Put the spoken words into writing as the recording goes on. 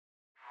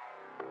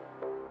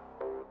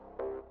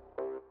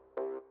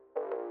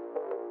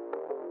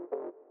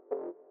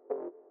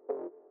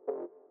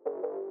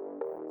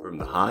from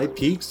the high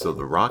peaks of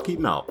the Rocky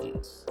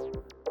Mountains.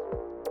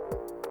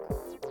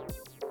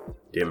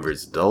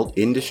 Denver's Adult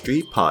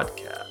Industry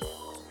Podcast.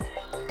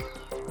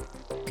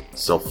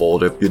 So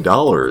fold up your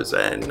dollars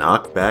and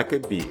knock back a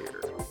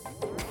beer.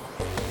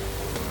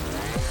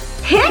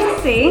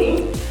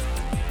 Pixie?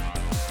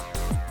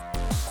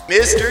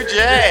 Mr.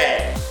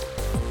 J.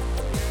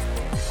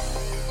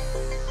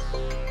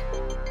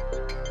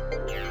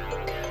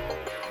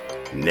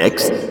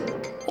 Next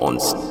on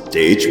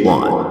Stage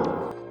 1.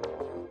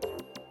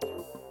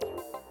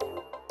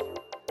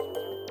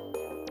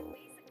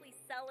 Basically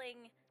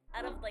selling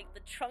out of like the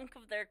trunk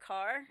of their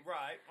car.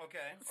 Right,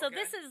 okay. So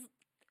this is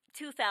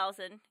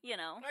 2000, you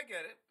know. I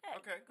get it.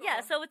 Okay, go Yeah,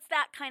 on. so it's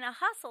that kind of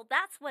hustle.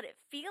 That's what it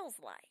feels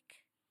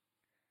like.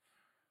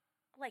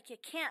 Like you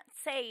can't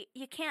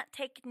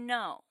take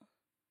no.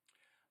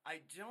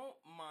 I don't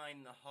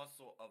mind the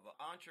hustle of an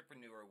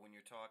entrepreneur when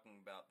you're talking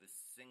about the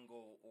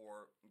single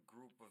or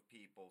group of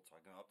people,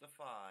 talking up to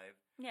 5,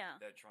 Yeah.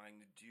 that are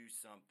trying to do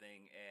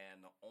something,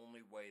 and the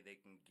only way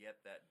they can get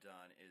that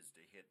done is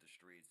to hit the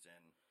streets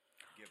and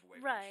give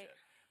away free shit.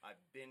 I've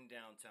been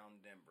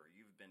downtown Denver.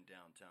 You've been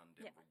downtown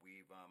Denver. Yeah.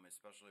 We've,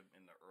 especially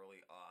in the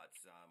early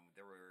aughts,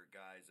 there were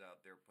guys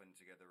out there putting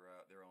together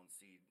their own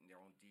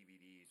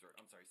DVDs, or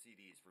I'm sorry,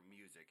 CDs for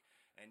music,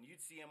 and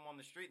you'd see them on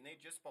the street, and they'd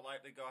just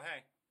politely go,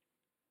 "Hey,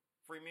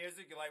 free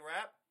music? You like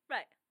rap?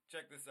 Right.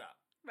 Check this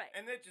out." Right.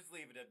 And they'd just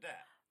leave it at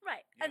that.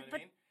 Right. You know what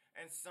I mean?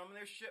 And some of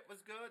their shit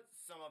was good,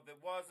 some of it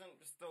wasn't,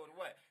 just throw it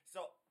away.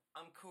 So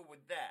I'm cool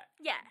with that.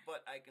 Yeah.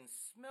 But I can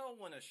smell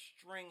when a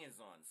string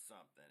is on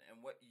something.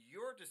 And what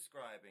you're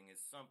describing is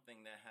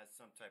something that has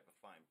some type of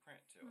fine print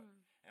to it.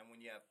 And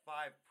when you have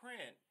fine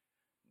print,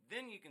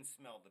 then you can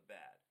smell the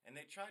bad. And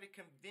they try to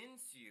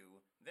convince you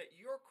that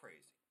you're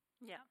crazy.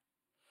 Yeah.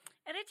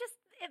 And it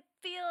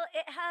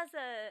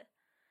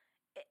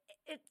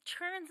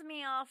turns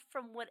me off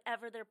from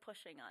whatever they're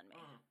pushing on me.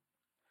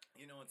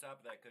 You know, on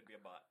top of that could be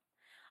a bot.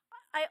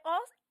 I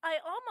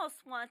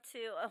almost want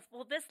to.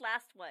 This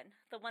last one,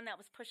 the one that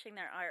was pushing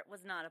their art,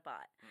 was not a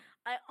bot.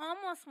 I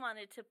almost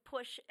wanted to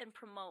push and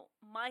promote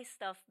my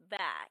stuff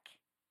back.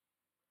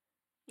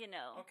 You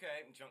know.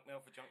 Okay, junk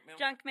mail for junk mail.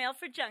 Junk mail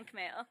for junk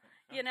mail.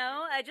 You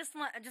know, I just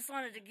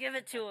wanted to give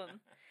it to them.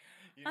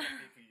 You know,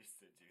 people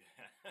used to do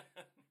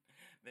that.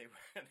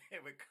 They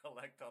would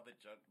collect all the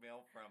junk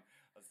mail from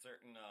a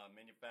certain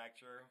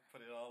manufacturer,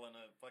 put it all in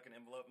a fucking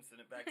envelope and send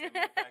it back to the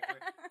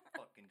manufacturer.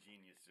 Fucking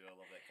genius, dude. I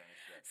love that kind of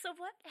shit. So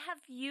what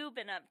have you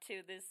been up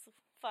to this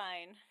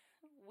fine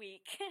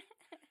week?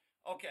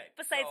 Okay.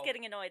 Besides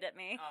getting annoyed at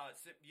me.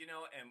 So, you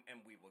know,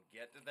 and we will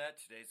get to that.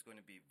 Today's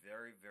going to be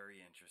very, very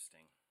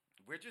interesting.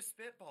 We're just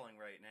spitballing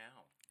right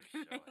now.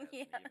 The show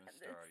hasn't even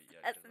started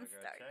yet. I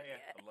gotta tell you,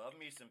 I love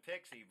me some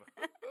Pixie.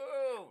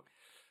 Ooh.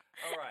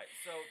 All right,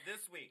 so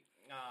this week,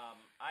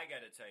 I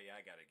got to tell you,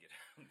 I got to get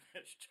on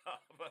this job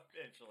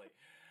eventually.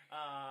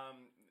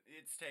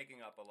 It's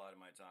taking up a lot of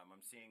my time.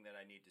 I'm seeing that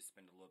I need to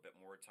spend a little bit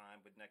more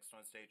time with Next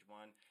on Stage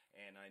 1,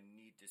 and I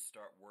need to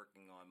start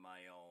working on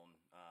my own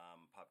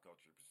pop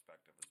culture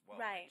perspective as well.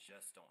 Right. I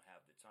just don't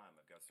have the time.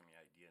 I've got so many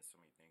ideas, so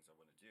many things I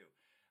want to do.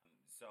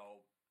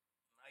 So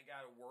I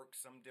got to work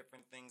some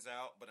different things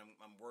out, but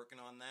I'm working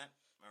on that.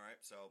 All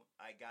right, so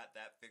I got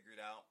that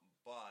figured out,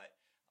 but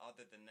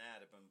other than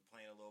that, I've been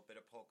playing a little bit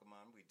of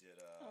Pokemon. We did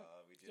a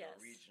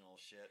regional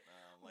shit.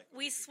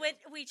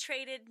 We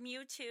traded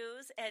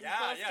Mewtwo's, and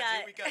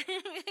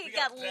we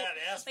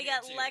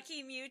got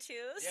lucky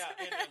Mewtwo's. Yeah,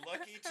 and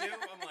lucky too.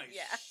 I'm like,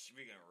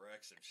 we gonna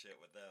wreck some shit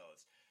with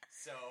those.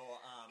 So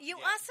you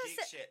also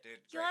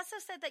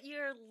said that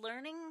you're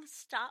learning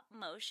stop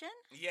motion.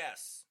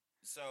 Yes.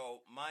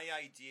 So my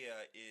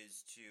idea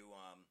is to.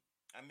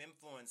 I'm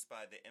influenced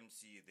by the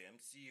MCU. The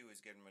MCU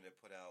is getting ready to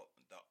put out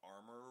the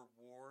Armor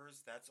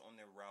Wars. That's on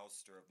their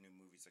roster of new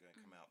movies that are going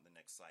to come out in the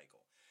next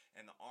cycle.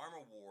 And the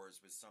Armor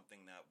Wars was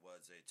something that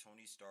was a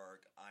Tony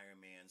Stark,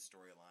 Iron Man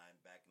storyline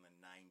back in the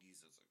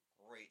 90s. It was a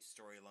great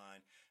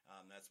storyline.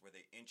 That's where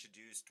they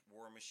introduced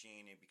War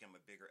Machine and become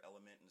a bigger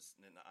element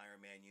in the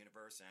Iron Man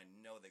universe. And I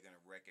know they're going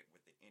to wreck it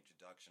with the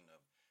introduction of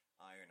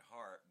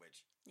Ironheart,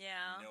 which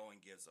no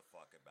one gives a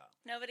fuck about.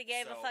 Nobody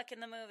gave a fuck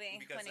in the movie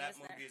because when that he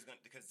was movie there.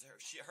 Because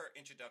her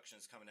introduction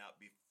is coming out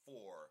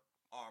before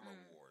Armor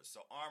Wars,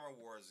 so Armor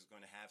Wars is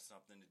going to have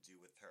something to do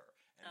with her,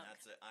 and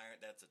that's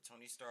a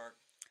Tony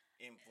Stark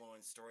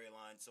influence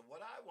storyline. So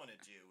what I want to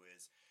do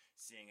is,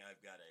 seeing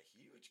I've got a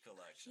huge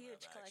collection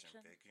of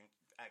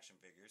action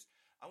figures,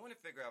 I want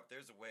to figure out if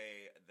there's a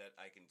way that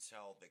I can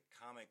tell the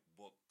comic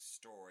book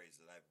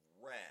stories that I've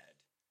read.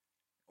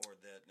 Or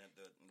the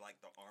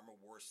Armor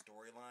Wars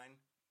storyline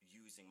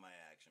using my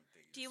action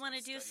figures. Do you want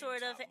to do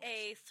sort of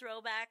a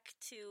throwback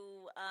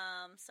to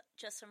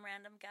just some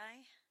random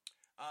guy?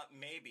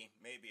 Maybe.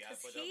 I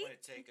want to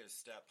take it a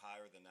step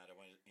higher than that. I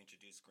want to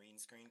introduce green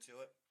screen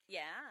to it.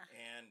 Yeah.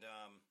 And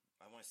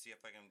I want to see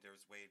if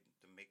there's a way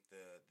to make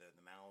the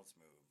mouths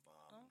move.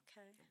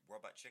 Okay.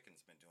 Robot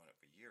Chicken's been doing it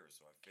for years,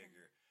 so I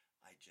figure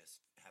I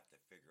just have to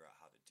figure out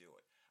how to do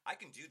it. I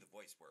can do the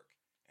voice work.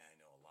 And I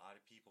know a lot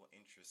of people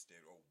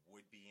interested or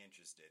would be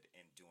interested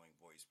in doing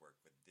voice work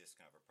for this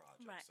kind of a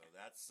project. Right. So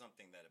that's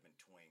something that I've been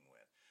toying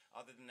with.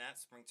 Other than that,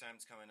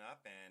 springtime's coming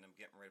up, and I'm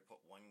getting ready to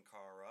put one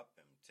car up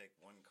and take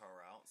one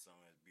car out. So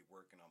I'm going to be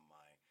working on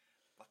my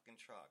fucking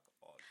truck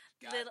all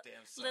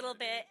goddamn summer, little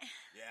bit.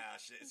 dude. Yeah,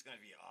 it's going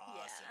to be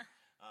awesome.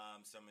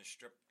 So I'm going to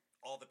strip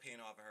all the paint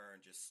off of her and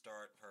just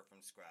start her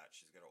from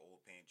scratch. She's got an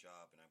old paint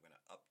job, and I'm going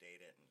to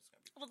update it, and it's going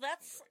to be Well,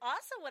 that's great.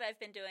 also what I've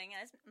been doing.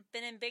 I've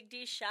been in Big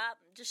D's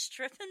shop just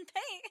stripping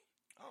paint.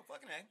 Oh,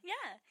 fucking A.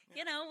 Yeah.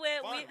 You Yeah. know,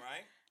 Fun,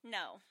 right?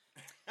 No.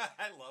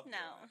 I love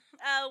No. doing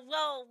it.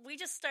 Well, we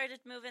just started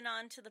moving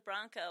on to the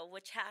Bronco,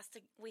 which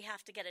we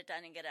have to get it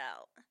done and get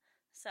out.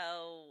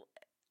 So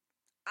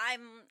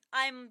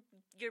I'm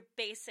your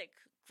basic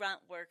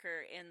grunt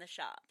worker in the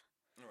shop.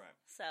 All right.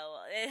 So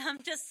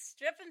I'm just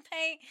stripping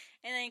paint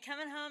and then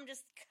coming home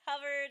just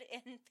covered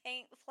in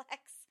paint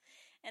flecks,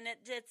 and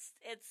it's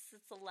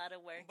a lot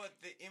of work.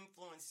 But the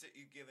influence that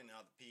you're giving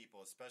other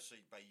people,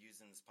 especially by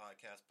using this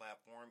podcast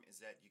platform, is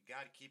that you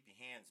got to keep your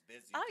hands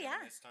busy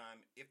during this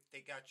time. If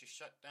they got you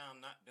shut down,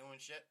 not doing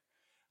shit.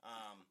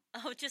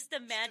 Just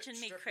imagine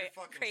me strip your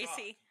fucking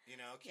crazy. truck, you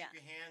know, keep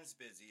your hands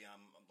busy.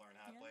 Learn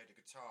how to play the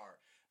guitar.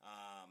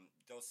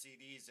 Those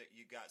CDs that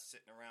you got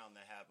sitting around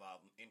that have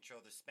intro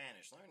to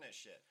Spanish, learn that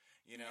shit.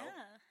 You know,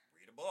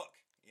 read a book.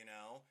 You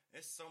know,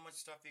 there's so much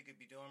stuff you could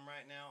be doing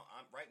right now.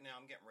 I'm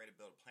getting ready to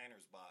build a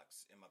planter's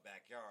box in my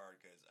backyard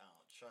because I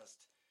don't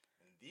trust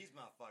these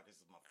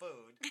motherfuckers with my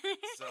food.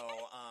 So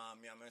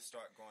I'm gonna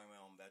start growing my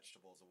own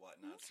vegetables and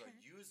whatnot. Okay. So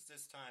use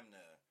this time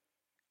to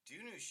do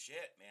new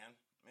shit, man.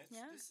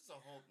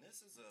 This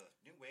is a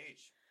new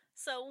age.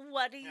 So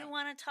what do you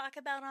want to talk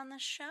about on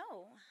the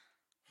show?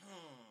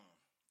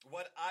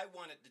 What I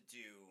wanted to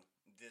do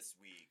this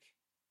week.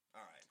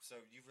 All right, so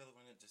you really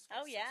want to discuss?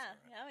 Oh yeah,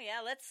 this, right? oh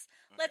yeah.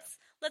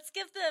 Let's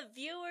give the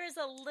viewers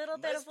a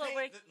little bit of what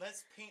we're.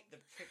 Let's paint a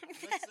picture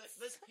for the.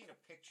 It's a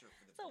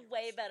viewers,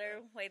 way better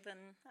okay? way than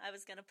I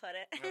was going to put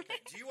it. Okay.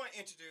 Do you want to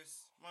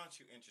introduce? Why don't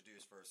you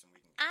introduce first, and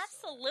we can.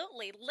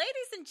 Absolutely,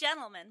 ladies and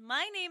gentlemen.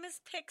 My name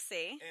is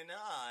Pixie, And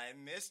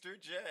I'm Mr.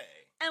 J.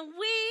 and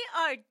we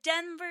are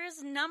Denver's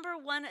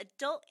 #1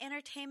 adult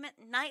entertainment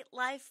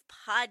nightlife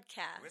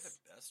podcast. We're the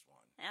best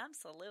one.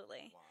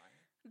 Absolutely. Why?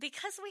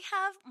 Because we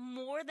have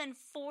more than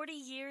 40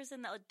 years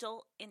in the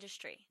adult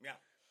industry. Yeah.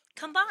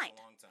 Combined. That's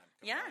a long time.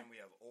 Yeah. We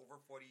have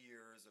over 40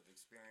 years of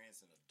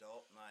experience in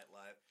adult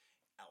nightlife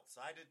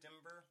outside of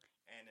Denver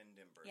and in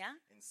Denver. Yeah.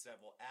 In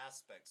several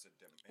aspects of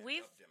Denver.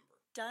 We've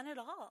done it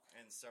all.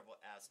 And several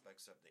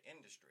aspects of the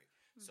industry.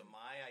 Mm-hmm. So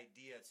my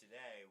idea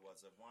today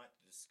was I want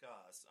to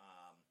discuss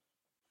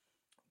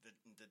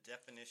the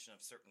definition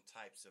of certain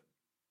types of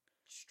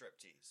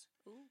striptease.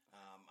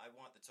 I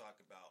want to talk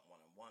about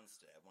one-on-ones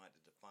today. I wanted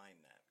to define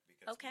that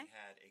because we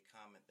had a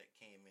comment that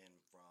came in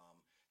from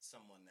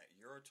someone that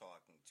you're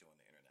talking to on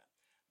the internet.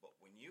 But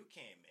when you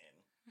came in,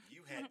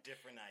 you had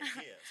different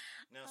ideas.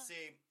 Now,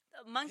 see,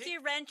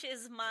 Monkey Wrench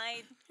is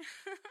my.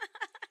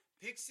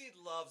 Pixie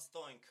loves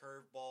throwing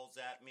curveballs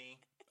at me.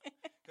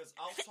 Because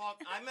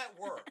I'm at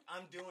work,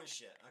 I'm doing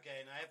shit,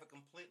 okay, and I have a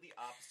completely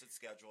opposite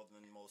schedule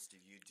than most of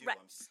you do. Right.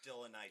 I'm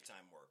still a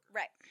nighttime worker.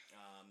 Right.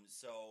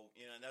 So,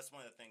 that's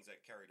one of the things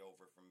that carried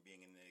over from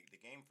being in the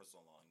game for so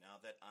long. Now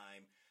that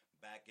I'm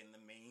back in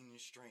the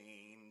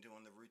mainstream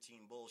doing the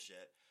routine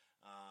bullshit,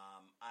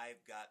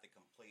 I've got the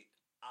complete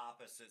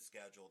opposite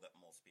schedule that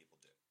most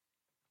people do.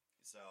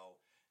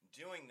 So,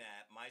 doing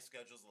that, my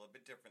schedule's a little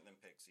bit different than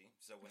Pixie.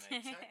 So when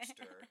I text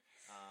her,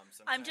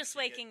 I'm just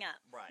waking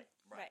up. Right.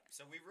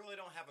 So we really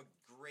don't have a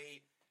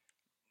great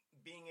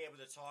being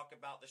able to talk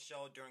about the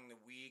show during the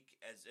week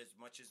as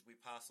much as we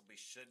possibly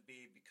should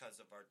be because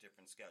of our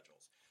different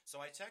schedules.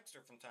 So I text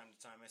her from time to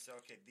time. I say,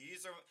 okay,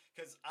 these are,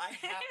 because I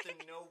have to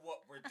know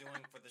what we're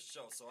doing for the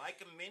show so I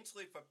can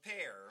mentally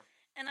prepare.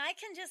 And I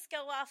can just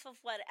go off of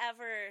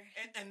whatever.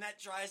 And that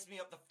drives me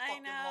up the I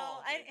fucking know.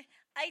 wall. Dude.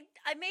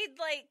 I made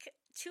like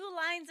 2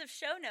 lines of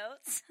show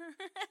notes.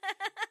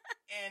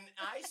 And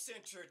I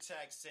sent her a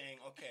text saying,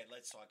 okay,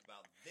 let's talk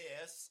about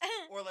this,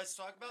 or let's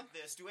talk about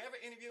this. Do we have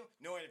an interview?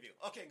 No interview.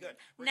 Okay, good.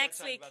 Next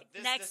week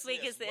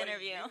is the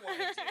interview. What do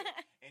you want to do?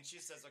 And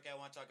she says, okay, I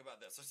want to talk about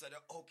this. So I said,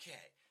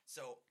 okay,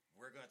 so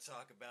we're going to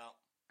talk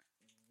about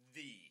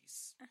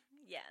these.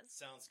 Yes.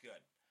 Sounds good.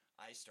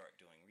 I start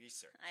doing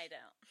research. I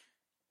don't.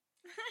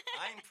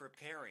 I'm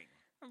preparing.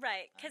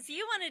 Right, because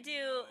you want to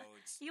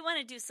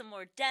do some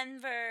more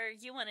Denver.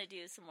 You want to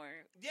do some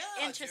more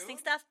interesting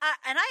stuff,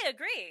 and I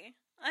agree.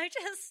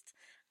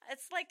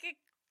 It's like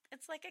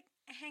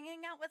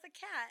hanging out with a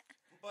cat.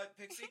 But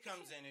Pixie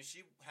comes in and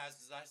she has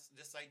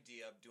this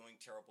idea of doing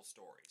terrible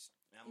stories.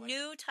 And I'm like,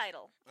 new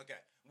title.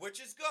 Okay,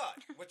 which is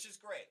good, which is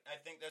great. I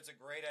think that's a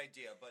great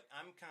idea. But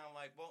I'm kind of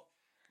like, well,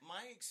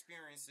 my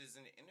experiences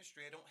in the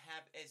industry, I don't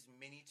have as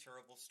many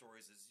terrible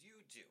stories as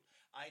you do.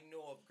 I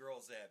know of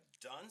girls that have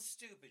done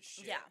stupid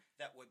shit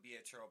that would be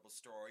a terrible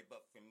story.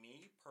 But for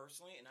me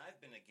personally, and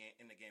I've been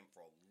in the game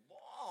for a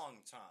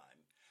long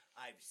time,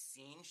 I've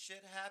seen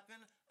shit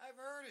happen. I've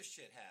heard of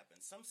shit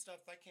happen. Some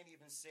stuff I can't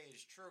even say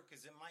is true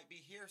because it might be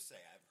hearsay.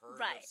 I've heard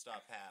Right. of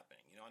stuff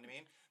happening. You know what I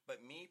mean?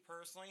 But me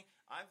personally,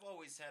 I've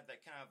always had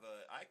that kind of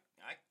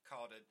I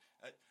called it.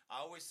 I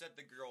always said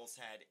the girls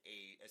had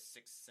a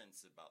sixth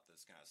sense about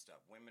this kind of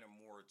stuff. Women are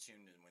more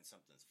attuned to when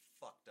something's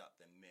fucked up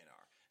than men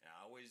are. And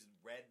I always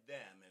read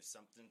them. If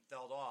something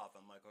fell off,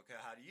 I'm like, okay,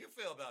 how do you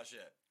feel about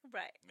shit?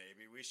 Right.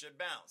 Maybe we should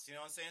bounce. You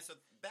know what I'm saying? So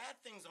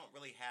bad things don't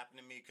really happen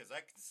to me because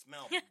I can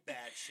smell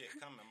bad shit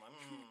coming. I'm like,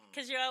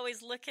 Because you're always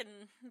looking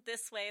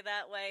this way,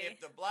 that way. If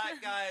the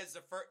black guy is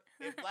if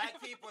black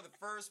people are the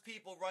first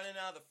people running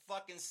out of the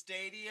fucking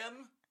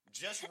stadium,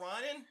 just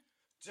running,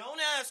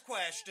 don't ask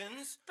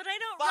questions. But I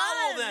don't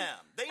Follow run.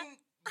 them.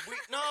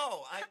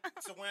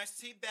 So when I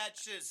see bad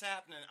shit is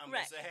happening, I'm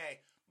Right. gonna say, hey,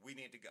 we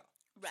need to go.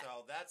 Right.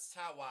 So that's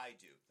how I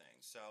do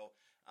things. So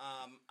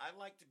I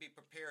like to be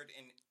prepared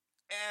in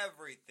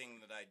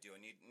everything that I do.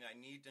 I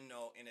need to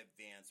know in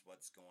advance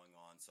what's going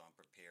on, so I'm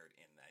prepared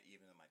in that,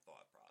 even in my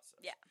thought process.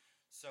 Yeah.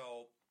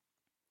 So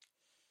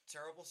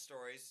terrible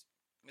stories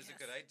is a Yes.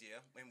 good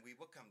idea, and we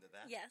will come to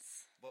that.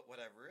 Yes. But what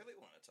I really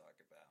want to talk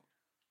about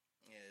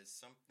is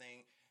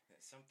something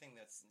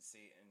that's,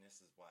 see, and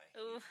this is why I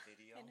Ooh, hate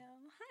video. I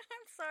know.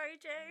 I'm sorry,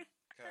 Jay.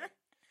 Okay.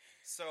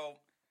 So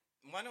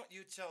why don't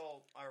you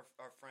tell our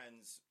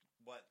friends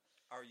what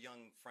our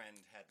young friend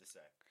had to say?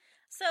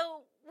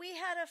 So we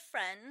had a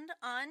friend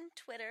on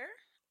Twitter,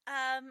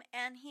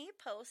 and he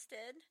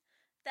posted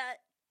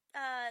that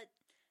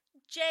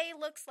Jay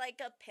looks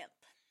like a pimp.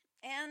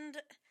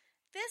 And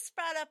this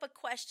brought up a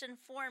question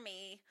for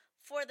me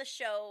for the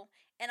show,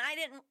 and I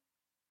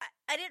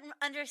didn't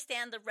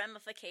understand the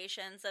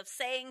ramifications of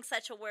saying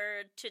such a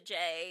word to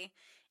Jay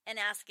and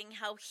asking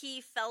how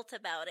he felt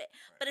about it.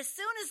 Right. But as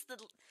soon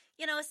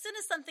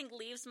as something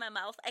leaves my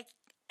mouth, I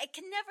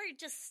can never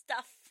just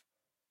stuff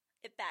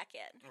it back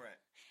in. Right.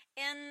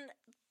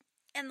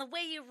 And the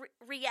way you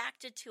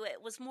reacted to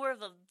it was more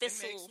of a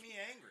visceral. It makes me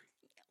angry.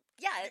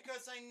 Yeah.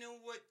 Because I know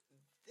what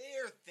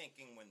they're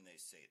thinking when they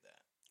say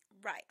that.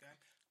 Right. Okay?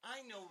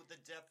 I know the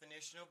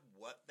definition of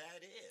what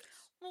that is.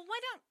 Well, why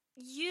don't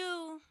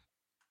you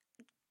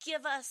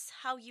give us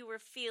how you were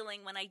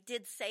feeling when I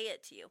did say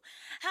it to you?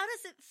 How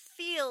does it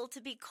feel to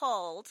be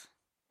called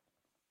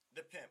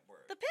The pimp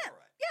word. the pimp? All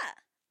right. Yeah.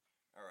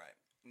 All right.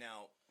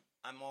 Now,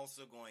 I'm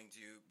also going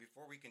to,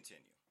 before we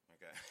continue,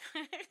 okay?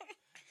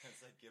 Because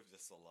that gives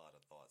us a lot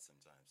of thought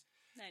sometimes.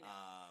 I know.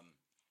 Um,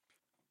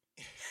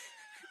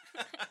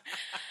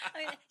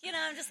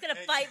 I'm just going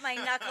to bite my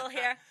knuckle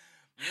here.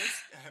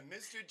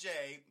 Mr.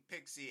 J,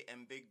 Pixie,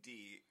 and Big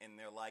D in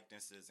their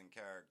likenesses and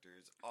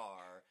characters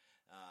are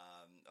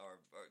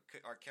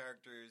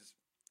characters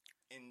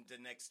in the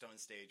Next on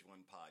Stage 1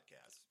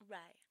 podcast.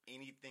 Right.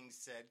 Anything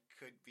said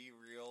could be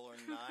real or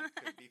not,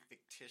 could be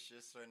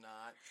fictitious or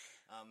not.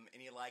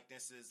 Any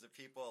likenesses of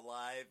people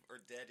alive or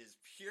dead is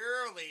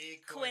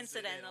purely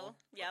coincidental.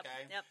 Yep.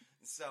 Okay? Yep.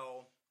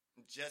 So,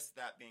 just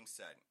that being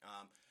said,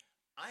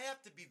 I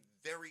have to be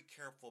very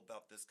careful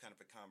about this kind of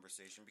a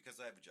conversation because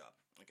I have a job.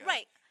 Okay?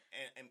 Right.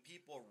 And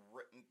people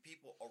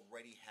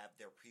already have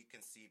their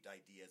preconceived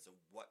ideas of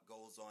what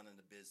goes on in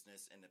the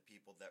business and the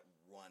people that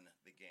run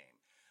the game.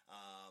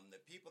 The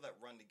people that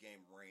run the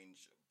game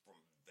range from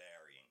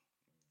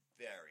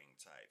varying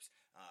types.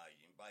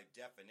 By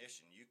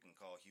definition, you can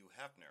call Hugh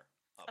Hefner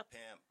a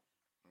pimp.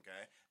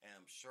 Okay? And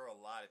I'm sure a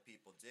lot of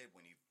people did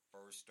when he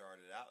first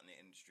started out in the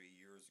industry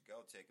years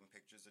ago, taking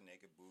pictures of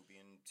naked boobie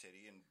and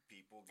titty and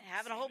people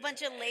Having a whole seeing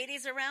bunch it. of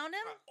ladies around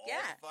him? All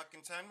Yeah. the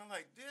fucking time. I'm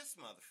like, this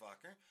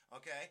motherfucker.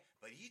 Okay?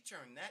 But he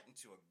turned that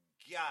into a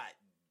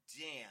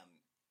goddamn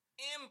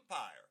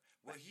empire.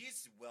 Well,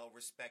 he's well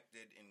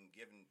respected and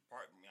given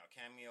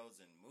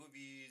cameos in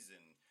movies and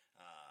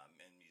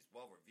he's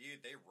well reviewed.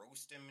 They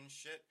roast him and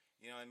shit.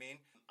 You know what I mean?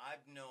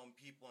 I've known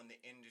people in the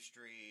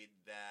industry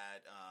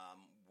that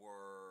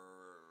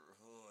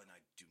and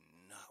I do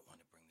not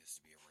want to bring this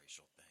to be a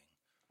racial thing.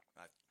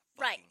 I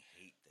fucking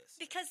hate this.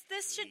 Because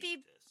this should be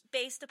Hate this.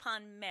 based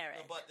upon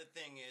merit. But the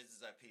thing is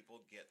that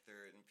people get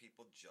there and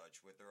people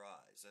judge with their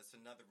eyes. That's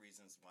another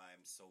reason why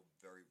I'm so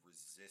very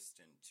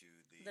resistant to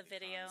the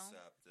video.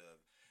 concept of.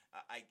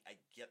 I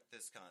get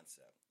this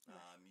concept.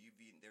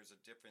 There's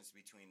a difference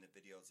between the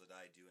videos that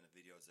I do and the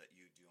videos that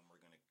you do, and we're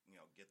gonna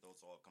get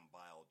those all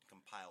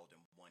compiled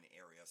in one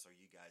area so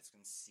you guys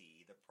can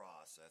see the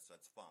process.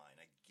 That's fine.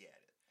 I get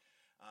it.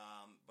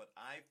 But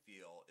I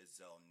feel as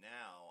though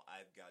now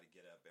I've got to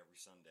get up every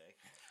Sunday.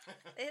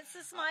 This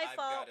is my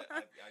fault.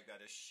 I've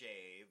got to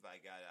shave.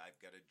 I've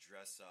got to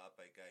dress up.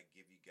 I got to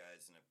give you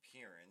guys an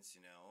appearance,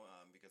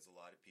 because a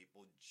lot of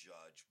people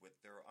judge with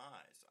their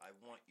eyes. I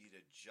want you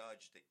to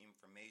judge the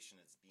information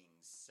that's being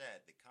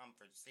said, the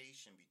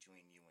conversation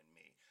between you and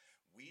me.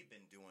 We've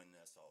been doing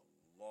this a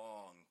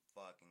long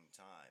fucking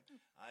time.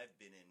 I've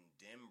been in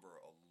Denver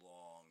a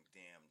long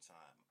damn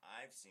time.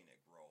 I've seen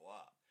it grow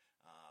up.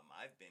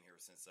 I've been here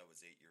since I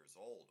was 8 years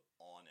old,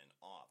 on and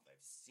off.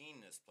 I've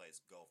seen this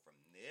place go from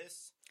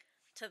this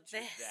to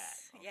this. that.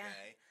 Okay. Yeah.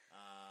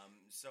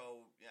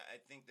 So I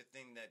think the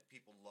thing that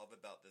people love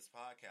about this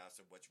podcast,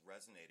 or what's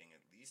resonating,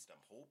 at least I'm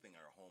hoping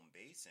our home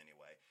base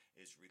anyway,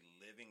 is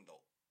reliving the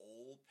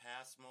old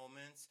past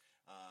moments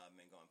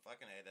and going,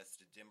 fucking hey, that's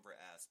the Denver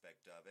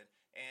aspect of it,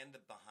 and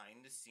the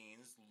behind the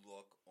scenes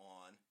look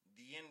on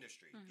the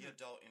industry, the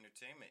adult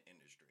entertainment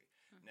industry.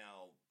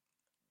 Now,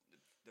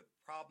 the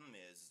problem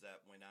is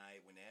that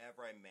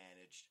whenever I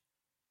managed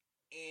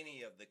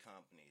any of the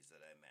companies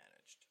that I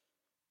managed,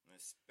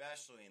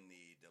 especially in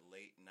the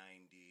late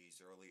 90s,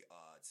 early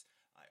aughts,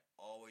 I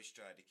always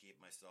tried to keep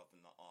myself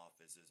in the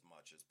office as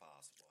much as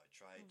possible. I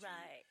tried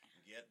to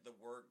get the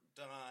work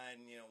done,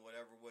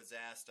 whatever was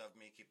asked of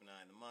me, keep an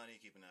eye on the money,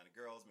 keep an eye on the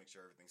girls, make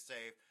sure everything's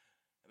safe,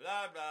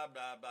 blah, blah,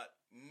 blah, blah.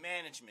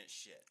 Management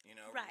shit,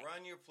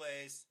 run your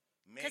place,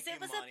 make your money. Because it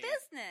was a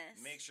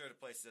business. Make sure the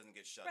place doesn't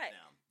get shut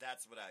down.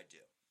 That's what I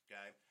do,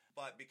 okay?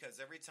 But because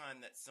every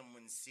time that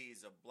someone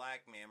sees a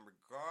black man,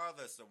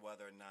 regardless of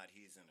whether or not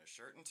he's in a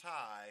shirt and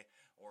tie,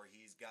 or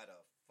he's got a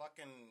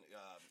fucking,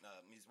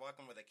 he's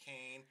walking with a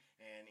cane,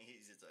 and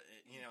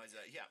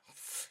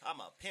I'm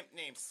a pimp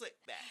named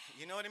Slickback.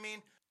 You know what I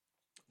mean?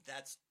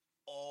 That's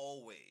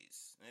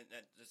always,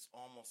 that's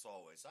almost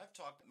always. I've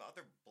talked to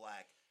other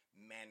black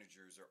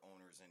managers or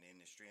owners in the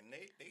industry, and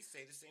they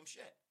say the same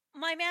shit.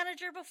 My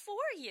manager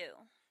before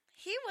you,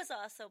 he was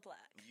also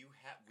black. We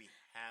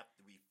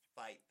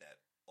fight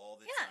that all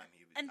the Yeah, time.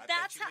 and I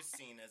that's bet he was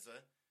seen as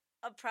a...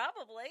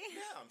 probably.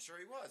 Yeah, I'm sure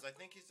he was. I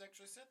think he's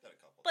actually said that a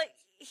couple But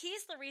times.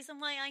 he's the reason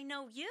why I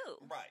know you.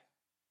 Right.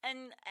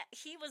 And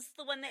he was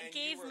the one that And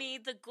gave me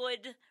the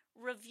good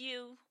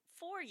review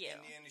for you.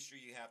 In the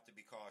industry, you have to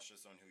be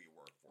cautious on who you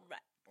work for.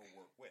 Right. Or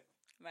work with.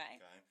 Right.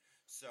 Okay?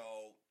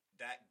 So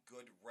that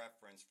good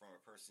reference from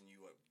a person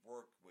you had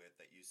worked with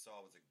that you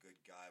saw was a good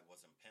guy,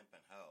 wasn't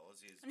pimping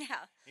hoes.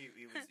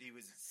 He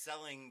was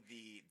selling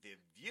the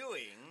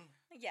viewing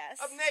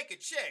Yes. of naked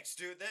chicks,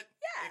 dude. That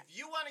Yeah. if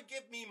you want to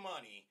give me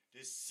money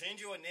to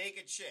send you a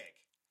naked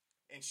chick,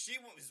 and she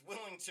was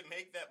willing to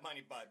make that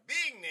money by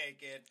being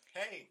naked,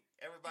 hey,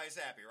 everybody's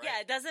happy, right? Yeah,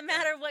 it doesn't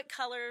matter what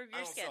color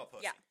I your don't skin. sell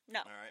pussy. Yeah,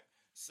 no. All right.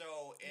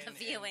 So The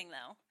viewing,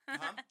 though.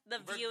 Huh? The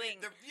viewing.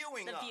 The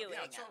viewing. The of, viewing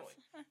Yeah, of. totally.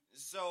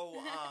 So,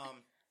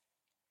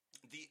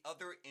 the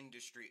other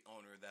industry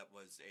owner that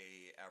was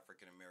a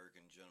African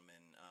American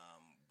gentleman,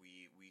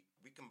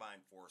 we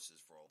combined forces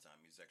for all time.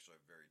 He was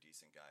actually a very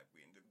decent guy.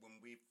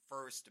 When we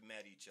first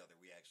met each other,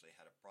 we actually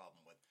had a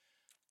problem with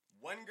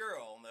one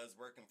girl that was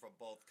working for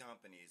both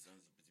companies and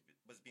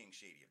was being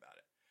shady about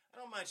it. I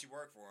don't mind you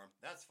work for him.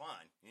 That's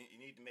fine. You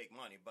need to make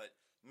money, but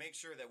make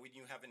sure that when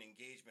you have an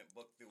engagement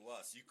booked through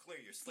us, you clear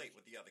your slate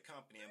with the other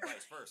company and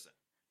vice versa.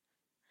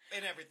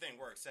 And everything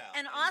works out.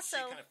 And she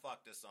also- kind of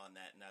fucked us on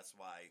that, and that's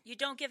why... You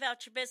don't give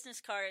out your business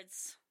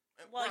cards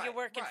while you're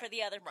working for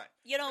the other. Right.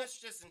 You don't.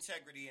 That's just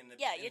integrity in the...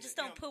 Yeah, in you the- just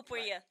don't poop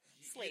where you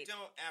sleep. You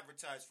don't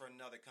advertise for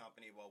another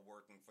company while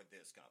working for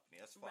this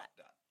company. That's fucked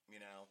up,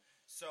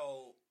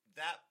 So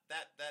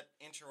that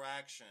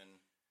interaction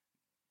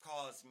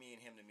caused me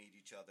and him to meet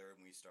each other,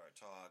 and we started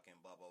talking,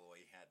 blah, blah, blah.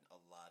 We had a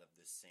lot of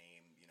the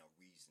same,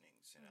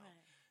 reasonings,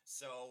 Right.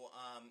 So,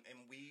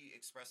 and we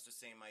expressed the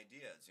same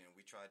ideas.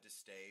 We tried to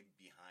stay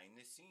behind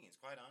the scenes.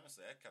 Quite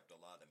honestly, I kept a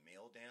lot of the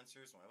male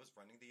dancers when I was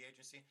running the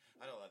agency.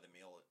 I had a lot of the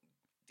male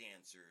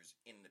dancers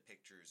in the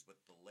pictures with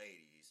the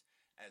ladies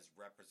as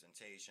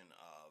representation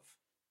of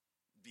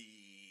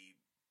the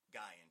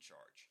guy in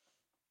charge.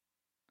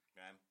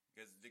 Okay?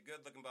 Because the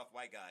good-looking buff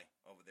white guy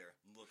over there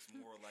looks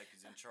more like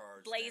he's in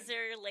charge.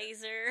 Laser.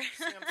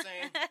 See what I'm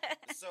saying?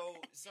 So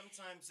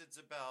sometimes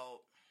it's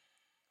about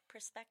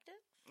Perspective?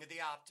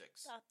 the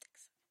optics.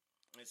 Optics.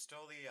 It's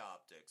totally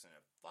optics, and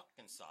it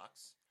fucking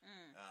sucks.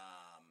 Mm.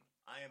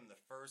 I am the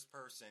first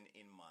person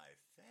in my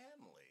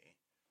family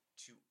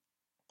to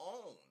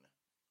own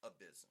a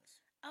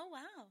business. Oh,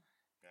 wow.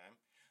 Okay?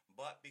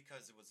 But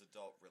because it was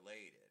adult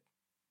related,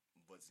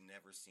 was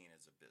never seen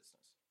as a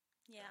business.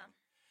 Yeah.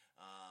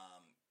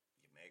 Okay?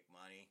 You make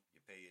money, you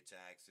pay your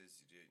taxes,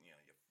 you do,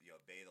 you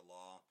obey the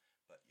law,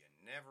 but you're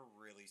never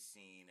really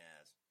seen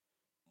as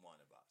one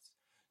of us.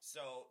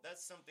 So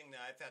that's something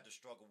that I've had to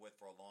struggle with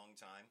for a long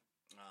time.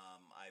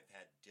 I've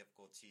had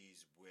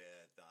difficulties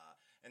with,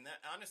 and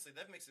that honestly,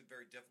 that makes it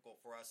very difficult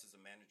for us as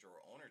a manager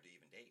or owner to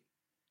even date.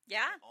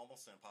 Yeah.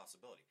 Almost an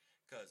impossibility.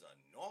 Because a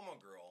normal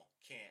girl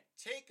can't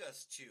take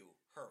us to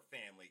her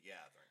family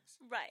gatherings.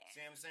 Right.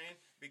 See what I'm saying?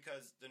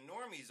 Because the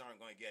normies aren't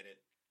going to get it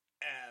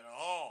at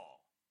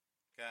all.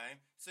 Okay?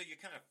 So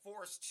you're kind of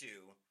forced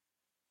to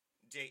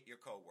date your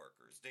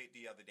coworkers, date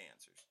the other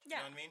dancers. You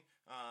Yeah. know what I mean?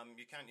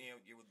 You kind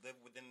of, you would live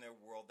within their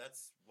world.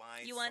 That's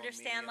why You so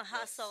understand many the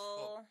of us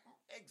hustle.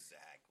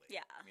 Exactly.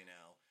 Yeah.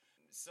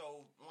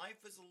 So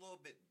life is a little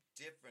bit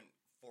different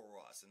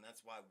for us, and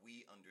that's why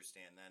we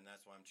understand that, and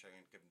that's why I'm trying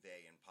to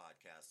convey in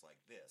podcasts like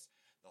this.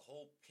 The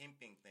whole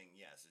pimping thing,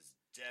 yes, is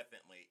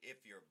definitely,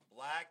 if you're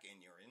black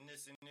and you're in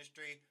this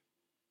industry,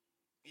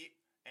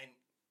 and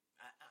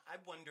I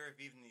wonder if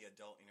even the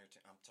adult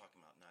I'm talking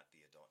about not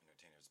the adult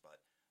entertainers, but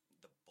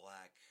the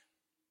black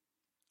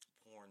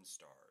porn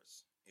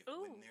stars, if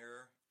when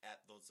they're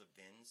at those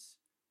events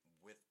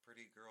with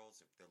pretty girls,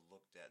 if they're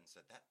looked at and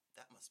said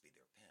that must be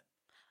their pimp,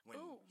 when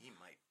Ooh.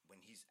 when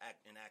he's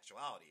in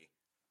actuality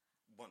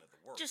one of the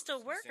workers. Just a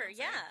worker, You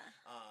see what I'm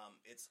saying?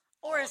 yeah. It's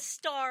Or all- a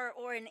star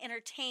or an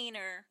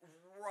entertainer,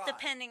 right.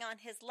 depending on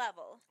his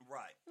level.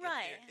 Right.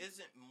 Right. If there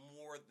isn't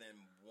more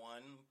than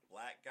one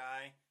black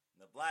guy,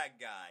 the black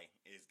guy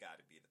is got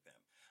to be the pimp.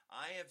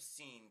 I have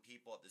seen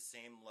people at the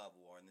same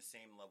level or in the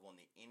same level in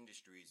the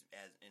industries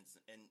as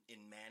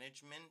in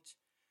management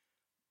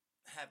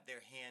have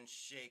their hands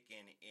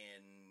shaken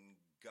in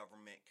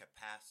government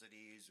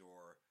capacities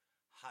or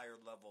higher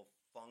level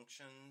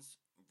functions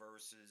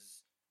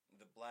versus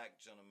the black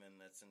gentleman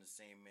that's in the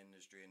same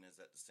industry and is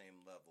at the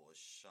same level is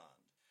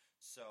shunned.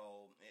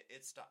 So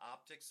it's the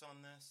optics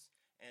on this,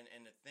 and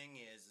the thing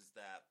is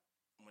that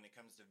when it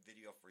comes to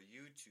video for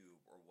YouTube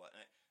or what,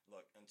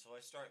 look, until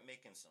I start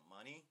making some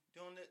money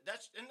doing it,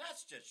 that's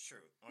just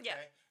truth. Okay,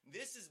 Yeah.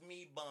 This is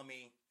me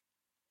bummy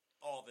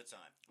all the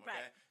time. Okay,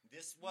 Right.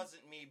 This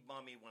wasn't me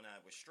bummy when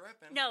I was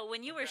stripping. No,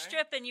 when you were okay?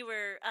 stripping, you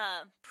were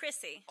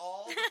prissy.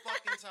 All the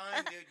fucking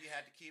time, dude. You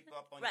had to keep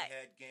up on Right. your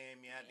head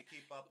game. You had to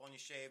keep up on your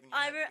shaving. You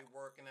I had re- to be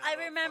working out. I all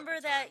the remember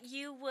fucking that time.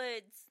 you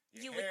would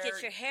Your get hair-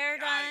 your hair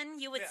done.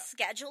 You would yeah.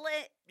 schedule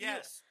it.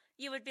 Yes.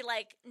 You would be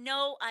like,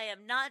 "No, I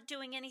am not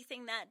doing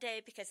anything that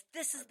day because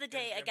this is the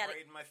day I got it."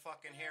 braiding my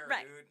fucking hair,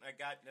 Right. dude. I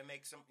got to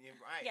make some.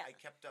 Right. Yeah. I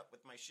kept up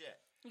with my shit.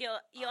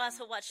 You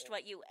also watched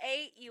what you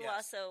ate. You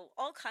yes. also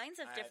all kinds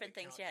of I had different to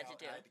things count- you had to count-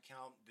 do. I had to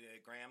count the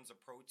grams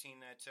of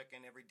protein that I took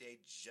in every day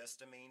just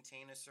to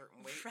maintain a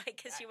certain weight. Right,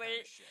 because That you kind were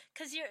of shit.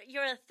 because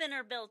you're a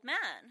thinner built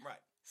man.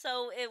 Right.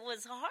 So it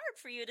was hard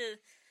for you to,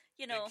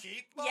 To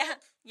keep up? yeah,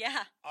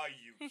 yeah. Are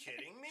you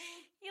kidding me?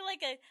 You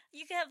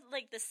could have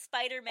like the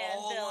Spider-Man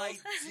All build. I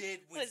did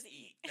was was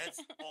eat.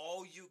 That's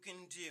all you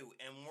can do,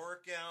 and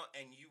work out,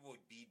 and you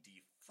would be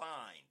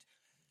defined.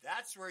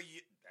 That's where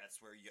you.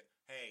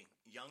 Hey,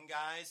 young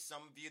guys,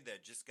 some of you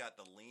that just got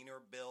the leaner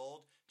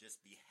build,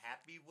 just be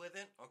happy with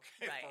it.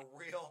 Okay, Right. for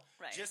real.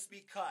 Right. Just be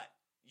cut.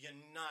 You're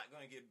not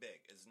going to get big.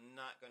 It's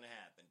not going to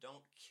happen.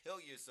 Don't kill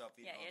yourself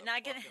eating Yeah, all you're the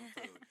not gonna-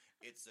 fucking food.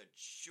 It's a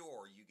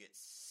chore. You get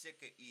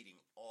sick of eating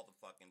all the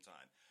fucking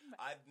time.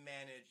 I've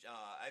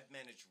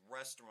managed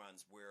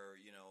restaurants where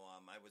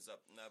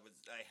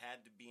I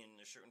had to be in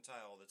a shirt and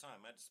tie all the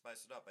time. I had to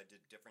spice it up. I did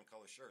different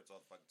color shirts all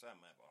the fucking time.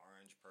 I have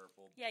orange,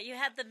 purple. Yeah, you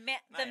had the I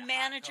had hot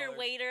manager colors.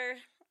 waiter,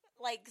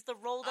 like the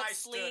rolled up I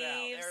stood out.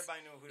 sleeves.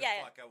 Everybody knew who Yeah,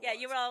 the fuck I was. yeah,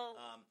 you were all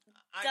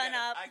done done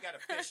up. I got a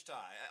fish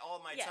tie.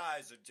 All my Yeah.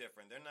 ties are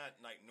different. They're not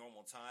like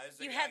normal ties.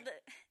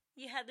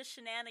 You had the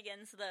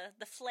shenanigans,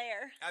 the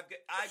flair. I've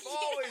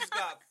always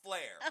got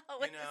flair.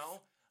 Always. You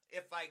know,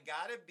 if I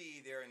gotta be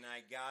there and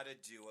I gotta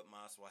do it,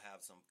 might as well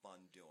have some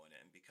fun doing it.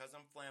 And because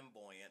I'm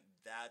flamboyant,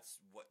 that's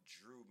what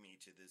drew me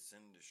to this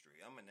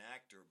industry. I'm an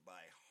actor by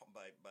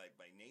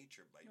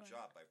nature, by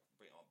job,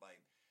 by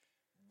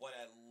what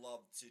I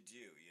love to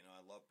do. You know,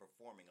 I love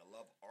performing. I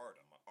love art.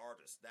 I'm an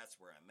artist. That's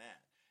where I'm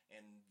at.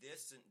 And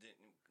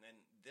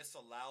this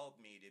allowed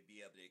me to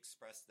be able to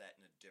express that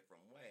in a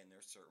different way. And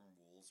there's certain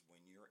rules when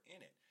you're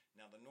in it.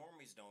 Now the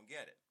normies don't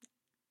get it.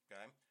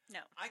 Okay.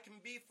 No. I can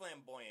be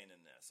flamboyant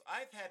in this.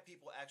 I've had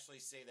people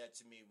actually say that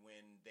to me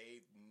when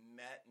they've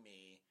met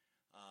me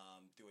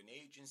through an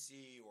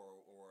agency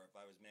or if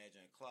I was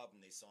managing a club and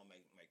they saw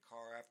my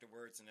car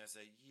afterwards and I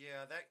say,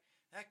 yeah, that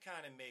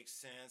kind of makes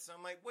sense.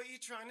 I'm like, what are you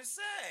trying to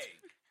say?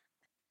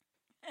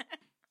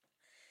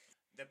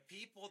 The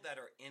people that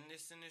are in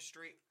this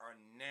industry are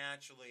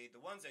naturally, the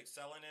ones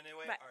excelling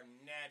anyway, Right. are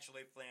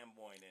naturally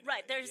flamboyant anyway.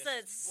 Right, there's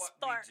a This is what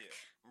spark. we do.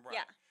 Right.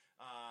 Yeah.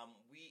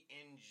 We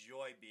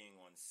enjoy being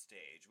on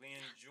stage. We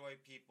enjoy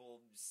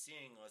people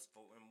seeing us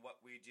for and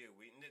what we do.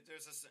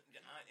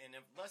 And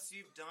unless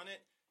you've done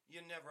it,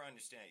 you never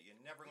understand it.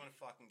 You're never going to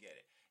fucking get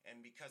it.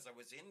 And because I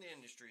was in the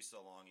industry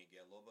so long, you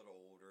get a little bit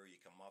older, you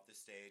come off the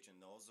stage, and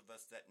those of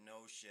us that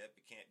know shit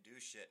but can't do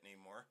shit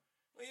anymore,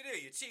 what do?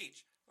 You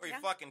teach. Or you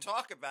Yeah. fucking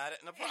talk about it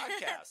in a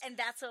podcast. And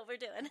that's what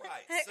we're doing.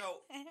 Right.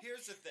 So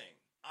here's the thing.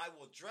 I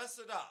will dress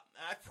it up.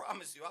 And I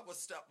promise you, I will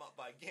step up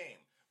my game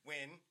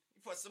when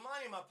you put some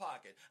money in my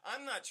pocket.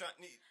 I'm not trying,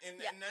 and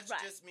that's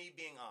right. just me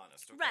being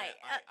honest. Okay? Right.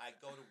 I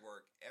go to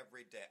work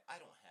every day. I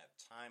don't have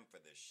time for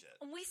this shit.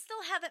 We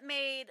still haven't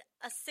made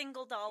a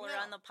single dollar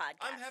No, on the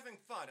podcast. I'm having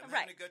fun. I'm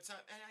Right. having a good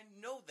time. And I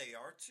know they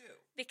are too.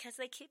 because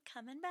they keep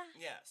coming back.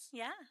 Yes.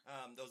 Yeah.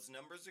 Those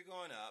numbers are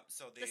going up,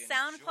 so they The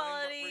sound enjoy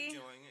quality. what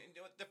we're doing. And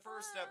the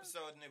first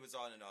episode, and it was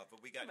on and off,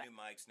 but we got Right. new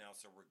mics now,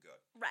 so we're good.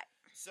 Right.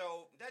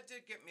 So that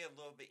did get me a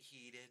little bit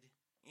heated.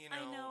 You know,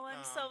 I know.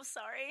 I'm so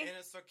sorry. And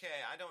it's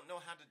okay. I don't know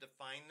how to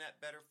define that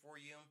better for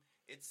you.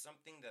 It's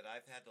something that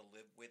I've had to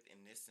live with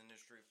in this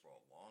industry for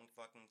a long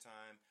fucking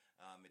time.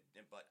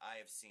 But I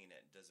have seen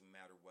it. It doesn't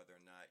matter whether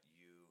or not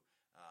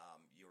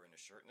you're in a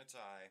shirt and a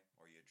tie,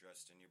 or you're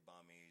dressed in your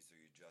bummies, or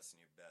you're dressed in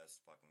your best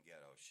fucking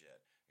ghetto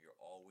shit. You're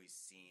always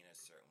seen a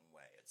certain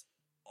way. It's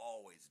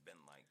always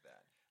been like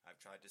that. I've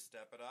tried to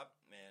step it up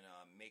and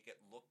make it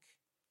look,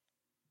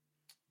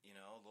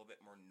 a little bit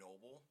more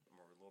noble,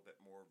 or a little bit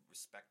more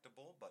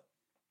respectable, but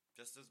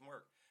just doesn't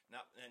work.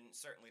 And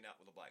certainly not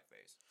with a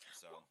blackface.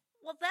 So.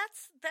 Well,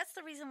 that's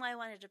the reason why I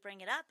wanted to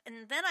bring it up.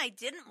 And then I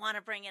didn't want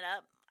to bring it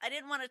up. I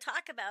didn't want to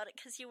talk about it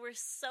because you were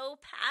so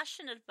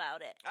passionate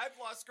about it. I've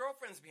lost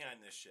girlfriends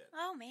behind this shit.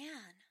 Oh,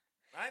 man.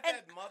 I've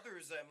had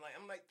mothers that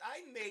I'm like,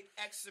 I made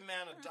X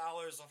amount of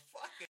dollars a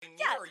fucking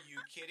year. Are you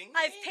kidding me?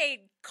 I've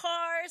paid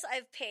cars.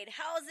 I've paid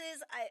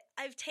houses.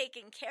 I've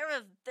taken care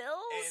of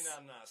bills.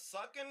 And I'm not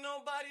sucking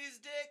nobody's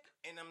dick,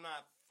 and I'm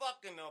not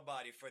fucking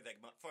nobody for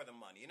the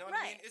money. You know what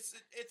I mean? It's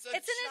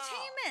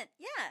entertainment.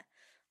 Yeah.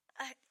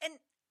 And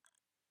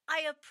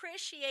I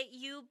appreciate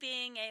you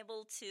being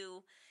able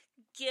to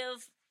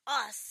give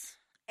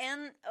us,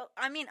 and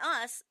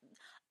us,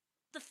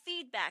 the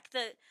feedback,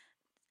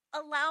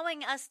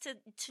 allowing us to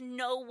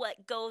know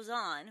what goes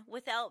on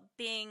without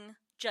being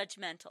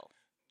judgmental.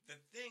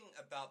 The thing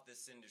about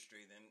this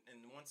industry,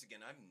 and once again,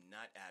 I'm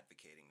not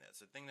advocating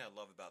this. The thing that I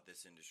love about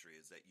this industry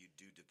is that you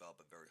do develop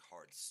a very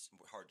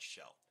hard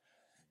shell.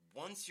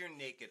 Once you're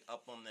naked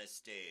up on this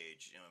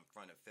stage, in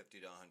front of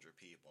 50 to 100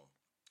 people,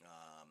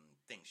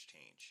 things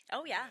change.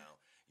 Oh yeah,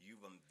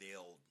 you've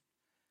unveiled.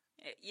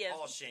 Yeah.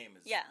 All shame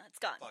is it's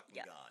gone.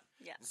 Fucking gone.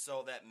 Yeah. And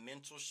so that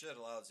mental shit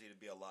allows you to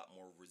be a lot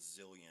more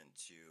resilient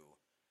to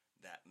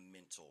that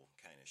mental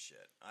kind of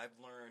shit. I've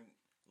learned,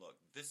 look,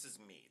 this is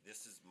me.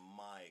 This is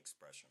my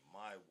expression,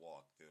 my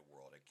walk through the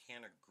world. I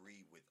can't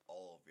agree with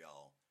all of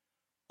y'all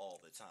all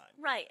the time.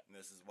 Right. And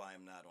this is why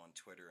I'm not on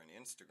Twitter and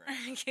Instagram.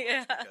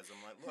 Yeah. Because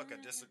I'm like, look,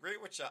 I disagree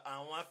with y'all. I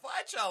don't want to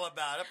fight y'all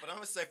about it, but I'm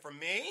going to say for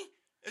me,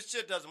 this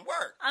shit doesn't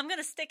work. I'm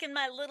going to stick in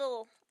my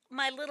little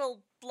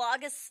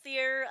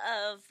blogosphere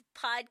of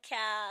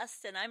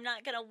podcasts, and I'm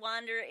not going to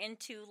wander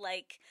into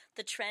like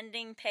the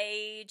trending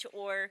page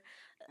or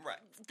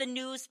the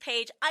news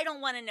page. I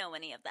don't want to know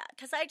any of that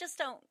because I just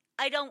don't.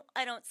 I don't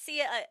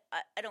see it.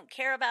 I don't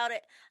care about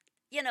it.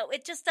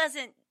 It just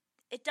doesn't.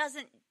 It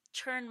doesn't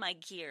turn my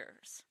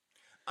gears.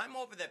 I'm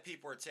hoping that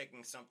people are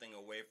taking something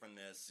away from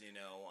this, and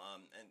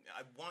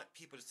I want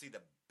people to see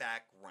the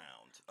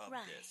background of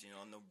this,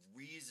 and the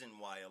reason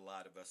why a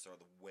lot of us are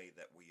the way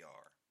that we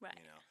are. Right.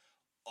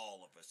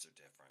 All of us are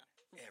different.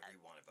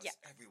 Every one of us. Yeah.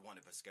 Every one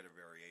of us got a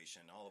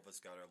variation. All of us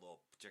got our little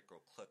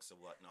particular clicks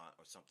or whatnot,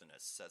 or something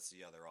that sets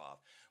the other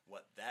off.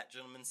 What that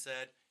gentleman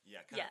said,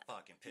 kind of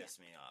fucking pissed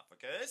me off.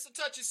 Okay, it's a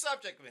touchy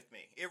subject with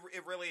me. It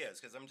really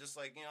is, because I'm just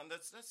like,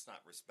 that's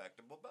not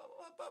respectable. But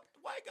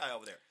the white guy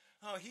over there,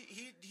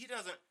 he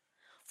doesn't.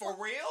 For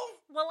real?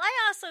 Well, I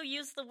also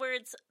use the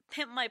words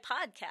 "pimp my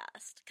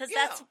podcast"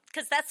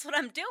 because that's what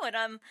I'm doing.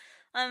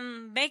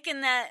 I'm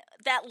making that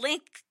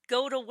link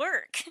go to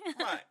work.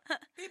 Right.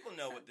 People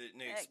know what the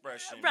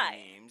expression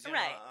means.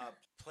 Right.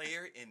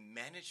 Player in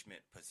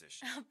management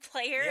position.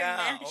 Player in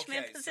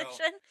management position.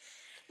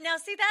 So, now,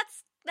 see,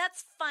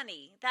 that's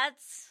funny.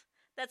 That's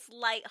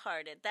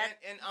lighthearted.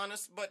 And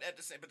honest, but at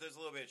the same, but there's a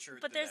little bit of truth.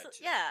 But to there's that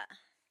too.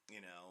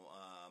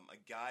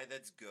 A guy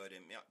that's good,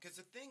 and because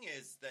the thing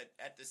is that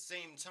at the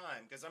same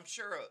time, because I'm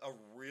sure a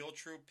real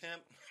true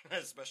pimp,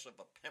 especially if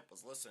a pimp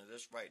was listening to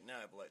this right now,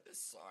 I'd be like,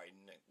 this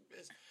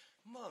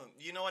mother,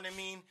 you know what I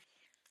mean?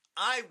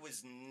 I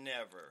was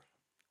never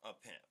a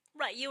pimp.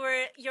 Right, you're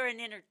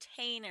an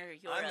entertainer.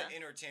 I'm an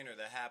entertainer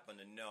that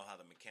happened to know how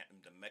the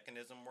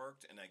mechanism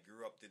worked, and I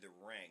grew up through the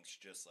ranks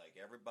just like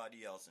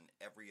everybody else in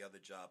every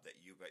other job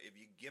that if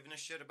you're giving a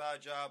shit about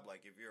a job,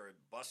 like if you're a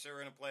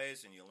busser in a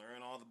place and you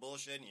learn all the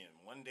bullshit, and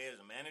one day as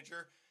a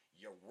manager,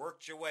 you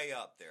worked your way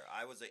up there.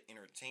 I was an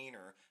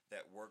entertainer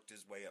that worked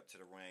his way up to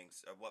the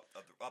ranks,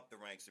 up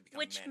the ranks to become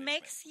which management.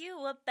 Makes you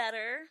a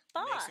better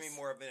boss. Makes me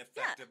more of an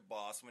effective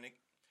boss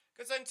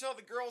because I can tell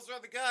the girls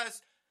or the guys.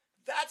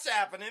 That's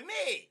happened to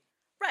me.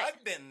 Right.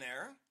 I've been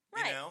there,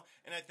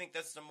 and I think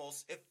that's the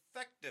most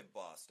effective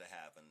boss to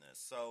have in this.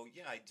 So,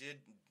 I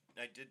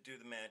did do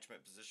the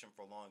management position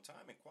for a long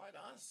time, and quite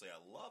honestly, I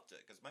loved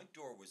it because my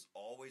door was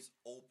always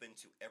open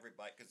to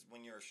everybody. Because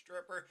when you're a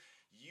stripper,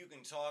 you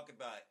can talk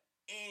about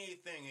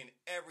anything and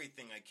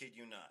everything, I kid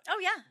you not. Oh,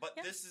 yeah. But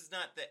this is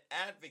not to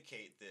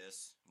advocate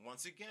this.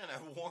 Once again,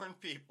 I warn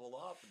people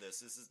off of this.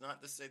 This is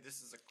not to say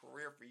this is a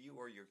career for you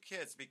or your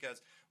kids,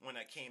 because when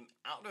I came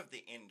out of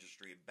the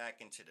industry back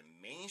into the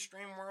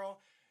mainstream world,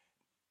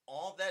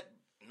 all that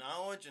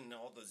knowledge and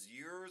all those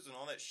years and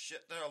all that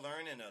shit that I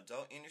learned in the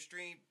adult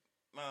industry,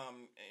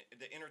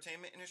 the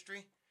entertainment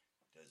industry,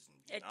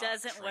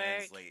 doesn't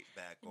translate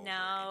back over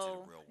into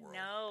the real world.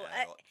 No,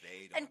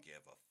 they don't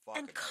give a fuck.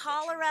 And about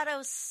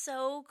Colorado's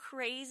so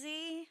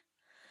crazy.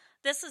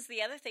 This is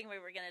the other thing we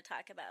were going to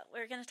talk about.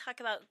 We're going to talk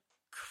about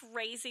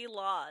crazy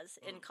laws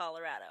in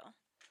Colorado.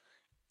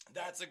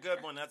 That's a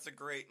good one. That's a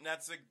great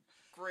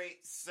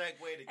segue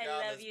to I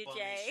go. love you,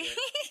 Jay.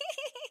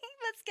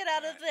 Let's get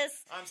out of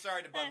this. I'm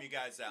sorry to bum you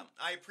guys out.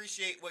 I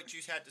appreciate what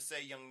you had to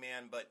say, young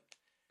man, but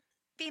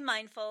be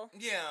mindful.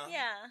 Yeah.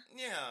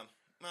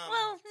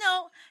 Well,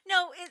 no.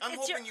 I'm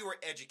hoping you were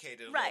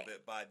educated a little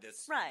bit by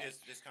this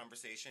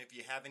conversation. If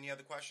you have any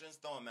other questions,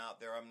 throw them out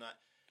there. I'm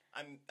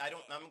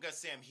gonna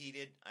say I'm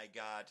heated. I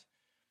got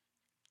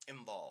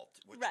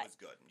involved, which was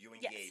good. You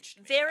engaged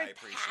me. Very I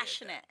appreciate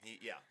passionate.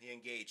 That. He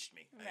engaged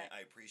me. Right.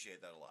 I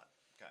appreciate that a lot.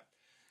 Okay.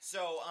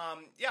 So,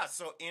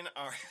 so in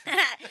our...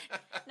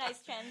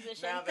 Nice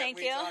transition. Now that Thank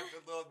we you. talked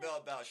a little bit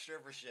about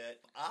shiver shit,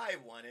 I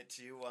wanted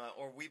to,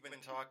 or we've been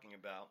talking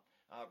about,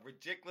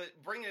 ridiculous,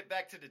 bringing it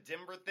back to the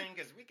Denver thing,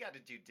 because we got to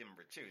do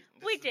Denver, too.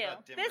 We do.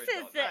 This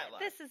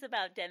This is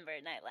about Denver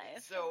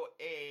nightlife. So,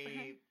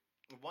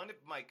 one of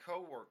my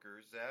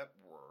coworkers at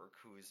work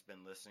who has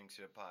been listening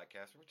to the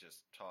podcast, we're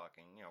just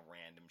talking,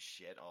 random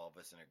shit, all of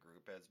us in a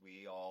group, as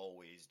we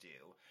always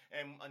do,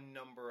 and a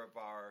number of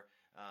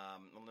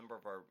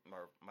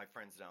my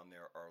friends down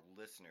there are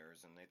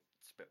listeners, and they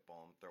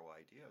spitball and throw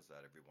ideas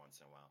out every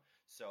once in a while.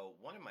 So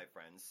one of my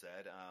friends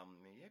said,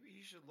 maybe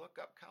you should look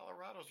up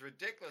Colorado's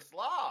ridiculous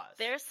laws.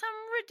 There's some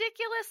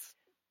ridiculous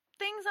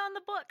things on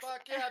the books.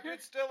 Fuck yeah,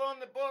 it's still on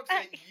the books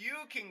that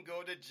you can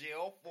go to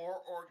jail for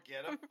or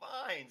get a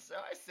fine. So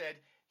I said,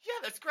 yeah,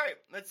 that's great.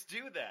 Let's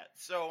do that.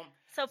 So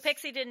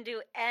Pixie didn't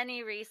do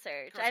any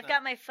research. I've not.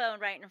 got my phone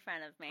right in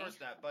front of me. Of course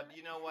not. But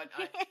you know what?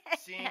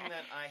 Seeing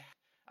that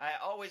I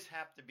always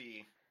have to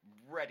be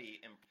ready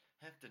and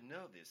have to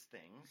know these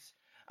things,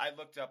 I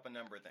looked up a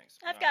number of things.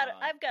 I've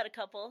got a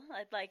couple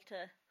I'd like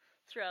to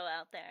throw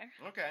out there.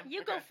 Okay.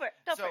 You go first.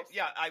 Go so first.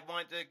 yeah, I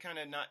wanted to kind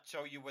of not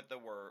show you what they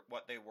were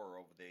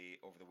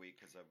over the week,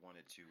 because I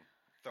wanted to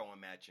throw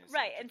them at you.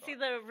 Right, and see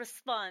the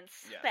response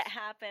that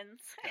happens.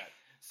 Okay.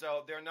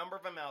 So there are a number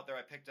of them out there.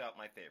 I picked out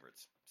my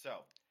favorites.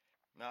 So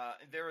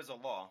there is a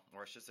law,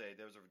 or I should say,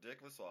 there's a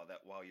ridiculous law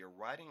that while you're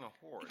riding a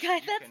horse,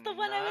 that's the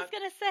one I was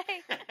gonna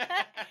say.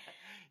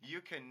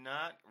 You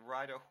cannot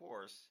ride a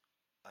horse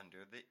under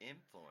the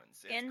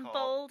influence. It's in called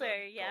Boulder,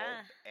 the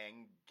yeah. Gulp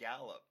and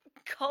Gallop.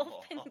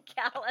 Gulp and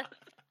Gallop.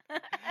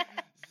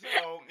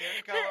 So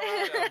in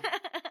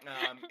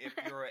Colorado, if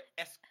you're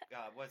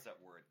what's that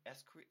word?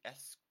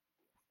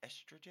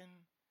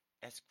 Estrogen?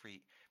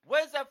 Excrete.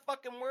 What is that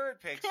fucking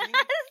word, Pixie?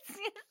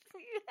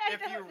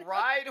 If you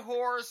ride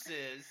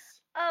horses.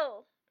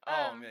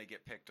 I'm gonna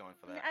get picked on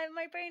for that.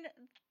 My brain.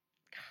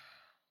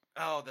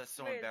 Oh, that's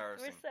so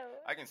embarrassing.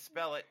 I can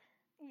spell it.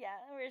 Yeah,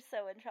 we're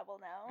so in trouble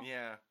now.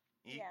 Yeah.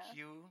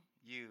 EQUES.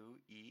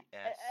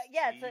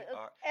 Yeah,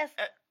 it's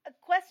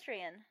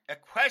equestrian.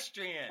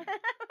 Equestrian. My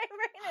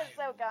brain is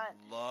so gone.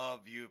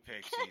 Love you,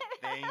 Pixie.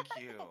 Thank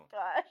you.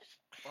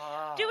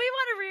 Gosh. Do we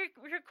want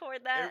to record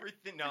that?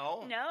 Everything?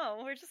 No.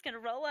 No, we're just gonna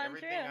roll on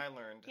Everything through. I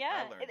learned.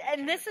 Yeah, I learned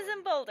and this is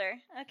in Boulder.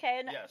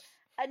 Okay. Yes.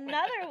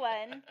 Another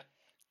one.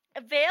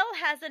 Vail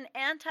has an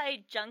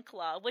anti-junk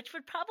law, which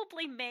would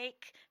probably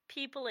make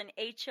people in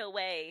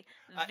HOA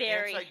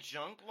very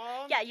anti-junk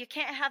law. Yeah, you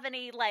can't have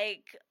any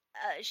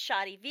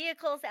shoddy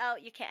vehicles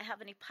out. You can't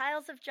have any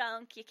piles of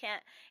junk. You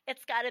can't.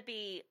 It's got to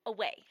be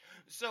away.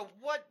 So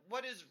what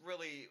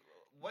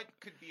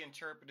could be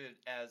interpreted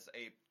as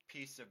a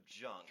piece of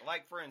junk?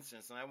 Like, for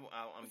instance, and I'm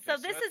so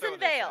just this is throw in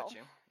Vail. This at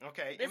you.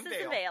 Okay, this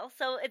is in Vail.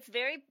 So it's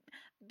very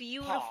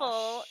beautiful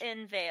posh.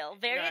 in Vail.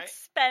 Very Right.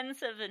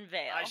 expensive in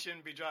Vail. I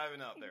shouldn't be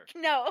driving out there.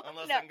 No,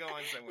 Unless no, I'm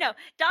going somewhere.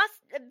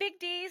 No, Big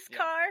D's Yeah.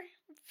 car,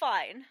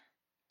 fine.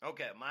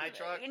 Okay, my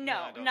truck?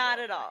 No, don't not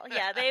go at there. all.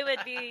 Yeah, they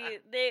would be.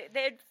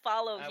 They'd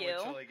follow I you. would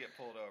totally get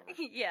pulled over.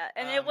 Yeah,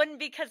 and it wouldn't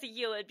be because of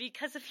you. It'd be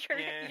because of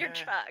your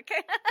truck.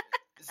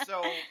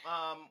 So,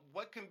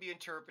 what can be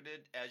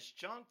interpreted as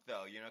junk,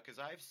 though? Because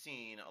I've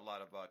seen a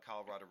lot of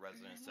Colorado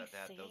residents that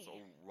have those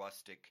old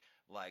rustic,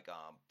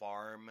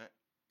 farm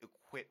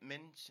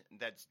equipment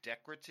that's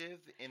decorative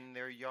in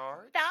their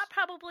yards. That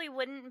probably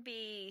wouldn't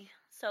be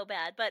so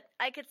bad, but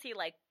I could see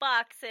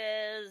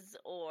boxes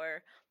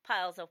or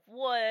piles of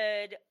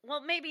wood.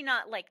 Well, maybe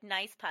not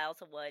nice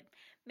piles of wood.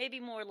 Maybe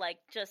more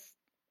just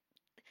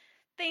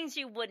things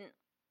you wouldn't.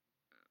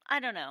 I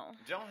don't know.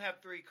 Don't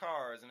have 3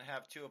 cars and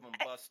have 2 of them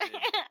busted.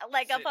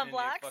 Up on in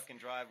blocks? your fucking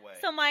driveway.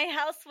 So my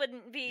house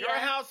wouldn't be... Your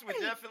house would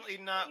definitely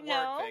not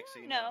work,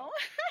 Pixie. No.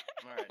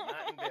 All right,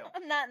 not in Vail.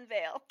 Not in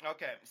Vail.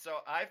 Okay, so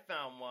I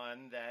found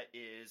one that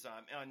is,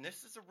 and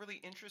this is a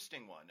really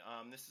interesting one.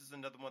 This is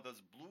another one of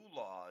those blue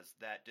laws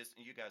that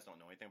you guys don't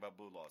know anything about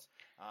blue laws.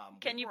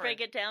 Can you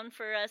break it down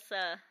for us?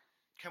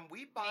 Can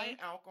we buy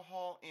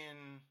alcohol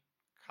in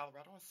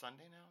Colorado on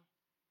Sunday now?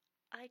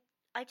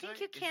 I think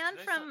you can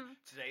from...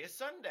 Today is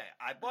Sunday.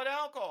 I bought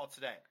alcohol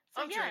today.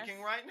 So I'm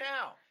drinking right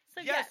now.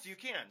 So yes, you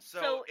can.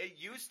 So it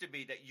used to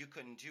be that you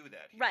couldn't do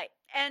that here. Right.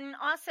 And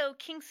also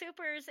King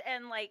Soopers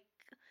and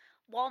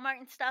Walmart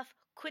and stuff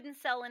couldn't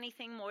sell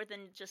anything more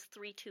than just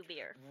 3-2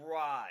 beer.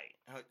 Right.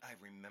 I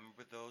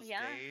remember those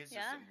days.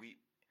 Yeah.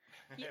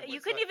 And you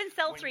couldn't even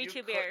sell 3-2 beer. You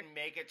couldn't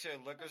make it to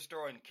a liquor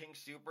store and King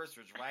Soopers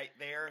was right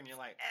there, and you're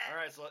like, all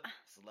right, so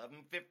it's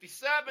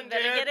 11:57,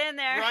 Better dude. get in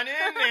there. Run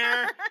in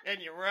there, and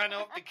you run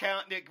up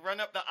run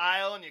up the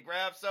aisle, and you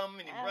grab some,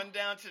 and you run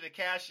down to the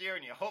cashier,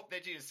 and you hope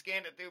that you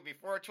scanned it through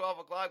before 12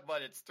 o'clock,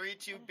 but it's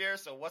 3-2 beer,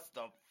 so what's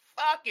the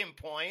fucking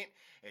point?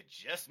 It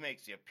just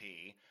makes you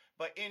pee.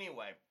 But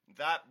anyway,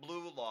 that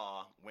blue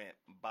law went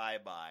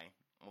bye-bye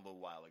a little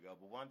while ago,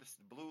 but one of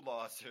the blue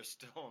laws that are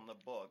still in the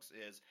books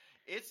is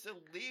it's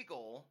still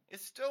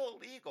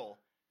illegal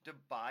to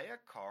buy a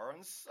car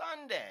on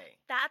Sunday.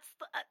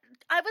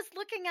 I was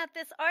looking at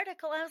this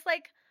article, and I was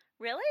like,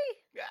 Really?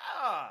 Yeah.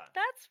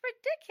 That's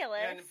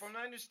ridiculous. And from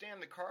what I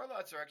understand, the car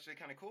lots are actually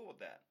kind of cool with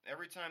that.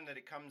 Every time that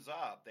it comes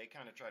up, they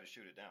kind of try to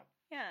shoot it down.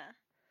 Yeah.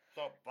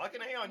 So,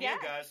 fucking A on Yeah.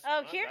 you guys.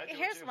 Oh, I do it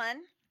here's too.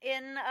 one.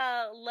 In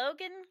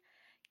Logan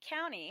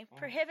County,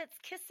 prohibits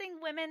kissing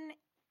women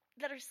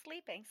that are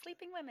sleeping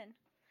women.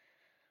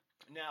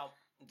 Now,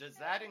 does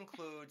that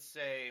include,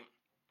 say,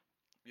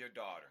 your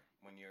daughter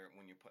when you're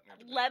putting her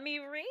to bed? Let me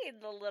read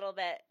a little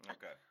bit.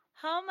 Okay.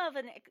 Home of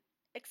an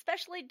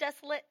especially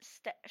desolate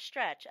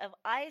stretch of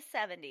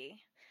I-70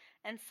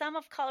 and some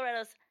of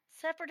Colorado's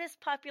separatist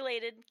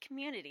populated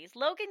communities,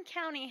 Logan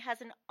County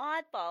has an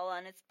oddball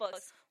on its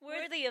books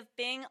worthy of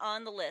being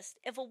on the list.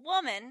 If a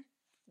woman,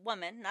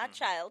 not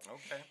child,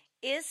 Okay.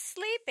 is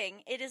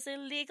sleeping, it is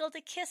illegal to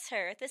kiss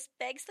her. This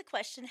begs the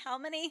question, how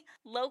many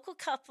local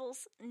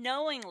couples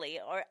knowingly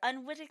or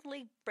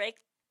unwittingly break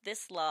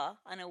this law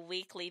on a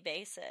weekly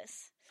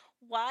basis?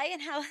 Why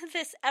and how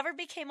this ever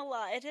became a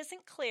law, it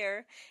isn't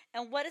clear,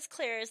 and what is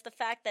clear is the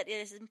fact that it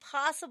is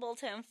impossible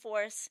to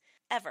enforce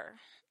ever.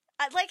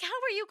 Like, how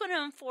are you going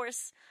to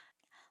enforce,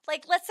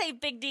 like, let's say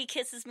Big D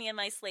kisses me in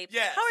my sleep.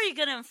 Yes. How are you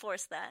going to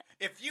enforce that?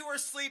 If you were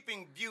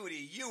Sleeping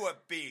Beauty, you would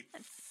be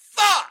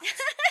fucked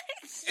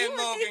in You-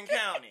 Logan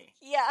County.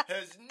 Yeah.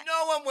 Because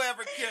no one will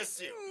ever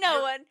kiss you.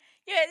 No one.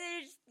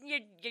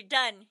 You're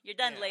done. You're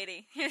done, Yeah.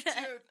 lady. Dude,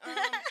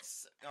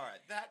 all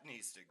right, that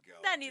needs to go.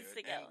 That needs dude.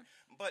 to go.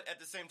 But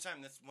at the same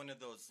time, that's one of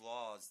those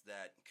laws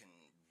that can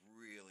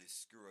really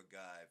screw a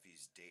guy if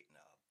he's dating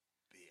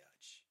a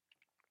bitch.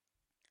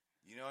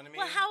 You know what I mean?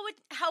 Well,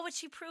 how would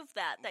she prove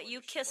that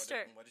you kissed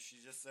her? What if she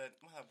just said,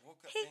 well, I woke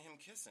up to him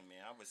kissing me.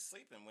 I was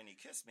sleeping when he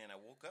kissed me, and I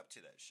woke up to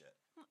that shit.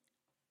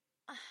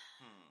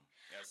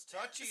 That's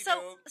touchy, dude.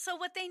 So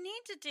what they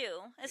need to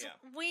do is Yeah.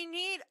 we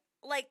need,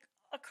 like,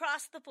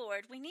 across the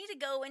board, we need to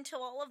go into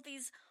all of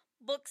these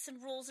books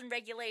and rules and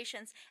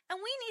regulations, and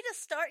we need to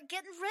start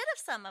getting rid of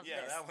some of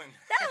Yeah, this. that one.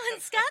 That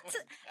one's got to.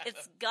 That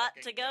It's got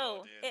to fucking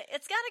go. dude.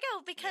 It's got to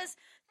go because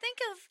think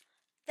of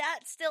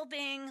that still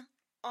being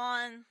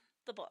on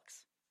the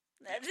books.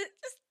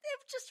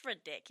 It's just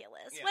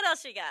ridiculous. Yeah. What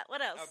else you got?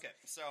 What else? Okay,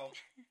 so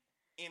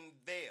in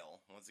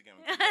Vail, once again,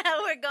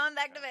 We're going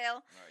back to Vail.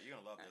 All right, you're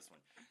gonna love this one.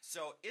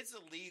 So it's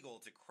illegal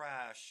to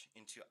crash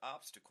into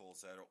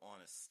obstacles that are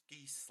on a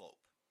ski slope.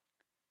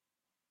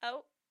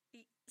 Oh,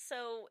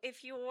 so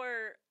if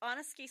you're on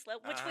a ski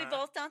slope, which we Uh-huh.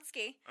 both don't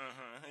ski,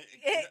 Uh-huh.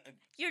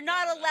 you're Yeah, not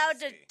I don't allowed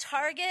to ski.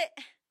 target.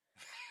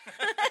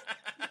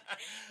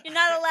 You're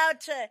not allowed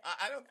to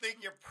I don't think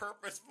you're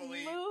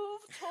purposefully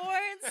move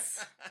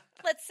towards.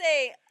 Let's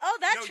say, oh,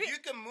 that No, tree, you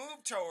can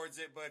move towards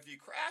it, but if you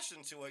crash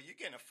into it, you're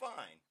getting a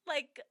fine.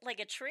 like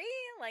a tree,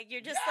 like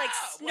you're just Yeah, like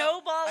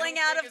well, snowballing I don't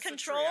out think of it's a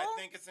tree. control. I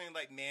think it's in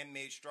like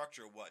man-made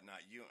structure or whatnot.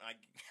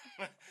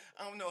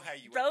 I don't know how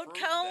you would Road prove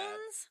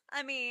cones.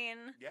 I mean,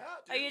 That.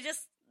 Yeah. are you dude.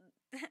 just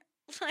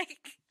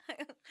like,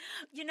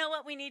 you know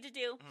what we need to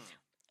do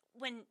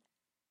when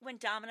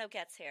Domino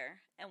gets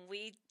here and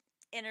we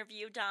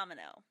interview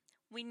Domino,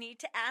 we need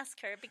to ask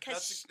her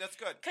because That's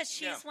good.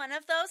 she's Yeah. one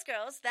of those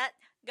girls that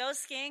goes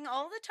skiing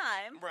all the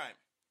time. Right.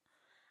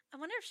 I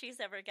wonder if she's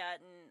ever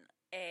gotten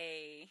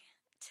a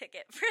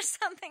ticket for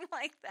something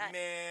like that.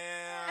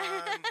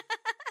 Man,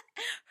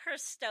 Her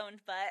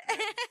stoned butt.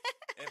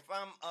 if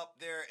I'm up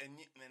there and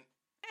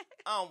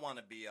I don't want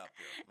to be up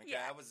here. Okay,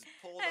 Yeah. I was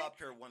pulled up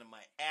here with one of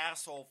my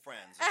asshole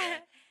friends. Okay,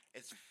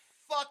 it's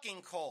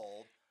fucking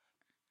cold.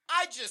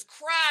 I just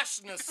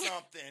crashed into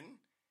something,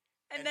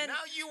 and then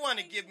now you want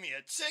to give me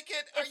a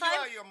ticket? Are If you I'm-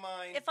 out of your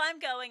mind? if I'm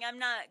going, I'm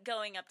not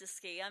going up to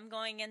ski. I'm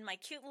going in my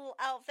cute little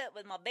outfit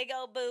with my big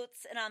old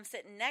boots, and I'm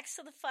sitting next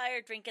to the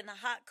fire drinking the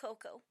hot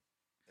cocoa.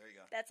 There you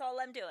go. That's all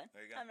I'm doing.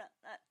 There you go. I'm not.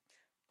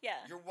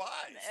 Yeah. You're wise.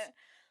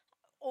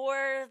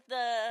 Or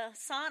the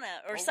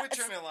sauna, or Well, we're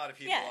turning a lot of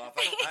people yeah. off.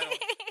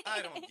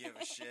 I don't give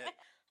a shit.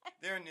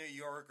 They're New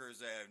Yorkers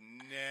that have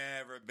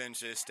never been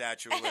to the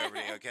Statue of Liberty,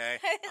 okay?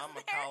 I'm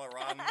a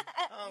Coloradan.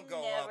 I don't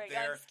go Never up gone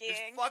there. skiing.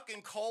 It's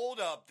fucking cold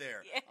up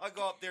there. Yeah. I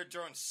go up there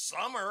during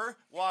summer,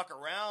 walk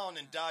around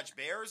and dodge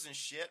bears and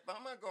shit, but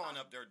I'm not going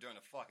up there during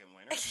the fucking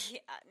winter. Yeah,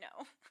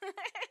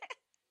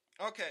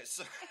 no. Okay,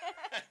 so...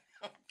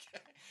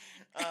 okay.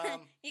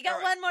 You got all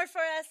right. one more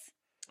for us?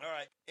 All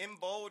right. In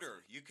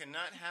Boulder, you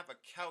cannot have a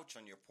couch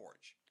on your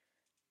porch.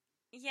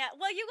 Yeah.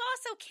 Well, you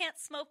also can't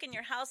smoke in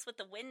your house with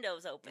the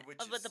windows open, Which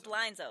with is the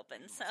blinds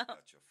open. You So almost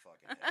got your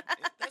fucking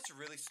head. That's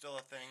really still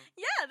a thing?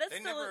 yeah, that's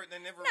They still never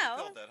no,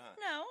 repealed that, huh?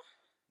 no.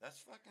 That's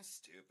fucking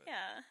stupid.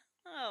 Yeah.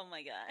 Oh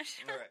my gosh.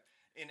 All right.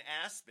 In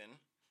Aspen,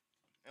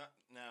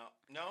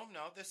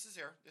 no, this is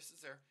there.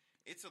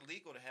 It's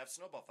illegal to have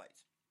snowball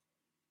fights.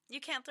 You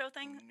can't throw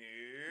things.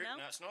 No,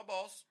 No? not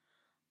snowballs.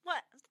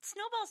 What?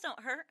 Snowballs don't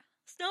hurt.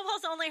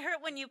 Snowballs only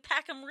hurt when you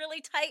pack them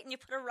really tight and you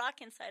put a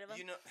rock inside of them.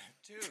 You know,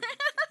 dude,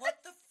 what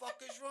the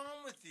fuck is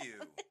wrong with you?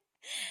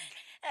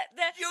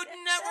 The- You'd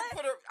never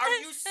put a. Are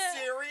you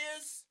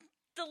serious?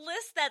 The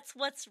list that's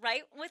what's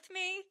right with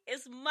me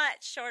is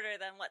much shorter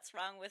than what's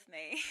wrong with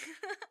me.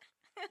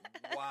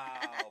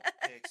 Wow,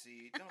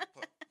 Pixie, don't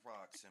put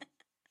rocks in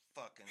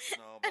fucking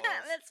snowballs.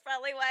 That's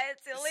probably why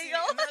it's See, illegal.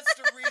 and that's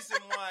the reason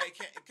why I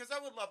can't. Because I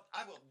would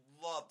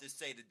love to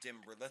say to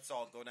Denver, let's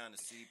all go down to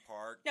City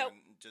Park Nope.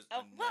 and just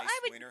Oh, a well, nice I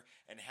would- winter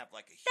and have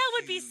like a That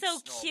would be huge so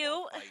snowball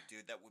cute. fight,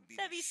 dude. That would be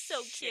That'd the be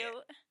so shit.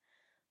 cute.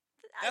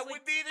 That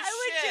would be the I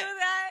would shit. do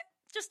that.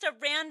 Just a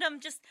random,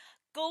 just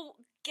go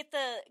get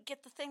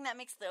the thing that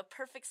makes the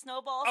perfect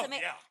snowballs. Oh, and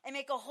make, yeah. and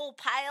make a whole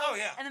pile. Oh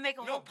yeah, And then make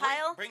a no, whole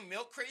pile. Bring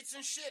milk crates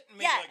and shit, and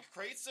make Yeah. like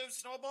crates of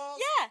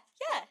snowballs. Yeah,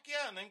 yeah, Fuck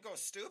yeah, and then go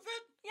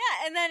stupid.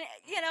 yeah. And then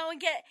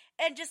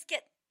and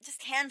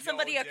just hand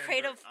somebody Yo, a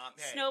crate Denver, of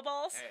hey,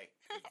 snowballs. Hey,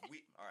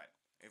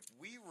 if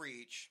we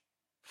reach,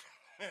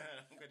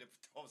 I'm going to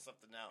throw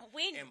something out.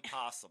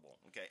 Impossible.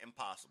 Okay,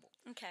 impossible.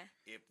 Okay.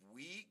 If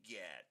we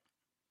get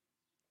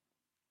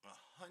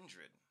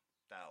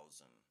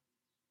 100,000,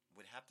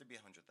 would have to be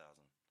 100,000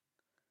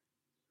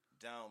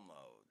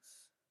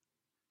 downloads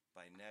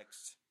by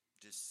next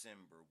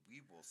December,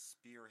 we will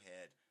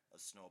spearhead a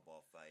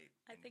snowball fight.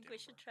 I in think we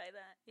should Denver. try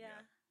that.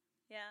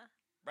 Yeah.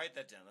 Write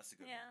that down. That's a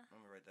good Yeah.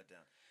 one. Let me write that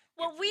down.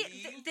 Well,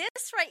 If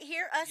this right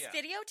here, us Yeah.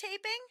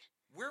 videotaping,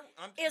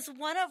 I'm, is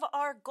one of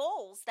our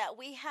goals that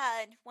we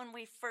had when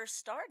we first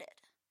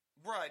started.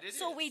 right. It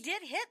So is. we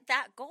did hit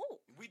that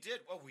goal. We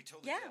did. Oh, we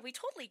totally Yeah, did. we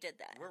totally did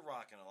that. We're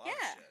rocking a lot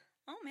Yeah. of shit.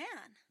 Oh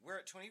man. We're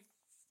at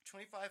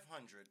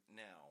 2,500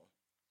 now.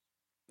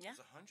 Yeah. Is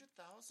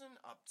 100,000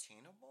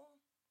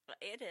 obtainable?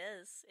 It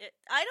is.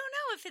 I don't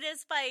know if it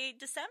is by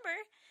December.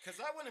 Because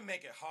I want to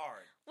make it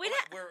hard. We'd Like,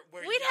 ha-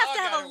 where we'd y'all have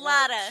to have gotta a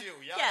lot work, of-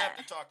 too. Y'all yeah. have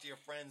to talk to your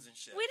friends and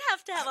shit. We'd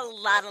have to have a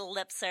lot of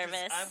lip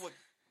service. I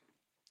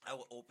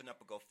would open up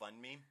a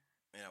GoFundMe,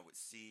 and I would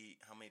see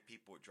how many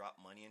people would drop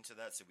money into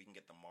that, so we can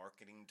get the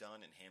marketing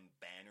done and hand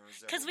banners.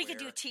 Because we could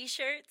do everywhere.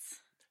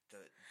 T-shirts.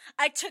 The-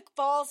 I took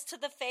balls to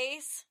the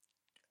face.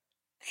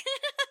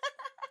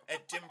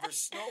 at Denver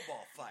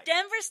Snowball Fight.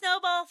 Denver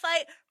Snowball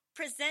Fight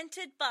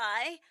presented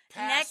by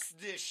Pass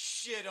this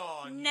shit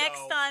on. next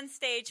yo. on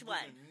stage We're one.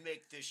 gonna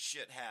make this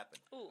shit happen.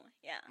 Ooh,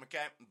 yeah.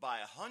 Okay, by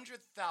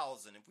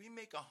 100,000. If we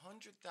make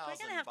 100,000 We're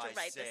gonna have to by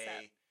write this up.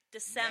 say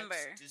December.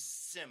 next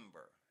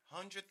December,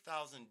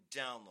 100,000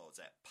 downloads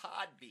at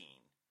Podbean.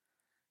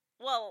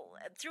 Well,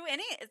 through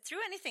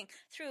anything,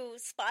 through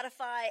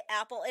Spotify,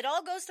 Apple, it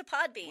all goes to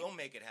Podbean. We'll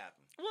make it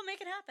happen. We'll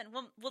make it happen.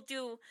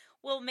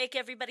 We'll make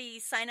everybody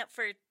sign up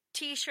for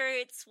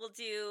T-shirts.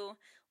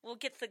 We'll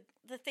get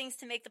the things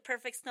to make the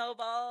perfect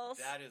snowballs.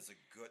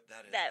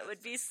 That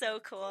would be so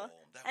cool.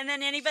 goal. That And would then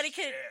be anybody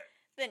shit.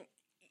 then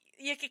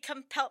you could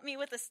come pelt me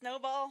with a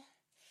snowball.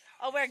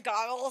 I'll wear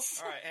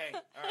goggles. All right,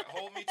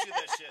 hold me to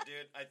that shit,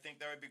 dude. I think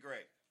that would be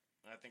great.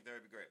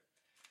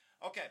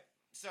 Okay,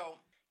 so.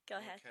 Go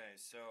ahead. Okay,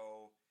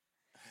 so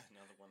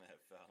another one I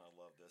have found.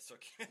 I love this.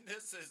 Okay,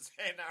 this is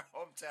in our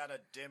hometown of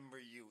Denver,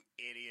 you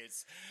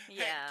idiots. Hey,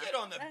 Yeah. get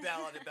on the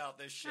ballot about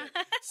this shit.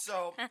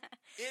 So,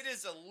 it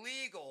is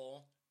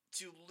illegal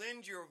to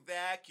lend your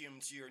vacuum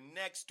to your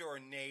next door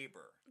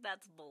neighbor.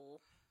 That's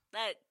bull.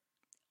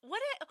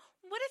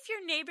 What if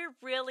your neighbor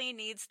really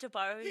needs to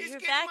borrow He's your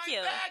getting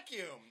vacuum? my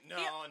vacuum.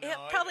 No,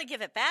 He'll probably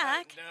give it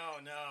back.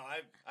 No,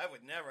 I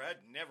would never. I'd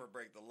never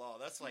break the law.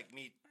 That's like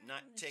me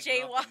not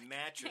taking off the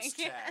mattress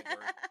tag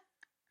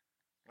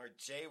or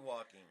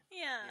jaywalking.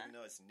 Yeah. Even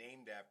though it's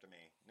named after me.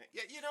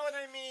 Yeah, you know what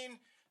I mean?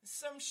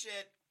 Some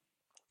shit.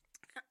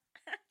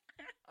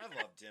 I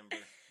love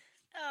Denver.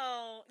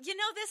 Oh,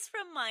 this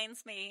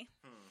reminds me.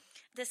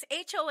 This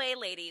HOA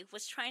lady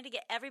was trying to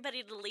get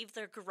everybody to leave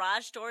their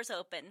garage doors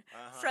open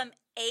from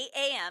 8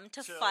 a.m.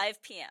 to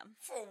 5 p.m.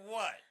 For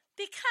what?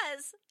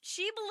 Because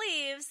she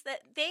believes that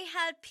they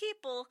had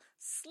people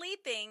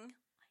sleeping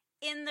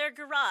in their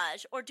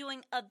garage or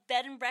doing a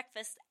bed and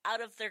breakfast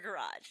out of their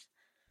garage.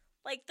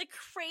 Like the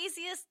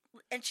craziest,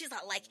 and she's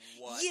not like,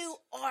 What? you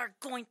are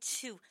going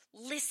to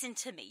listen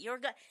to me.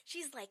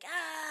 She's like,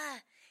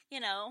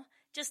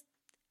 just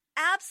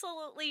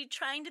absolutely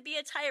trying to be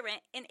a tyrant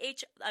in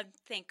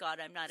thank God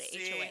I'm not an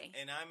HOA.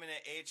 And I'm in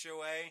an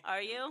HOA.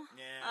 Are you?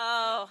 Yeah.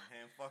 Oh.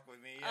 And fuck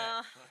with me yet.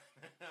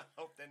 I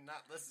hope they're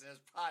not listening to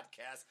this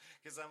podcast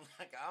because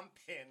I'm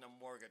paying the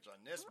mortgage on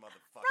this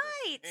motherfucker.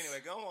 Right.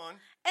 Anyway, go on.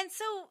 And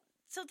so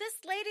this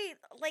lady,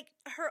 like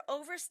her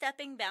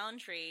overstepping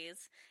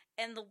boundaries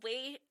and the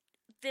way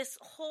this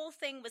whole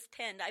thing was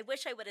pinned, I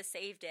wish I would have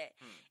saved it.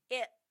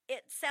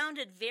 It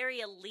sounded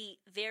very elite,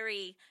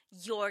 very,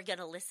 you're going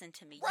to listen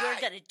to me. Right.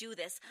 You're going to do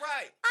this.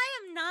 Right. I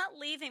am not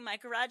leaving my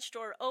garage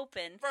door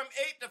open. From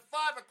 8 to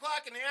 5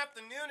 o'clock in the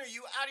afternoon, are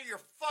you out of your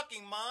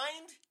fucking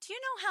mind? Do you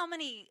know how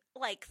many,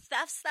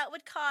 thefts that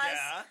would cause?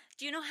 Yeah.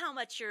 Do you know how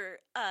much your,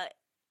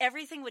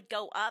 everything would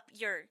go up?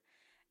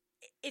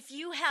 If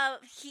you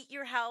heat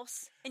your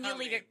house and you How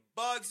leave many your...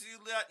 bugs you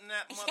let in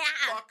that Yeah.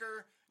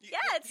 motherfucker? Yeah,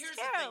 it's Here's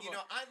terrible. the thing,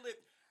 I live...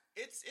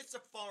 It's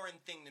a foreign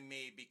thing to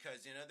me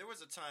because, there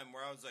was a time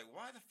where I was like,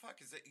 why the fuck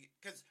is it?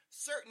 Because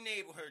certain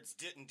neighborhoods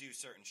didn't do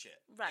certain shit.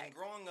 Right. And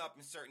growing up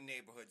in certain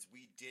neighborhoods,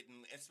 we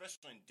didn't,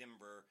 especially in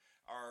Denver,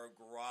 our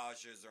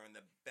garages are in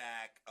the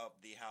back of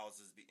the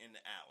houses in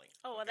the alley.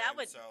 Oh, well, okay? that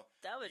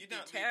would you're be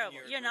not terrible.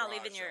 leaving your You're not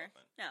garage leaving your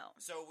open. no.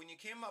 So when you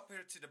came up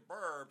here to the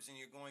burbs and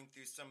you're going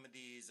through some of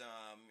these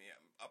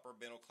upper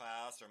middle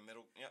class or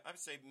middle, I'd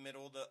say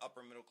middle to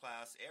upper middle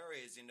class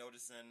areas, you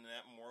notice then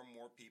that more and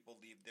more people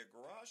leave their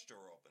garage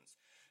door opens.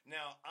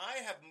 Now,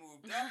 I have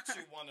moved up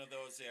to one of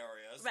those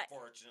areas, Right.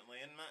 fortunately,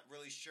 and I'm not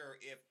really sure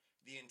if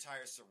the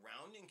entire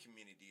surrounding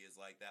community is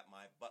like that.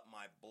 But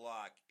my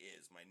block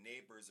is. My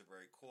neighbors are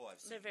very cool.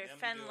 I've seen They're very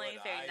them friendly, do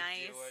it. very I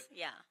nice. do it.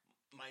 Yeah.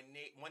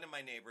 One of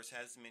my neighbors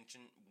has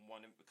mentioned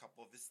a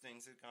couple of his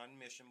things have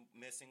gone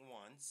missing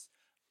once.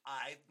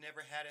 I've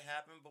never had it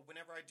happen, but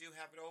whenever I do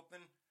have it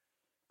open,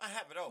 I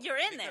have it open.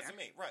 You're in because there. of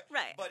me, right?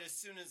 Right. But as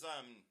soon as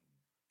I'm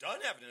done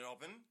having it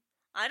open,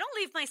 I don't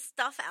leave my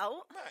stuff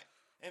out. right.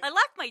 And, I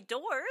lock my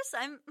doors.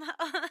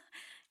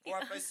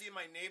 or if I see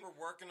my neighbor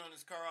working on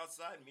his car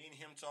outside, me and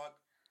him talk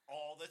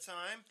all the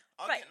time,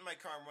 I'll Right. get in my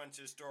car and run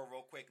to the store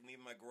real quick and leave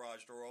my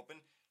garage door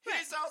open. Right.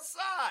 He's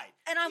outside.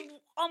 And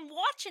I'm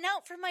watching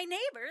out for my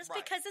neighbors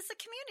Right. because it's a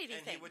community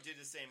And thing. he would do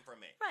the same for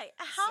me. Right.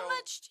 How So-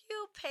 much do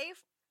you pay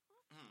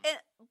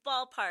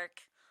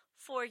ballpark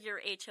for your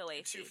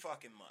HOA Too fee?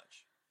 fucking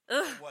much.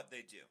 Ugh. For what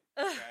they do.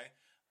 Okay?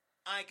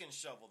 I can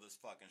shovel this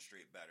fucking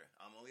street better.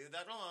 I'm gonna leave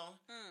that alone.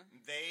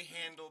 They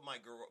handle my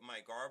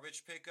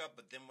garbage pickup,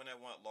 but then when I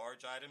want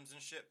large items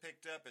and shit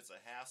picked up, it's a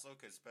hassle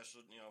because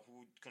special,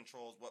 who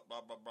controls what,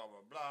 blah blah blah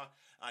blah blah.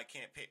 I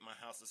can't paint my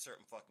house a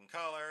certain fucking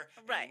color.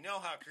 Right. And you know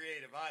how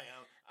creative I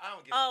am. I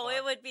don't give a fuck. Oh,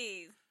 it would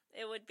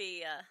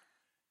be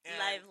And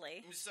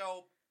lively.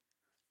 So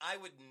I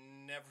would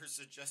never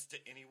suggest to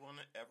anyone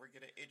ever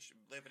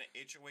live in an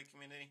HOA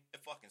community.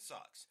 It fucking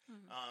sucks.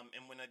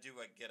 And when I do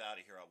get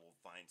out of here, I will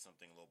find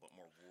something a little bit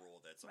more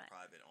rural that's a Right.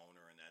 private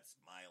owner and that's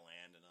my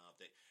land and all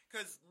that.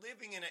 Because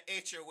living in an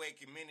HOA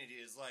community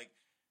is like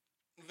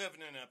living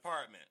in an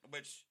apartment,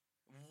 which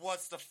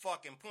what's the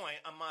fucking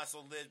point? I might as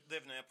well live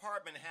in an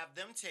apartment and have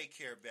them take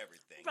care of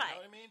everything. Right.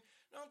 You know what I mean?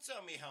 Don't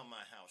tell me how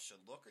my house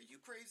should look. Are you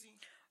crazy?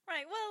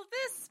 Right. Well,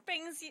 this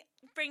brings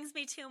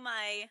me to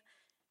my.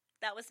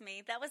 That was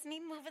me. That was me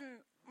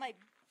moving my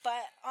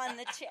butt on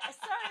the chair.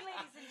 Sorry,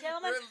 ladies and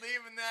gentlemen. We're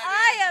leaving that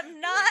I in.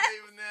 am not-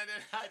 We're leaving that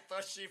in. I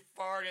thought she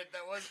farted.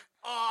 That was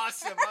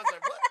awesome. I was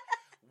like,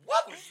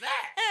 what was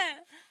that?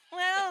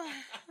 Well,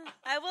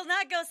 I will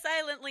not go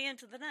silently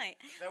into the night.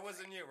 That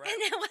wasn't you, right?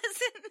 And it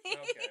wasn't me.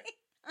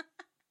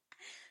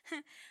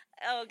 Okay.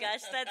 Oh gosh,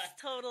 that's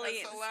totally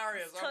That's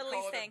hilarious. Totally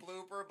I'm calling staying. it a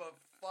blooper, but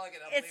fuck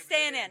it. I'm It's leaving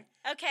staying it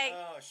in. Okay.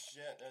 Oh,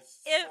 shit. That's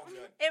it so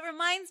good. it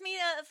reminds me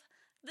of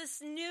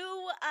this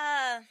new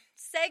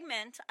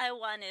segment I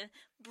want to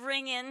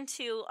bring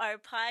into our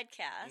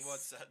podcast.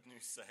 What's that new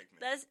segment?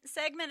 The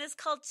segment is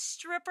called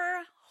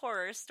Stripper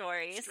Horror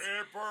Stories.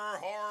 Stripper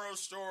horror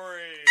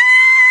stories.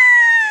 Ah!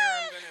 And here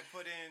I'm going to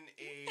put in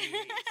a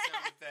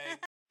sound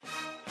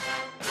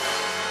effect.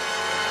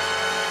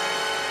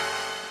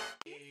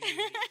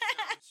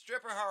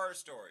 Stripper horror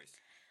stories.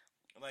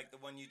 Like the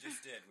one you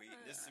just did.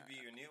 This would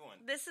be your new one.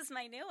 This is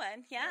my new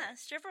one. Yeah,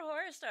 Stripper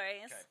Horror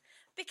Stories. Okay.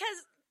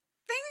 Because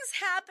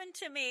things happen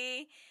to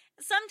me.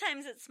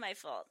 Sometimes it's my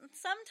fault.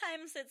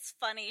 Sometimes it's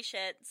funny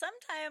shit.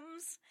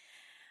 Sometimes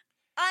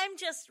I'm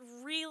just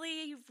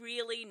really,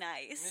 really And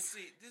nice.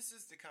 see, this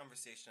is the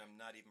conversation I'm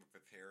not even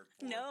prepared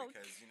for. No.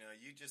 Because,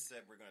 you just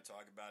said we're going to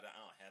talk about it. I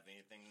don't have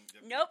anything.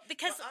 Nope,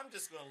 because I'm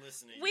just going to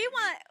listen to you. we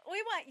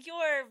want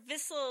your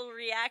visceral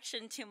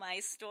reaction to my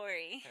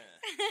story.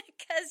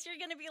 Because you're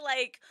going to be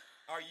like,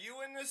 Are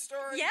you in this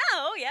story? yeah,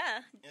 oh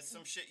yeah. It's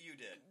some shit you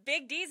did.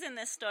 Big D's in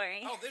this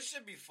story. Oh, this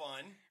should be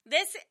fun.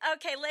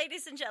 Okay,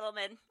 ladies and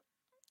gentlemen,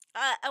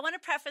 I want to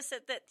preface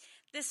it that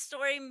this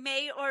story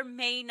may or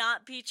may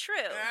not be true.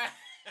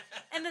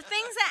 And the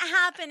things that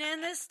happen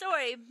in this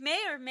story may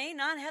or may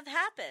not have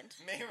happened.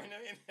 May or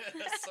may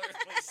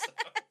certainly so.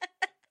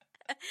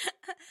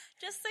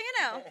 Just so you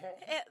know,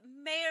 it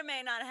may or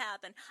may not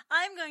happen.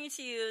 I'm going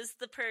to use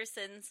the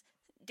person's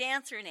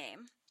dancer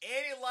name.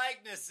 Any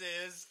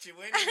likenesses to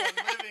anyone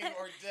living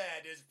or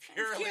dead is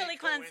purely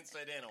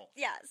coincidental.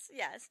 Yes,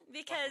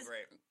 because Fucking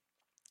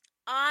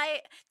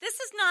great. this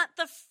is not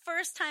the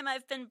first time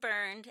I've been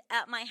burned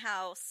at my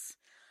house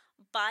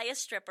by a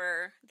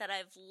stripper that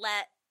I've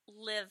let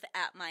live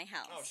at my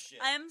house. Oh, shit.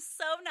 I'm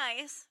so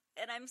nice,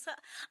 and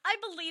I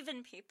believe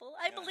in people.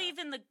 I believe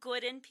in the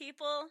good in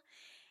people,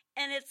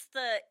 and it's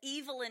the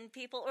evil in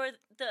people, or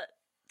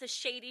the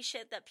shady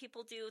shit that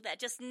people do that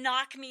just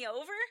knock me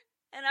over.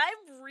 And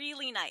I'm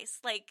really nice,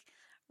 like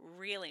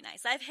really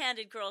nice. I've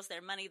handed girls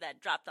their money that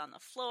dropped on the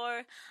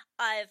floor.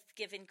 I've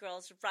given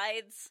girls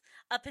rides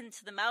up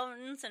into the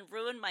mountains and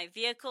ruined my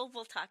vehicle.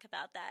 We'll talk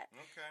about that.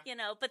 Okay.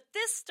 But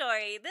this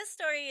story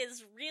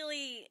is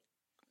really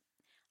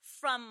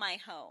from my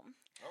home.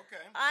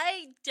 Okay.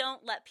 I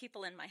don't let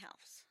people in my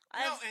house.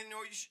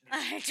 No, you should.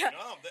 I don't,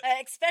 No,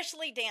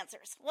 especially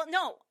dancers. Well,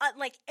 no,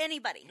 like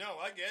anybody. no,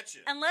 I get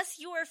you. Unless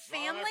you are Not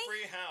family, a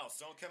free house.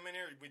 Don't come in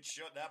here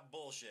with that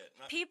bullshit.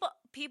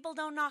 people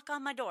don't knock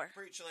on my door.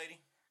 Preach, lady.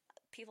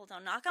 People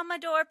don't knock on my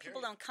door.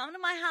 People Period. don't come to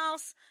my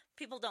house.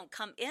 People don't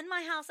come in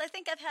my house. I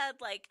think I've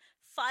had like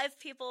 5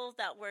 people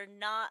that were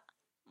not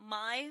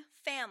my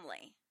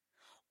family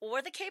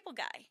or the cable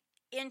guy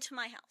into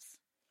my house.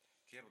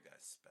 Cable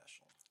guy's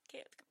special.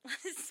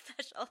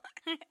 Special.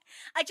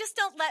 I just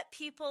don't let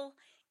people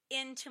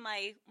into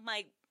my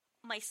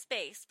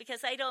space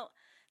because I don't.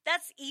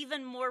 That's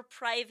even more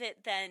private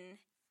than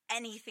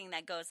anything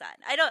that goes on.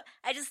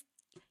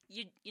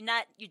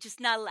 You're just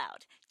not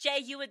allowed. Jay,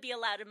 you would be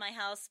allowed in my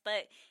house,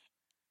 but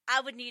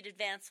I would need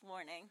advance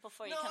warning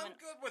before you come in. No, I'm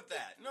good with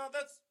that. No,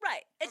 that's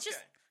right. It's okay.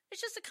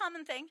 just a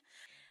common thing.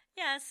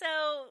 Yeah,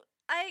 so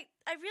I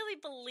really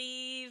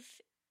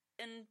believe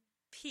in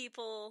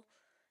people,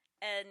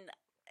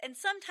 and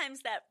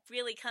sometimes that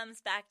really comes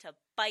back to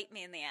bite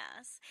me in the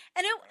ass.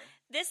 And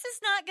this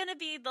is not going to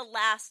be the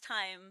last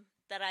time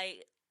that I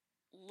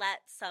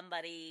let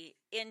somebody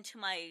into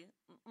my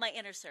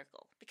inner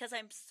circle because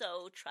I'm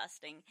so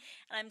trusting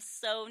and I'm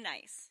so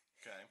nice.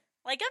 Okay.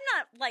 Like, I'm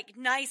not like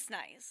nice.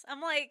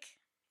 I'm like,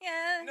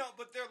 yeah. No,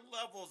 but there are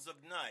levels of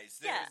nice.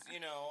 There's,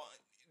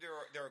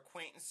 there are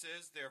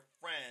acquaintances, there are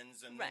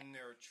friends, and then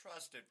there are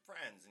trusted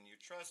friends. And your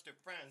trusted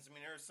friends, I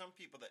mean, there are some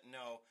people that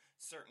know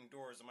certain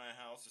doors in my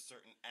house or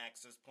certain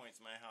access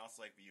points in my house.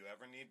 Like, if you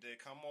ever need to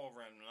come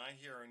over and when I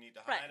hear I need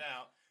to hide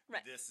out,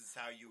 this is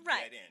how you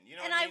get in. You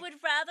know and what I I mean?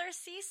 would rather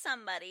see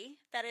somebody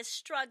that is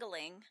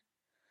struggling.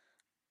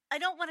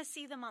 I don't want to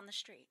see them on the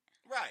street.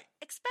 Right.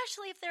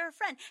 Especially if they're a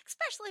friend.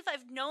 Especially if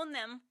I've known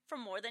them for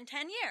more than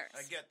 10 years.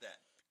 I get that.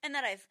 And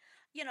that I've,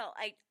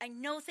 I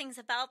know things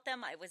about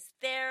them. I was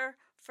there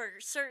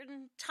for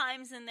certain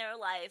times in their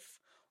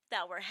life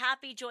that were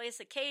happy, joyous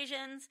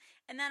occasions.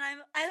 And then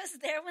I was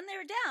there when they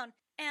were down.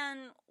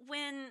 And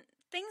when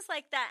things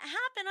like that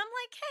happen, I'm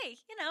like, hey,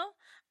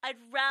 I'd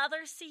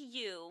rather see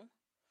you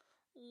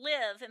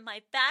live in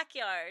my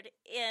backyard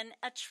in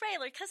a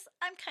trailer because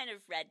I'm kind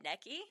of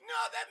rednecky.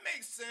 No, that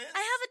makes sense.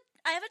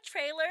 I have a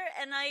trailer,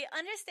 and I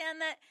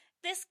understand that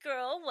this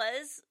girl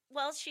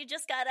she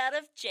just got out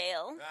of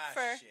jail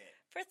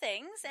for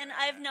things, and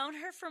I've known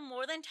her for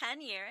more than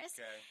 10 years.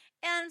 Okay.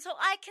 And so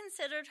I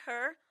considered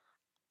her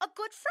a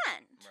good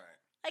friend.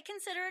 Right. I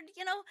considered,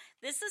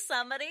 this is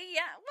somebody,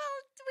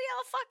 we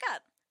all fuck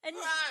up. And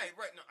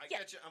right. No, I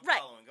get you. I'm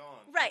following. Go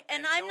on. Right,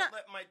 and I'm don't not.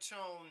 let my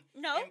tone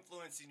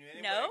influence you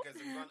anyway because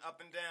it run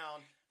up and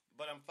down.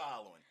 But I'm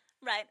following.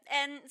 Right,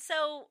 and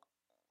so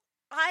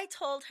I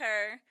told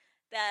her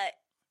that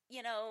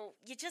you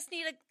just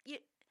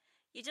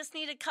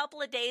need a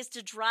couple of days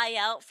to dry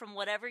out from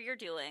whatever you're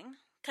doing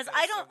because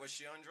I don't. So was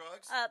she on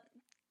drugs?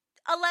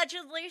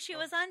 Allegedly, she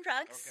was on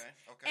drugs.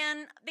 Okay.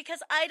 And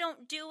because I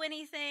don't do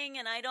anything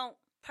and I don't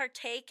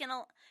partake in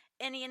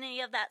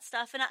any of that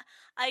stuff, and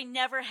I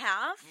never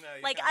have.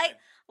 No,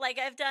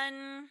 you I've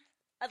done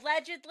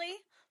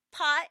allegedly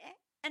pot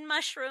and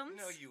mushrooms.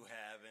 No, you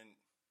haven't.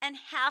 And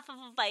half of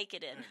a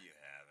Vicodin. No, you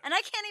haven't. And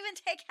I can't even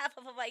take half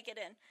of a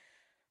Vicodin.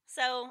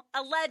 So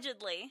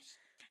allegedly,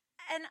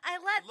 and I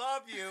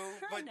love you,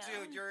 but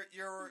dude,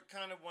 you're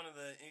kind of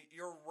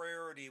you're a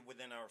rarity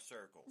within our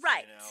circles,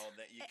 right?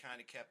 That you kind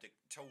of kept it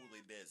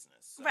totally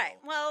business, so. Right?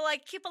 Well, I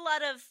keep a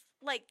lot of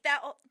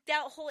that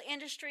whole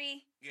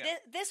industry. Yeah.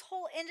 This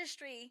whole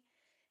industry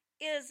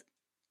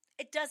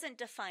it doesn't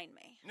define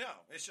me. No,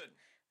 it shouldn't.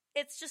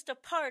 It's just a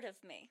part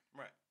of me,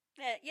 right?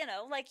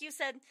 Like you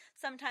said,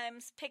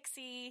 sometimes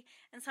Pixie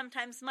and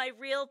sometimes my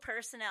real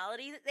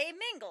personality, they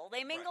mingle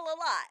a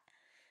lot.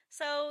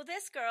 So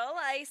this girl,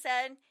 I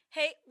said,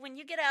 hey, when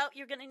you get out,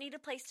 you're going to need a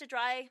place to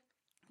dry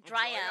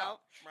out.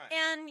 Right.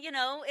 And,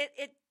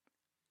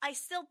 I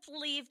still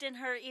believed in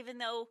her even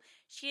though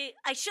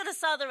I should have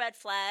saw the red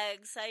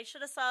flags. I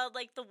should have saw,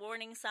 the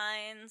warning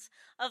signs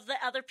of the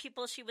other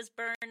people she was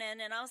burning.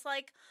 And I was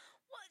like,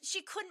 well,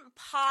 she couldn't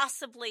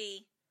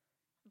possibly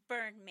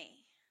burn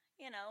me.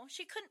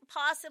 She couldn't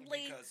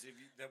possibly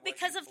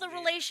because of the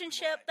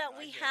relationship that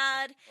we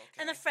had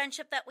and the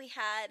friendship that we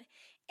had.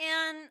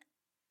 And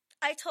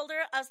I told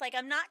her, I was like,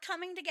 I'm not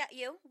coming to get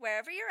you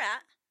wherever you're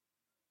at.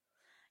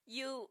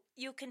 You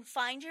can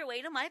find your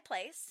way to my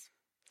place,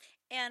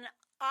 and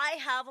I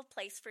have a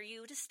place for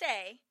you to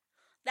stay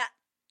that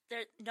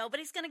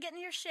nobody's going to get in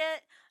your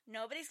shit.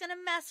 Nobody's going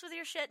to mess with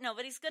your shit.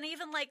 Nobody's going to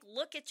even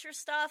look at your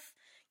stuff.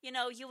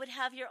 You would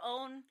have your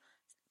own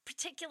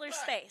particular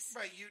space.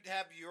 Right, you'd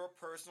have your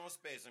personal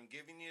space. I'm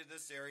giving you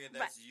this area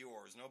that's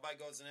yours. Nobody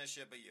goes in that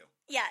shit but you.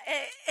 Yeah,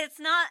 it's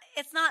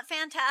not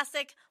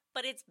fantastic,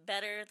 but it's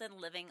better than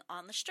living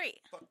on the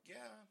street. Fuck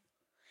yeah.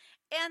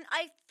 And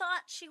I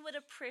thought she would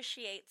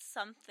appreciate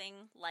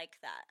something like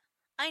that.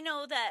 I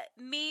know that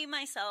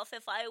myself,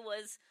 if I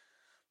was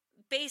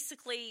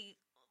basically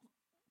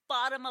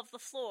bottom of the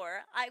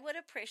floor, I would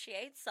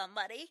appreciate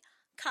somebody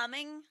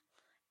coming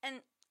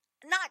and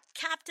not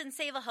Captain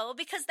Save-A-Ho,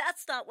 because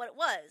that's not what it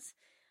was.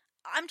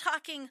 I'm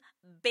talking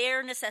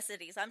bare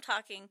necessities. I'm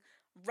talking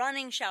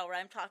running shower.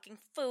 I'm talking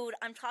food.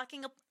 I'm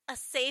talking a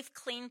safe,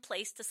 clean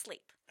place to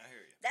sleep. I hear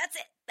you. That's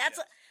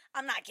it.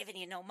 I'm not giving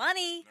you no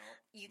money.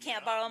 No. You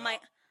can't borrow my...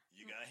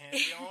 You gotta handle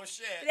your own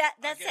shit.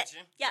 That's I get it. You.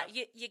 Yeah,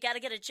 Yep. you got to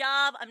get a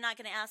job. I'm not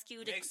going to ask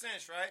you to. Makes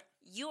sense, right?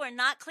 You are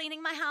not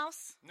cleaning my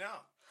house. No.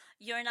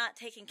 You're not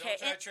taking care.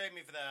 Don't try to trade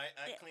me for that.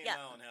 I clean my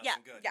own house. Yeah,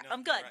 I'm good. yeah, No,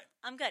 I'm good. Right.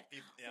 I'm good.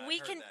 Yeah, we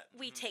I've can. heard that.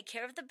 We take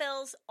care of the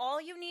bills. All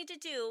you need to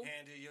do.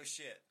 Handle your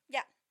shit.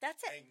 Yeah,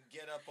 that's it. And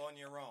get up on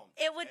your own.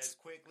 It would as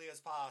quickly as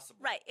possible.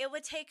 Right. It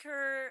would take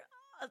her.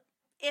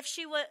 If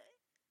she would.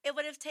 It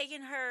would have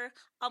taken her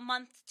a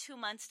month, 2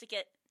 months to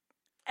get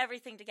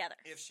everything together.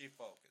 If she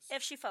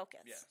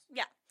focused. Yes.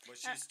 Yeah. Was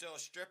she still a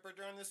stripper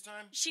during this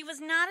time? She was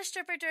not a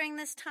stripper during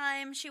this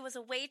time. She was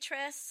a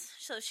waitress,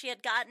 so she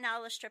had gotten out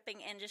of the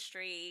stripping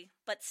industry,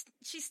 but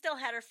she still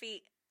had her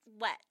feet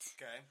wet.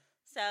 Okay.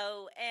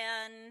 So,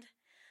 and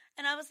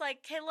I was like,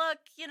 "Hey, look,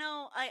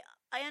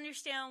 I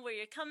understand where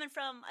you're coming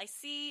from. I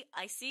see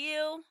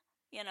you.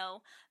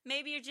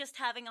 Maybe you're just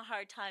having a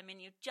hard time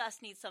and you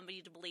just need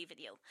somebody to believe in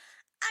you.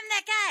 I'm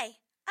that guy.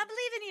 I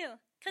believe in you."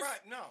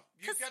 Right, no.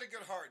 You've got a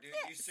good heart, dude.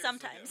 Yeah, you seriously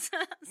sometimes.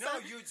 do. No,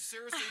 you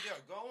seriously do.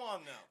 Go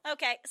on now.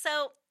 Okay,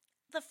 so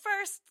the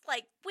first,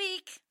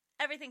 week,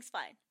 everything's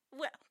fine.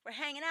 We're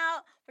hanging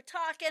out, we're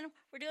talking,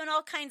 we're doing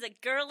all kinds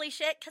of girly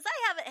shit, because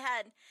I haven't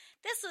had,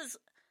 this was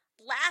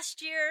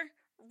last year,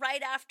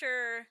 right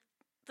after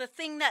the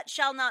thing that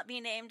shall not be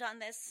named on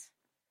this,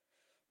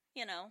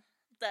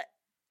 the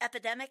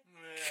epidemic,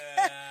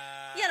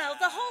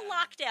 the whole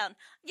lockdown,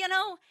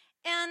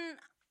 and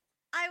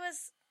I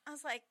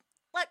was like,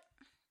 look,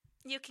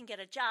 you can get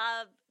a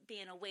job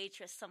being a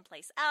waitress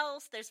someplace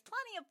else. There's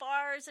plenty of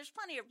bars. There's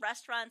plenty of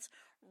restaurants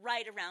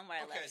right around where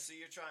I live. Okay, so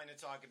you're trying to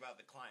talk about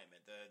the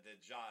climate, the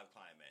job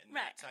climate, and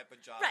Right. that type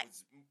of job Right.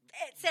 is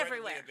It's readily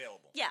everywhere.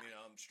 available. Yeah.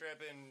 I'm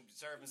stripping,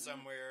 serving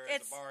somewhere,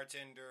 It's- as a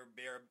bartender,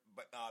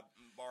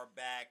 bar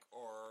back,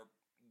 or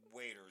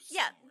waiter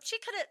Yeah, somewhere. she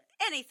could have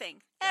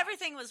anything. Gotcha.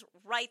 Everything was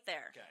right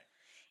there. Okay.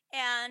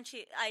 And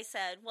I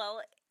said,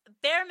 well,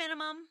 bare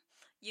minimum,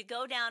 you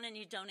go down and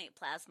you donate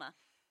plasma.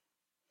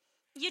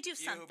 You do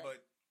something.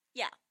 But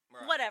Yeah,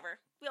 right.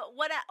 whatever.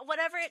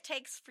 Whatever it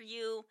takes for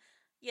you,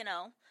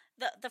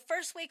 The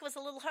first week was a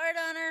little hard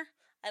on her.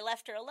 I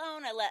left her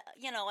alone.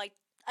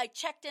 I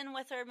checked in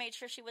with her, made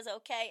sure she was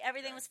okay.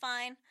 Everything was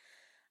fine.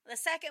 The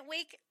second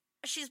week,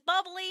 she's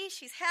bubbly.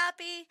 She's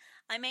happy.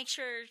 I make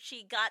sure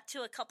she got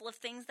to a couple of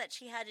things that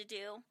she had to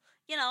do.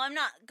 I'm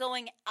not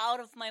going out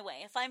of my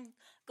way. If I'm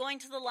going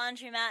to the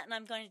laundromat and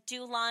I'm going to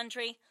do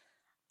laundry,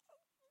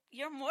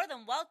 you're more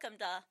than welcome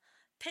to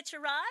pitch a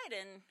ride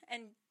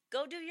and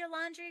go do your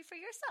laundry for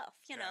yourself.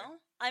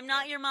 I'm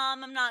not your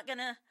mom. I'm not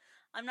gonna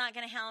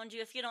hound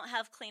you if you don't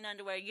have clean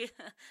underwear.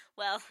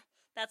 Well,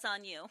 that's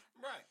on you.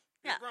 Right.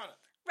 Yeah. You're grown up.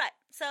 Right.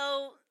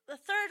 So the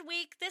third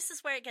week, this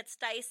is where it gets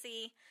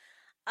dicey,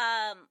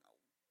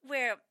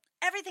 where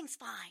everything's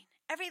fine.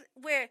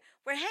 We're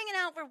hanging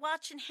out. We're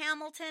watching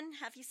Hamilton.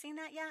 Have you seen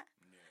that yet?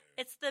 No.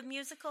 It's the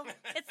musical.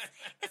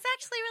 It's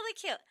actually really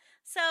cute.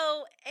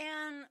 So,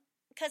 and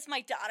because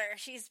my daughter,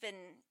 she's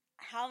been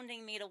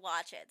hounding me to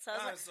watch it. So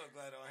I'm so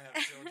glad I don't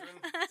have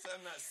children, so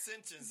I'm not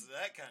sentenced to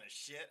that kind of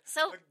shit.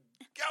 So- But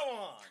go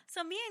on.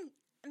 So me and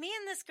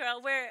this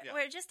girl, we're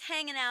just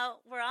hanging out.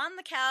 We're on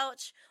the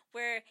couch.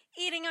 We're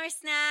eating our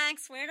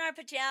snacks. We're in our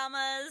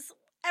pajamas.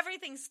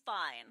 Everything's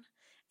fine.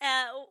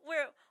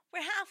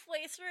 We're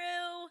halfway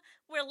through.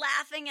 We're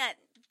laughing at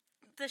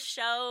the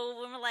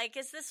show. And we're like,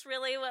 is this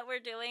really what we're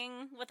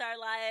doing with our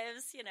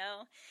lives?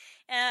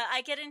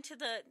 I get into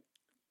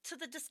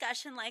the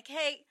discussion like,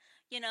 hey,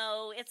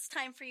 it's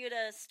time for you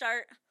to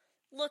start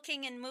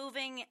looking and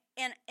moving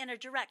in a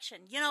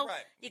direction.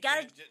 Right. You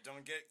gotta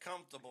don't get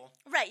comfortable.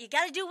 Right, you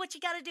got to do what you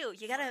got to do.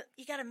 You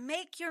got to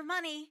make your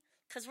money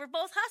because we're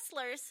both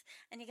hustlers,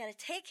 and you got to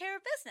take care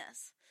of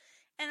business.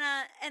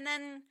 And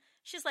then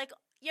she's like,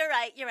 "You're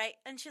right."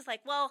 And she's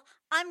like, "Well,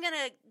 I'm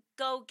gonna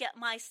go get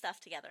my stuff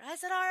together." I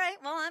said, "All right.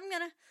 Well, I'm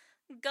gonna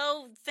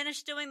go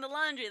finish doing the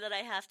laundry that I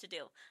have to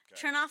do."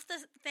 Okay. Turn off the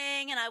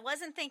thing, and I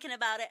wasn't thinking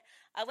about it.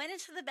 I went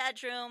into the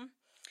bedroom,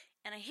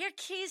 and I hear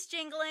keys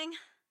jingling,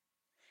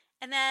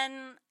 and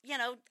then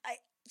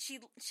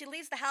she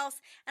leaves the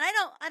house, and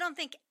I don't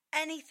think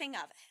anything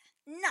of it.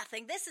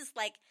 Nothing. This is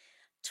like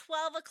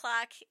 12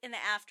 o'clock in the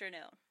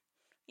afternoon.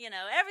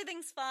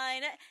 Everything's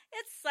fine.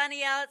 It's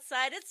sunny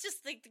outside. It's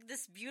just like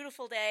this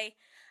beautiful day.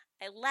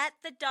 I let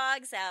the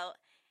dogs out,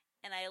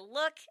 and I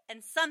look,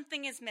 and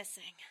something is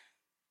missing.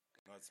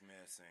 What's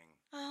missing?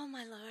 Oh,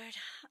 my Lord.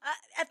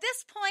 At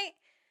this point,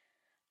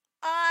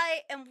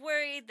 I am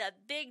worried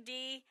that Big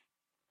D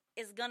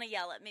is going to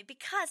yell at me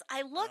because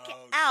I look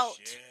out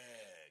Shit.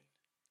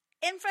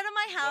 in front of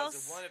my house.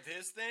 Was it one of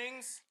his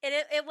things?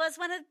 It was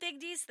one of Big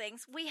D's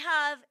things. We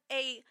have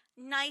a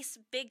nice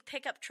big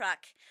pickup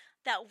truck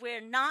that we're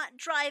not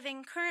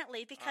driving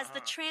currently because the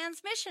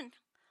transmission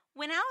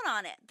went out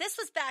on it. This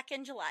was back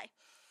in July.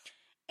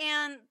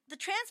 And the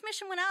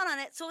transmission went out on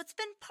it, so it's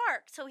been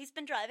parked. So he's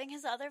been driving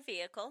his other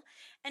vehicle,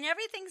 and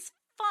everything's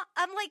fine.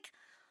 I'm like,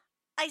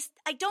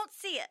 I don't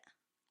see it.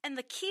 And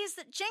the keys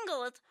that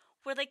jingled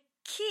were the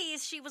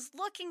keys she was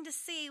looking to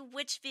see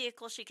which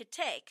vehicle she could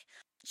take.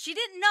 She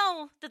didn't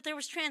know that there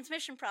was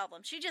transmission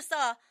problems. She just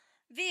saw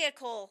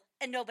vehicle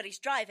and nobody's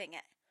driving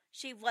it.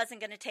 She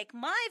wasn't going to take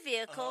my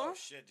vehicle. Oh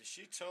shit! Did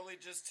she totally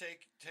just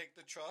take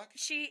the truck?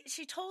 She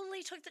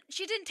totally took the.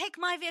 She didn't take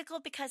my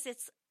vehicle because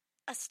it's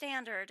a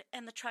standard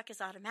and the truck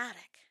is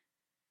automatic.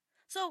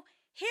 So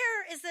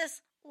here is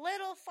this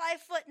little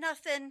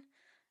 5'0"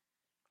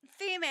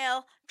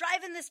 female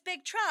driving this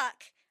big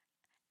truck,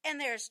 and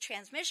there's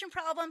transmission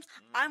problems.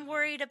 I'm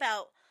worried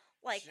about.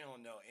 Like, she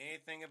don't know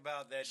anything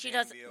about that. She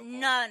damn doesn't. vehicle.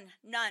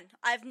 None.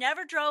 I've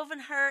never driven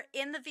her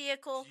in the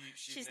vehicle.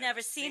 She's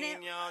never seen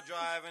it. Y'all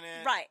driving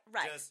it. Right.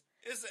 Just,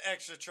 it's an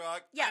extra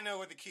truck. Yeah. I know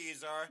where the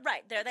keys are.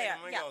 Right, there they are.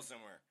 I'm gonna go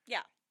somewhere.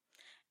 Yeah.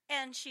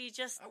 And she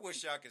just. I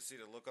wish y'all could see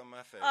the look on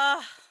my face.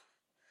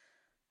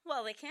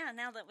 Well, they can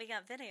now that we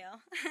got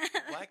video.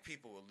 Black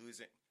people will lose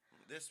it.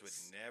 This would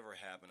never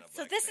happen.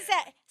 So this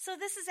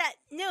is at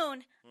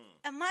noon,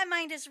 and my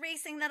mind is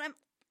racing that I'm.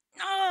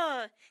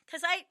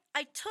 Because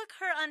I took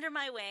her under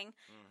my wing,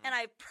 and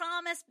I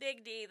promised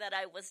Big D that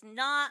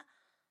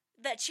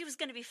that she was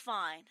going to be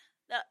fine.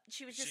 That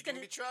she was just going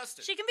to be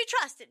trusted. She can be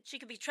trusted. She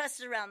can be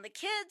trusted around the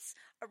kids,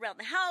 around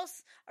the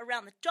house,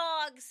 around the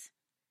dogs.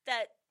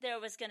 That there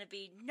was going to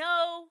be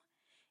no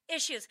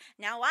issues.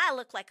 Now I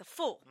look like a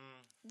fool.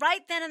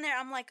 Right then and there,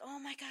 I'm like, oh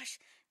my gosh,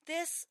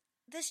 this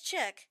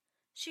chick,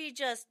 she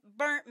just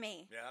burnt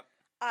me. Yep.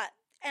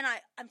 And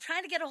I'm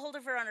trying to get a hold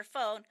of her on her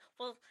phone.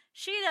 Well,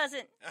 she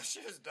doesn't.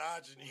 She was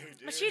dodging you,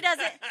 dude. But she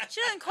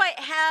doesn't quite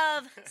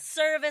have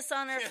service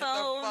on her Get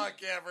phone. The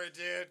fuck ever,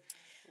 dude.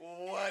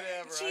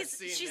 Whatever.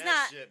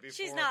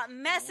 She's not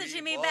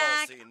messaging me We've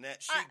back. All seen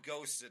that. She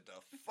ghosted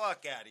the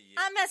fuck out of you.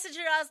 I messaged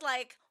her. I was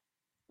like,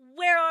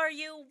 "Where are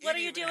you? What are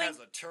you doing?" It has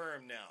a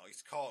term now.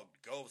 It's called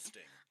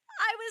ghosting.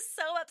 I was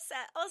so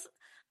upset.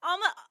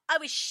 I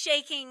was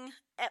shaking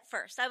at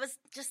first. I was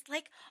just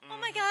like, oh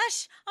my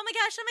gosh,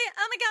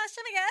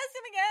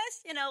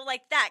 you know,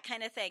 like that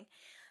kind of thing.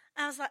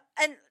 I was like,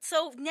 and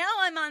so now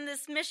I'm on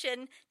this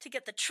mission to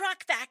get the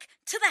truck back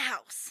to the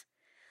house.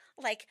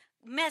 Like,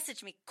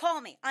 message me,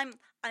 call me.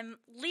 I'm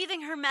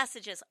leaving her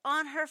messages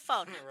on her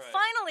phone. Right.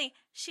 Finally,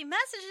 she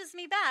messages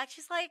me back.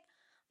 She's like,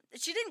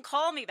 she didn't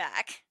call me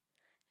back.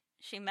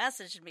 She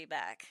messaged me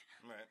back.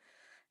 Right.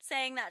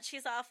 Saying that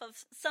she's off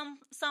of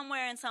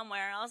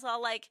somewhere. I was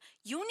all like,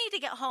 you need to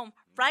get home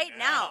right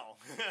now.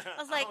 I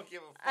was like, I don't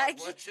give a fuck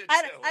what you're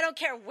doing. I don't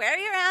care where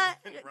you're at.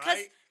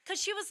 Right? Because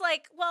she was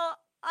like, well,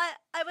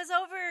 I was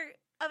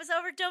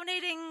over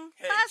donating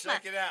Hey, plasma.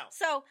 check it out.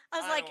 So I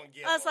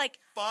was like,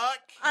 fuck.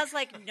 I was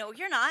like, no,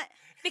 you're not.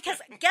 Because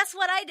guess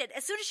what I did?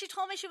 As soon as she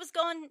told me she was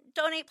going to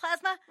donate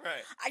plasma,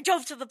 right. I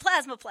drove to the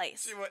plasma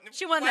place.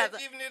 She wouldn't have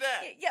even do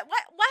that. Yeah,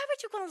 why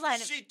would you go to line?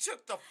 She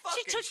took the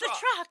fucking She took truck. the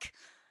truck.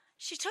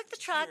 She took the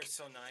truck. You're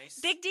so nice.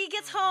 Big D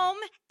gets home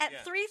at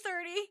 3:30,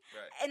 Right.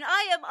 and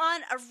I am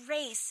on a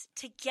race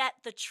to get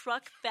the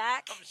truck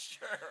back. I'm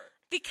sure.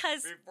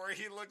 Because before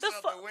he looks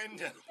out the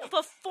window.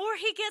 Before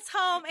he gets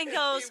home and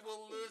goes, he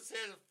will lose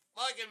his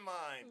fucking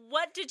mind.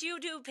 What did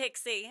you do,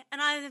 Pixie?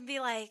 And I would be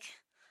like,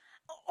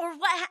 or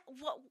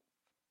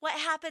what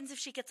happens if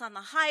she gets on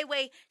the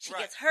highway, she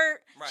gets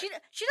hurt? Right.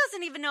 She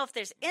doesn't even know if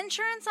there's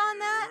insurance on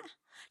that.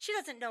 She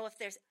doesn't know if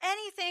there's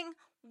anything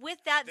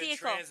with that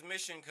vehicle. The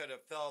transmission could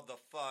have fell the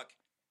fuck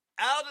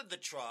out of the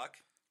truck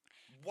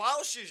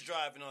while she's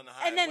driving on the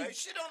highway. And then,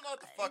 she don't know what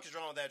the fuck is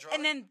wrong with that truck.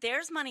 And then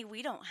there's money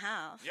we don't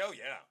have. Yo,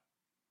 yeah.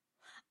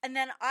 And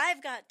then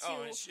I've got to.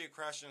 Oh, and she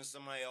crashed into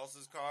somebody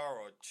else's car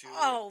or two.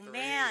 Oh or three,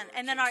 man! Or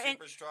and then our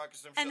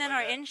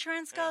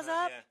insurance goes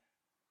up.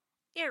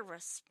 Yeah.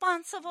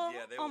 Irresponsible.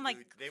 Yeah,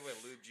 they would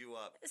have lubed you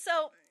up.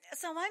 So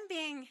I'm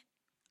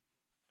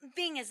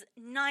being as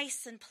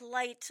nice and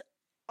polite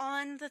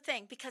on the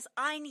thing because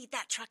I need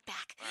that truck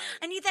back. Right.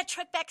 I need that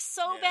truck back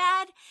so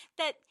bad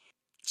that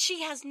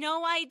she has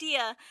no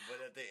idea. But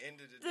at the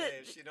end of the day,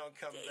 if she don't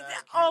come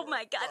back, oh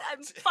my God,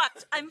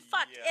 fucked. I'm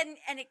fucked. Yeah.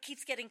 And it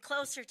keeps getting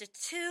closer to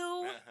 2.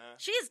 Uh-huh.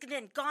 She has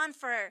been gone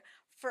for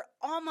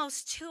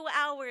almost 2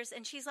 hours,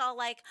 and she's all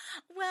like,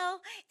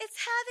 well, it's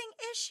having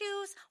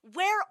issues.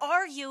 Where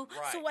are you?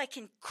 Right. So I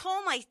can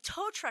call my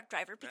tow truck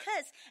driver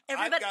because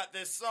everybody. I've got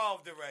this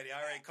solved already.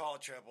 I already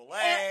called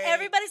AAA.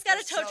 Everybody's got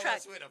a tow tell truck.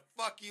 us where the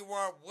fuck you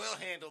are. We'll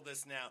handle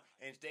this now.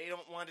 And they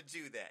don't want to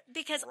do that.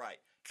 Because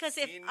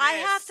if Seeing I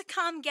this, have to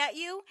come get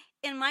you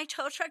in my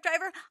tow truck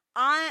driver,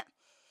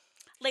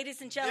 ladies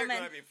and gentlemen, there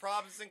are going to be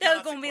problems and there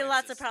are going to be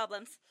lots of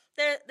consequences.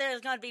 problems.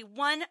 There's going to be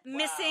one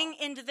missing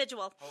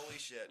individual. Holy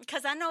shit.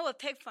 Because I know a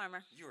pig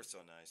farmer. You were so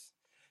nice.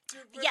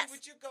 Dude, really, yes.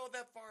 would you go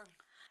that far?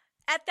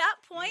 At that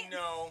point.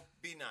 No,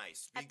 be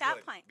nice. Be at that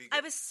good, point. be I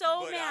was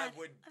so but mad. I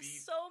would be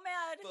so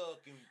mad.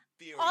 Fucking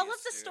furious, all of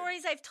the dude.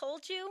 stories I've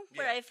told you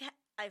where Yeah.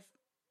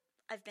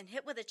 I've been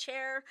hit with a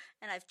chair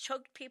and I've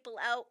choked people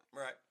out.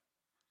 Right.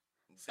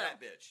 So,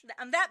 that bitch.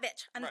 I'm that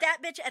bitch. I'm Right.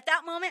 that bitch. At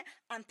that moment,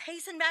 I'm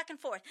pacing back and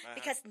forth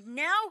because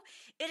now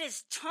it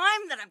is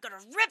time that I'm going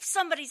to rip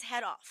somebody's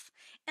head off.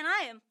 And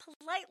I am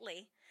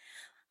politely,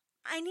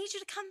 I need you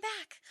to come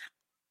back.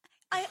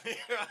 I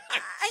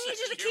need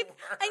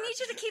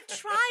you to keep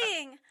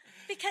trying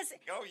Because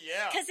Oh,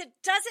 yeah. Because it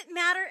doesn't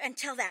matter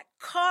until that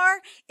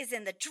car is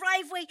in the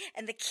driveway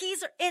and the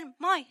keys are in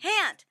my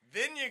hand.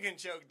 Then you can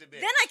choke the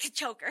bitch. Then I can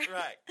choke her.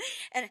 Right.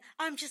 And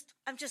I'm just,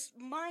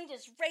 mind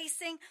is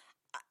racing.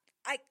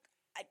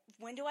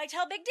 When do I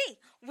tell Big D?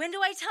 When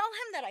do I tell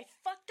him that I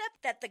fucked up?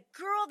 That the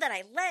girl that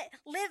I let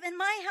live in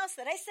my house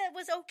that I said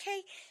was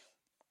okay?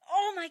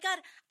 Oh my God,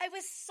 I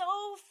was so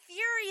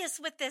furious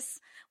with this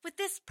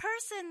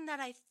person that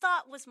I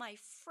thought was my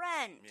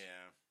friend.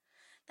 Yeah.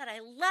 That I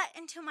let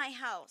into my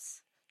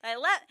house. That I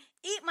let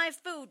eat my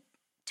food,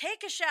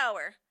 take a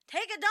shower,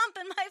 take a dump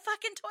in my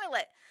fucking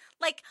toilet.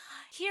 Like,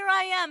 here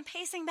I am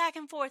pacing back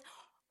and forth,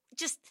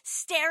 just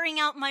staring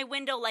out my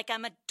window like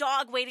I'm a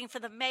dog waiting for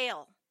the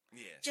mail.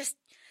 Yeah. Just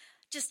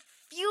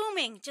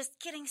fuming, just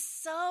getting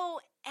so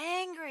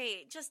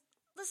angry. Just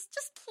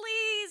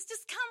please,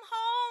 just come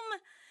home.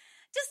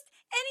 Just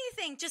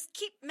anything, just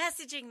keep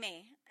messaging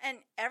me. And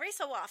every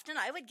so often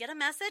I would get a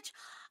message.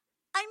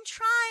 I'm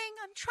trying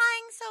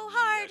so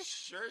hard. Yeah,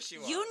 sure she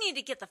was. You need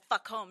to get the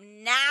fuck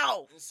home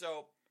now.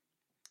 So,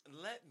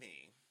 let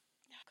me.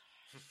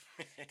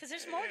 Because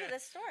there's more to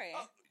this story.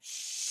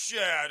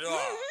 Shut up.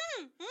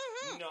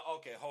 No,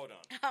 okay, hold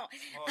on. Oh.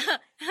 Hold on.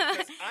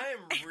 Because I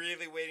am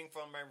really waiting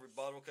for my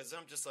rebuttal because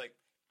I'm just like,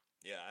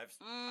 yeah,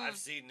 I've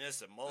seen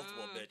this in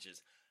multiple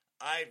bitches.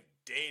 I've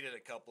dated a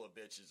couple of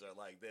bitches that are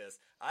like this.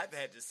 I've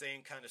had the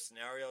same kind of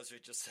scenarios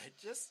where just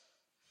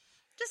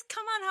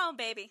come on home,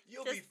 baby.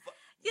 You'll Just, be fine.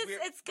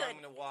 It's good.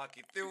 I'm going to walk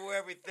you through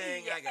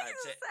everything. Yeah, I got to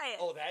say it.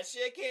 Oh, that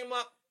shit came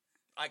up?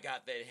 I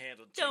got that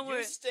handled too. Don't worry.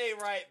 You stay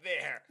right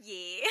there.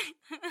 Yeah.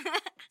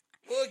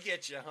 We'll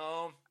get you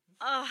home.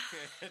 Oh.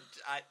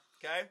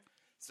 Okay?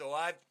 So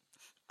I've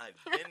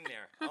been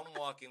there. I'm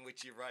walking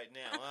with you right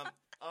now.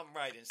 I'm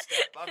right in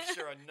step. I'm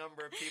sure a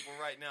number of people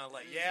right now are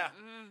like, yeah,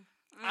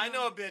 I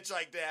know a bitch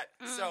like that.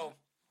 So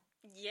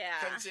yeah.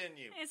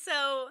 continue.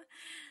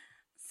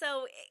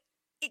 So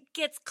it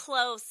gets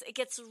close. It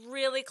gets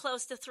really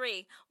close to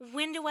 3.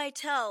 When do I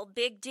tell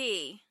Big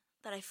D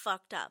that I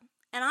fucked up?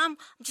 And I'm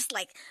just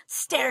like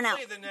staring out.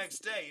 Hopefully the next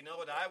day. You know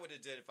what I would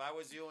have did if I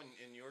was you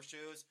in your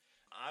shoes?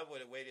 I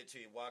would have waited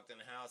till he walked in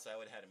the house. I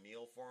would have had a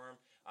meal for him.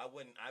 I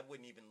wouldn't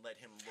even let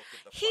him look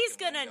at the He's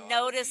fucking gonna window.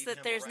 notice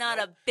that there's not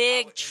a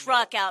big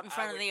truck out in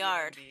front of the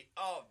yard.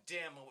 Oh,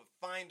 damn. I would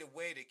find a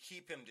way to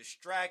keep him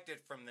distracted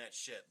from that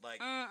shit. Like,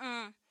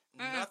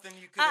 nothing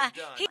you could have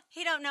done.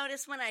 He don't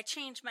notice when I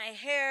change my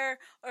hair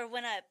or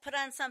when I put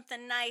on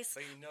something nice.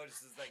 But he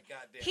notices that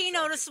goddamn He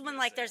truck notices is when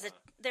like missing,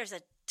 there's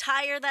a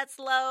tire that's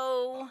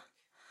low,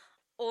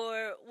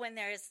 or when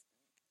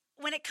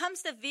it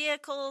comes to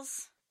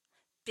vehicles.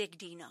 Big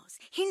D knows.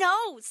 He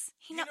knows.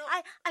 He knows.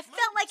 I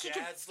felt like he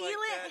could feel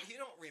like it. He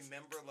don't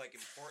remember like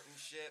important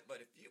shit,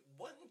 but if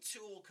one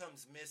tool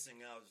comes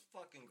missing out of his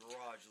fucking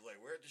garage, like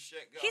where'd the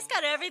shit go? He's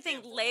got everything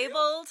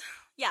labeled.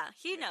 Yeah,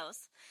 he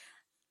knows.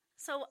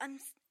 So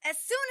as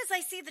soon as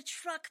I see the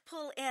truck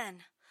pull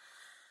in,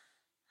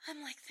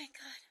 I'm like, thank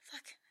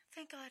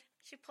God.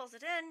 She pulls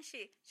it in.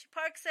 She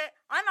parks it.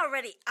 I'm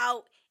already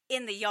out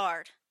in the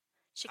yard.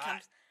 She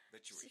comes.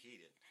 But you were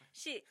heated.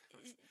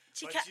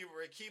 But you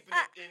were keeping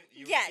it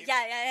in. Yeah.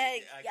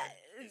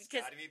 It's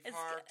got to be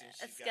parked, and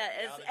she's got to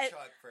get out of the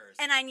truck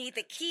first. And I need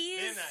the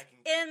keys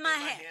in my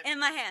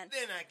hand.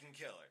 Then I can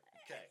kill her.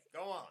 Okay,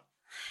 go on.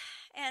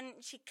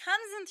 And she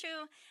comes in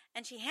through,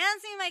 and she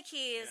hands me my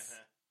keys,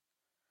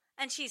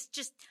 and she's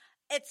just,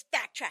 it's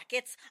backtrack.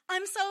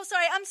 I'm so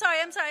sorry. I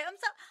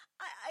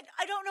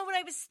don't know what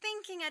I was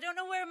thinking. I don't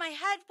know where my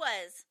head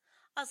was.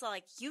 I was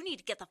like, you need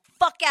to get the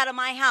fuck out of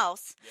my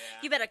house.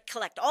 Yeah. You better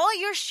collect all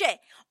your shit,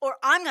 or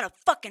I'm going to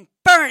fucking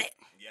burn it.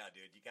 Yeah,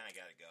 dude, you kind of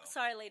got to go.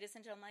 Sorry, ladies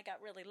and gentlemen, I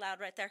got really loud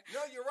right there.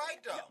 No, you're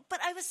right, though. But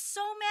I was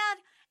so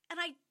mad, and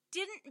I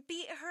didn't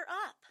beat her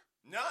up.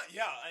 No,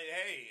 yeah,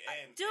 hey,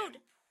 dude.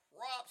 And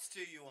props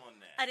to you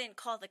on that. I didn't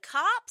call the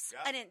cops.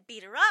 Yep. I didn't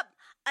beat her up.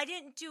 I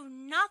didn't do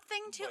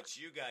nothing to. But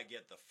you got to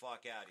get the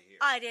fuck out of here.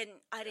 I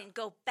didn't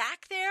go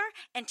back there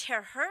and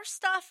tear her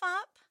stuff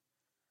up.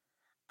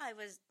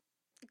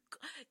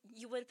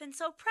 You would have been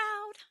so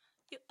proud,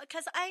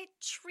 because I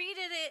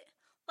treated it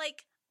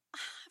like I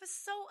was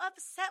so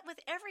upset with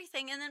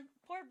everything. And then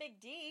poor Big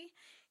D,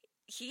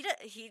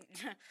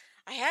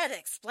 I had to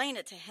explain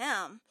it to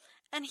him,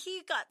 and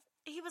he's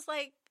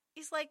like,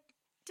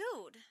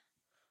 dude,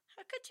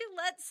 how could you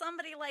let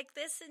somebody like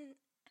this? And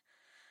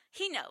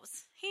he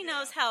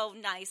knows how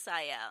nice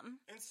I am.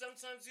 And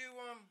sometimes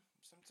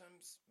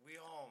sometimes we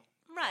all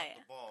right.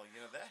 drop the ball.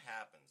 That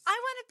happens. I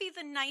want to be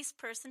the nice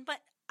person, but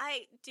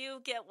I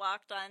do get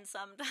walked on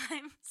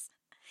sometimes.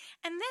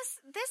 And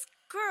this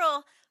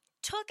girl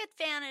took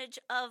advantage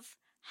of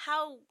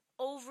how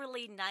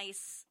overly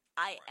nice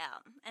I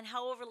am and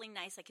how overly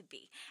nice I could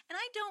be. And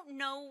I don't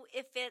know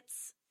if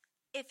it's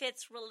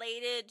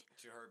related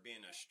to her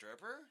being a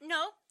stripper.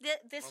 No,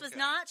 this was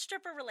not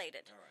stripper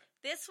related. All right.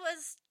 This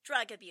was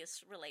drug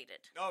abuse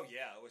related. Oh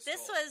yeah, it was.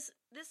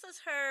 This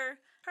was her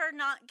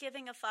not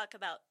giving a fuck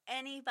about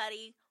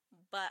anybody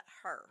but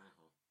her.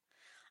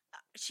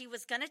 She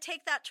was going to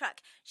take that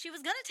truck. She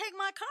was going to take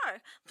my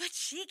car, but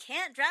she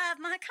can't drive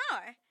my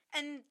car.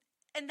 and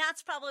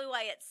that's probably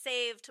why it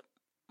saved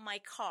my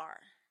car.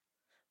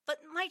 But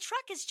my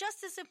truck is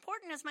just as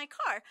important as my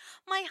car.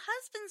 My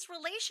husband's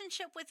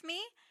relationship with me,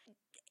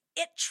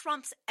 it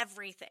trumps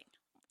everything.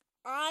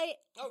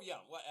 Oh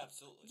yeah, well,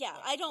 absolutely. Yeah,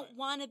 right, I don't right.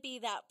 want to be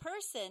that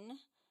person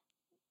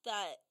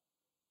that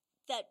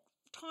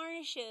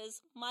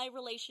tarnishes my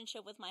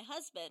relationship with my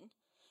husband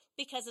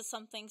because of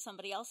something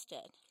somebody else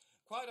did.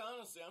 Quite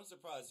honestly, I'm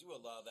surprised you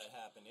allow that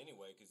happen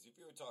anyway, because if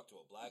you were to talk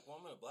to a black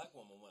woman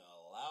wouldn't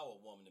allow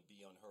a woman to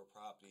be on her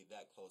property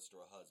that close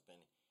to her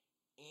husband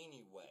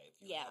anyway.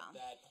 If you have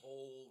that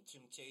whole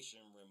temptation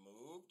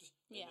removed,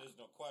 then there's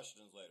no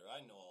questions later.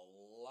 I know a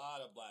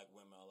lot of black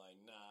women are like,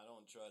 nah, I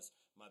don't trust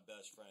my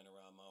best friend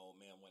around my old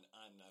man when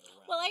I'm not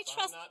around. Well, if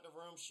I'm not in the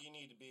room, she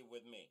need to be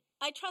with me.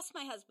 I trust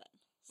my husband.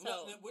 So.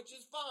 No, which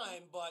is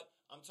fine, but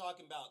I'm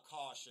talking about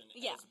caution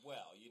as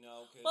well, you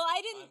know? Cause well,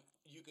 I didn't...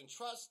 you can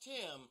trust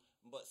him,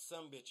 but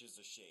some bitches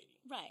are shady.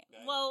 Right.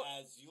 Okay? Well...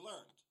 As you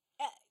learned.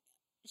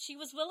 She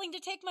was willing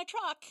to take my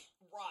truck.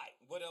 Right.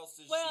 What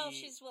else is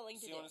she's willing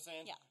to do. See what I'm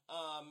saying? Yeah.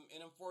 And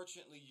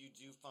unfortunately, you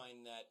do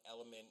find that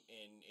element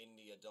in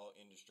the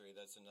adult industry.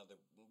 That's another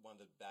one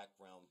of the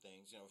background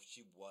things. You know,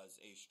 she was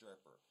a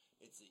stripper.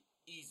 It's an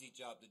easy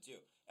job to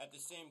do. At the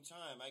same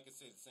time, I could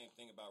say the same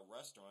thing about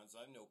restaurants.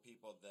 I know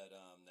people that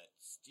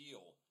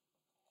steal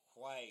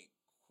quite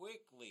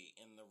quickly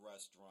in the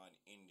restaurant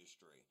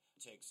industry,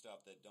 take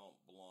stuff that don't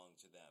belong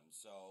to them.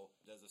 So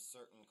does a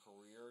certain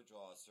career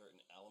draw a certain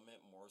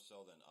element more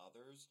so than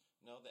others?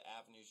 No, the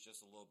avenue's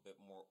just a little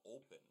bit more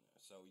open.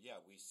 So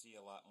yeah, we see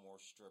a lot more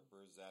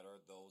strippers that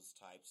are those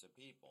types of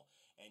people,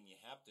 and you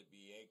have to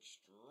be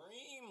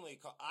extremely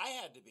I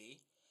had to be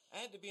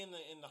in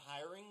the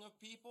hiring of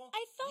people.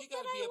 I felt you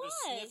gotta that be able I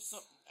to sniff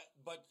was.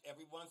 but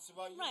every once in a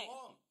while you're right.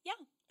 wrong. Yeah.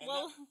 And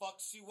that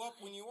fucks you up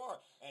when you are.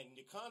 And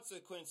the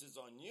consequences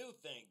on you,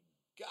 thank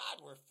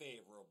God, were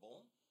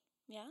favorable.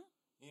 Yeah.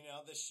 You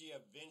know, that she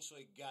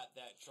eventually got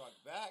that truck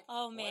back.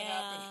 Oh, what man.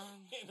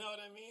 happened? You know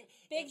what I mean?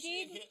 Big if she D.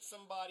 had hit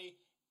somebody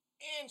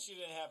and she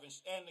didn't have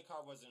and the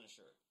car wasn't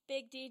insured.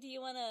 Big D, do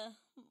you want to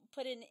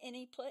put in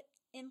any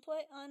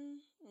input on?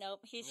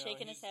 Nope, he's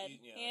shaking his head.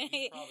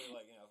 He's probably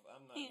like,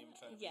 I'm not even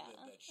trying to relive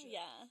that shit.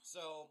 Yeah.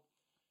 So,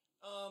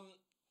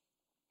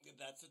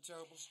 that's a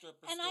terrible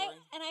stripper and story.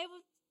 I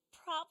would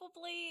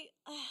probably,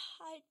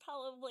 I'd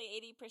probably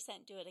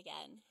 80% do it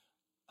again.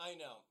 I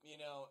know,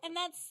 and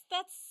that's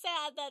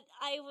sad that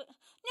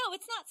no,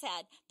 it's not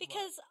sad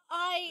because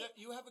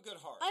you have a good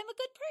heart. I'm a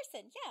good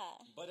person, yeah.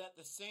 But at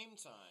the same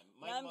time,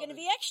 I'm going to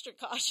be extra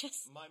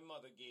cautious. My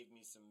mother gave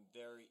me some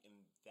very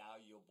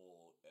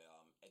invaluable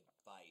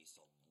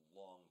advice a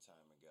long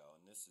time ago,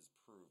 and this has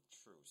proved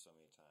true so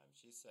many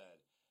times. She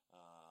said,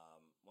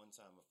 one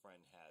time a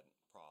friend had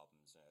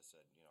problems, and I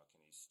said,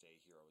 can he stay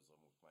here? I was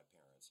living with my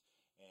parents.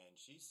 And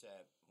she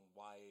said,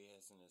 why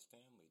hasn't his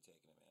family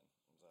taken him in?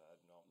 I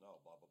don't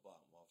know, blah, blah, blah.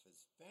 Well, if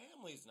his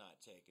family's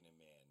not taking him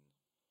in,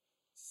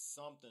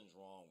 something's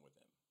wrong with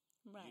him.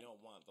 Right. You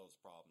don't want those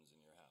problems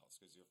in your house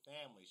because your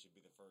family should be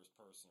the first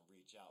person to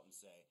reach out and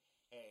say,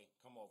 hey,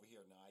 come over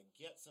here. Now, I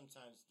get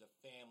sometimes the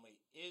family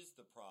is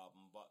the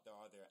problem, but there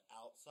are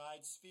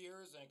outside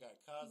spheres, and I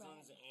got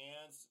cousins,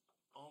 aunts,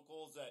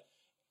 uncles that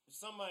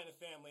somebody in the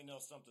family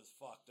knows something's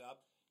fucked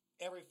up.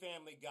 Every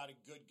family got a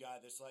good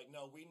guy that's like,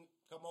 no,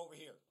 come over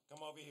here.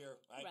 Come over here.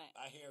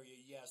 I hear you.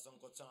 Yes,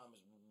 Uncle Tom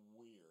is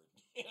weird.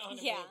 You know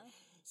what I mean?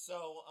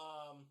 So,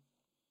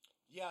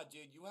 yeah,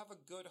 dude, you have a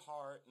good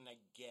heart, and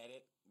I get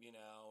it.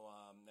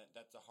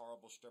 That's a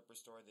horrible stripper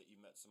story that you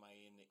met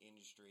somebody in the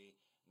industry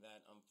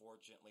that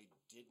unfortunately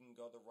didn't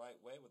go the right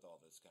way with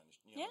all this kind of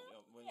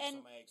when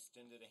somebody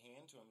extended a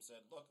hand to him and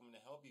said, look, I'm going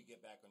to help you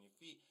get back on your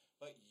feet,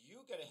 but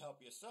you got to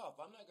help yourself.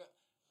 I'm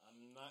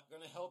not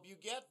going to help you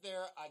get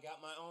there. I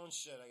got my own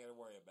shit I got to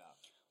worry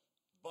about.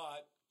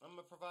 But I'm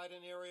going to provide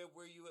an area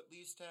where you at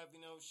least have,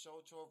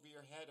 shelter over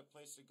your head, a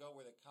place to go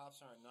where the cops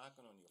aren't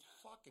knocking on your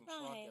fucking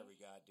truck every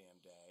goddamn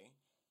day.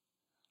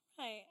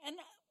 Right. And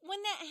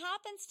when that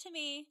happens to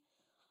me,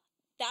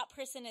 that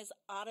person is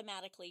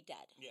automatically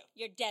dead. Yeah.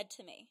 You're dead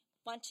to me.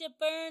 Once you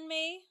burn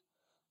me,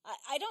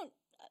 I don't,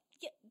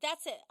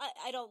 that's it.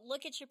 I don't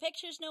look at your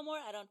pictures no more.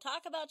 I don't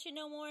talk about you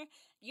no more.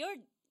 You're,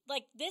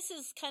 like, this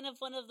is kind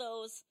of one of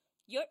those,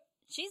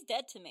 she's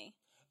dead to me.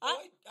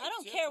 I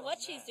don't care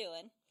what she's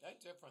doing. I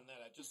differ on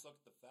that. I just look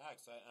at the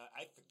facts.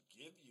 I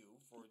forgive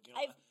you for,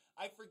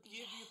 I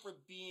forgive you for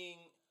being,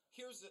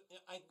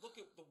 I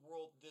look at the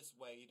world this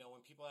way,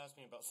 when people ask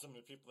me about some of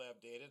the people that I've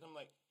dated, I'm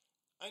like,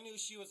 I knew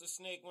she was a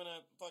snake when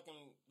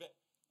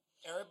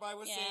everybody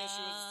was saying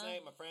she was a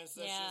snake. My friends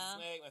said she was a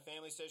snake. My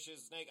family said she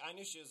was a snake. I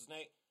knew she was a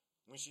snake.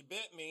 When she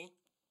bit me,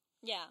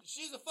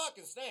 she's a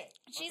fucking snake.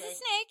 She's a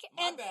snake.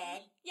 My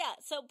bad. Yeah,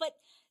 but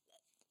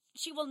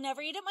she will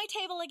never eat at my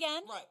table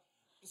again. Right.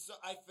 So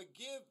I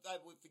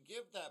would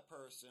forgive that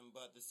person,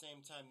 but at the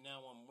same time,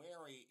 now I'm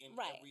wary in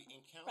every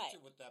encounter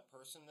with that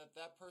person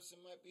that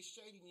person might be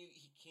shading you.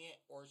 He can't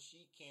or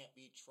she can't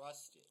be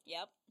trusted.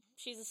 Yep.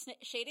 She's a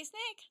shady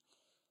snake.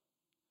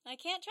 I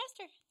can't trust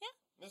her. Yeah.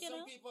 There's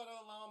some people I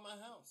don't allow in my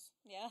house.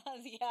 Yeah,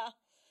 yeah.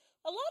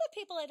 A lot of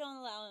people I don't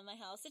allow in my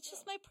house. It's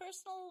just my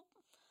personal,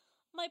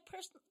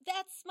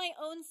 that's my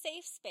own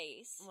safe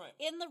space. Right.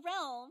 In the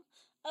realm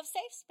of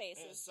safe And it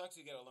spaces. sucks.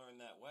 You got to learn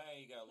that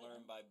way. You got to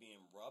learn by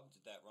being rubbed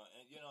that run.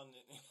 And, you know,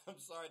 I'm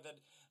sorry that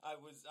I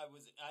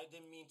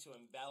didn't mean to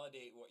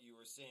invalidate what you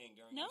were saying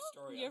during No, your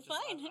story. you're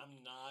fine.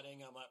 I'm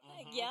nodding. I'm like,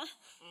 Yeah.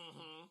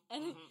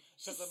 And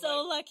She's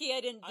so lucky I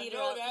didn't beat her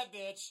I know up. that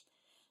bitch.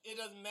 It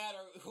doesn't matter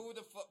who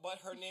what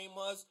her name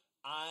was.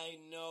 I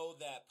know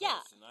that Yeah,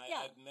 person.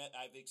 yeah.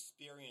 I've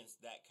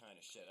experienced that kind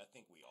of shit. I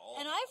think we all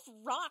And have. I've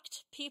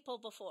rocked people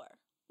before.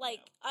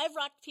 Like, Yeah. I've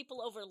rocked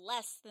people over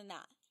less than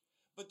that.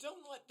 But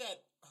don't let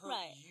that hurt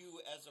Right.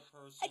 you as a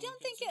person. I don't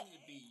think Continue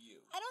to be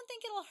you. I don't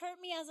think it'll hurt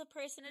me as a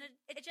person.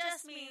 It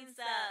just means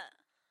that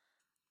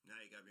Now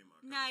you gotta be more.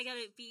 now I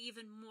cautious. gotta be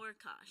even more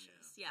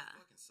cautious. Yeah. That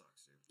fucking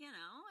sucks, dude. You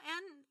know,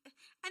 and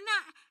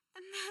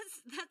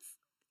that's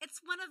it's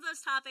one of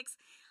those topics.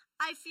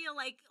 I feel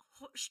like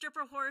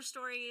stripper horror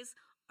stories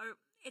are.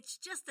 It's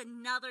just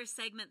another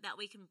segment that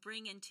we can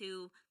bring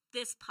into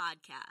this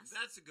podcast.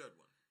 That's a good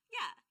one.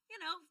 Yeah, you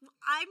know,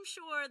 I'm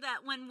sure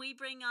that when we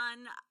bring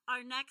on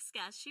our next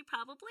guest, she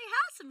probably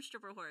has some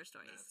stripper horror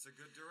stories. That's a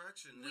good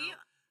direction. We-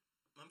 Now,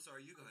 I'm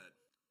sorry, you go ahead.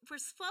 We're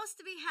supposed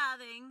to be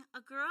having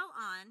a girl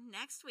on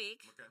next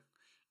week, Okay.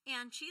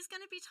 and she's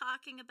going to be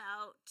talking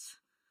about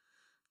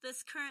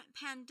this current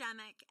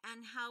pandemic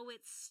and how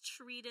it's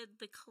treated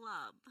the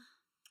club.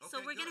 So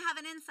Okay, we're going to good. have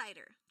an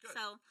insider. Good.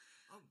 So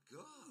Oh,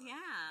 good.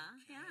 yeah,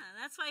 Okay. yeah.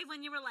 That's why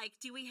when you were like,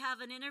 "Do we have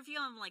an interview?"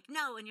 I'm like,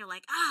 "No," and you're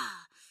like,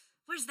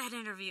 "Where's that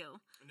interview?"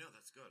 No,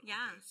 that's good.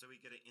 Yeah. Okay, so we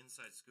get an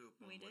inside scoop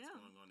on We what's do.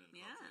 going on in the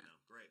Yeah. clubs right now.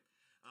 Great.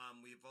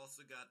 We've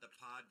also got the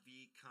Pod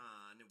V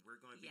Con. We're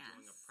going to be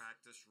doing a Yes.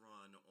 practice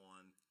run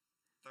on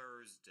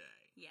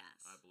Thursday.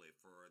 Yes. I believe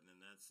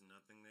and that's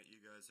nothing that you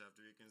guys have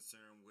to be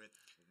concerned with.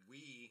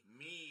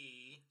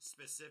 Me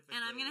specifically,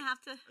 And I'm gonna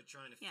have to. are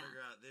trying to yeah.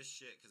 figure out this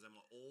shit because I'm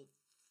an old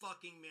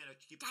fucking man. I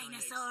keep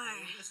Dinosaur. trying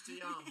to explain this to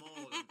y'all. I'm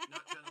old. I'm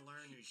not trying to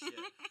learn new shit.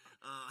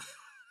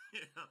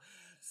 You know,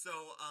 so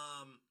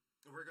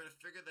we're gonna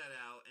figure that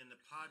out, and the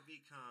Pod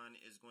VCon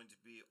is going to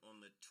be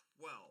on the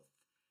 12th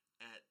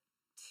at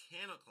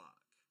 10 o'clock.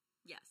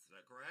 Yes, Is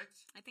that correct?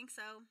 I think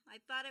so. I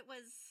thought it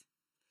was.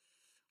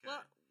 Okay.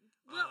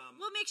 Well,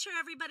 we'll make sure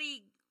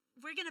everybody.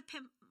 We're gonna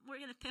pimp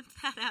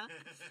that out.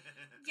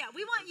 Yeah,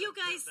 we want We're you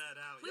gonna guys. pimp that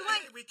out. we Yeah,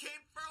 want- hey, we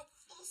came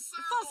full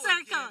circle. Full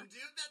circle. Again,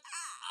 dude. That's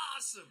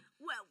awesome.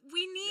 Well,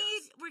 we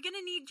need. Yes. We're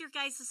gonna need your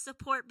guys'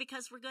 support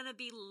because we're gonna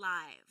be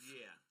live.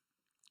 Yeah.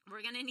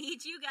 We're gonna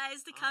need you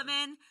guys to come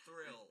in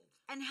Thrilled.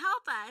 and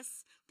help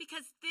us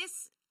because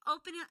this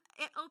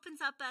opens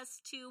up us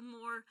to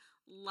more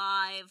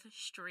live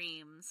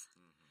streams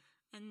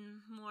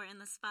and more in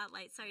the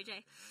spotlight. Sorry,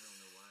 Jay. I don't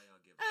know why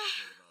y'all give a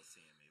shit about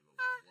seeing me, but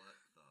what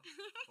the fuck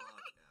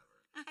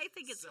ever. I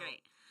think it's So,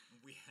 great.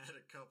 We had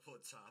a couple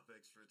of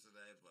topics for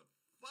today, but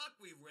fuck,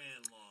 we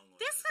ran long on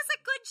This was a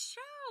good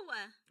show.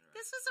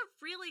 This was a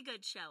really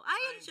good show. I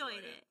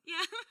enjoyed it.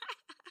 Yeah.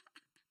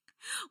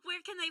 Where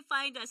can they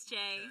find us,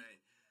 Jay? Okay.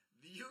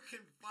 You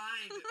can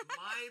find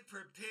my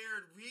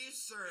prepared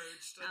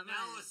researched Come on.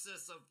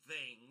 analysis of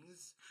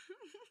things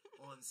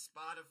on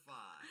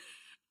Spotify.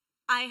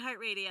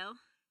 iHeartRadio,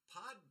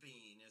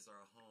 Podbean is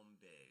our home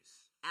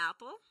base.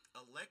 Apple,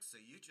 Alexa,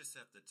 you just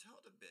have to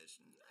tell the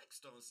bitch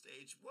next on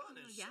stage 1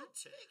 and Yeah.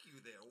 she'll take you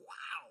there.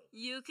 Wow.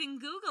 you can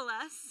Google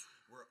us.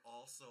 We're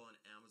also on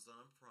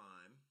Amazon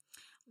Prime.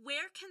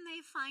 Where can they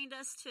find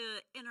us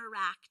to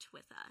interact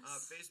with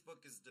us?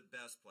 Facebook is the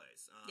best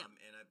place. Yep.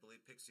 And I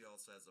believe Pixie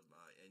also has a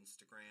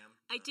Instagram.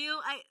 I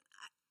do.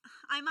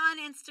 I'm on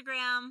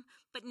Instagram,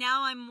 but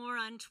now I'm more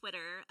on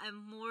Twitter. I'm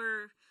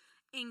more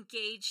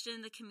engaged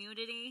in the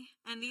community,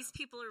 and these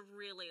people are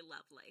really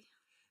lovely.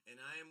 And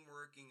I am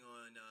working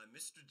on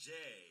Mr.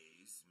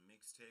 J's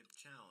mixtape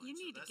challenge. You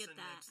need to that's get the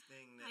that. next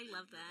thing that I you're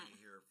love going that. to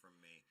hear from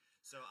me.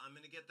 So I'm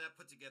going to get that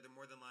put together.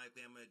 More than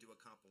likely, I'm going to do a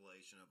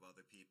compilation of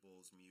other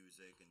people's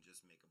music and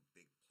just make a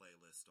big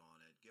playlist on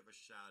it. Give a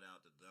shout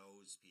out to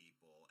those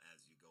people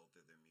as you go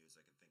through their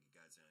music. I think you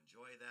guys will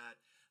enjoy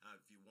that.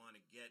 If you want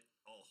to get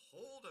a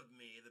hold of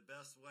me, the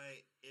best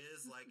way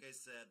is, like I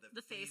said,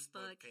 the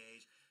Facebook.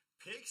 page.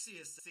 Pixie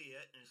will see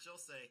it, and she'll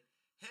say,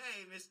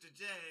 "Hey, Mr.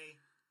 J,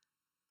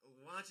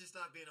 why don't you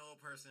stop being an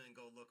old person and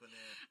go look on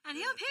there?" And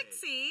he'll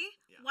Pixie,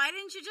 Yeah. why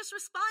didn't you just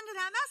respond to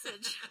that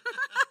message?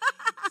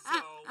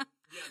 So,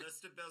 yeah, that's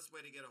the best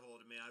way to get a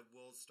hold of me. I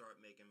will start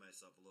making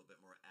myself a little bit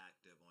more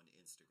active on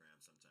Instagram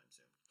sometime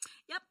soon.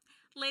 Yep.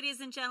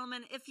 Ladies and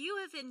gentlemen, if you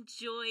have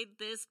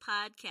enjoyed this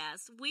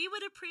podcast, we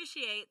would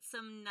appreciate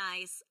some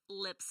nice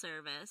lip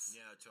service.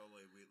 Yeah,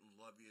 totally. We'd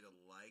love you to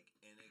like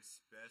and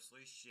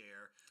especially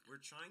share. We're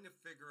trying to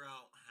figure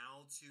out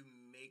how to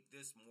make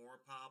this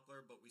more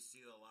popular, but we see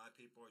that a lot of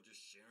people are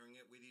just sharing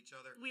it with each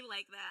other. We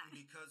like that.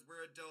 Because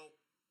we're adult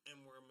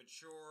and we're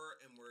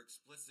mature and we're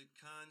explicit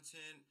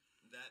content,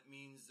 that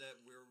means that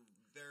we're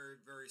very,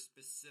 very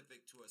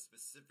specific to a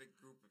specific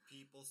group of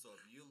people. So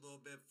if you're a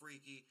little bit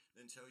freaky,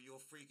 then tell your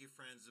freaky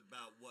friends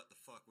about what the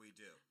fuck we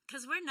do.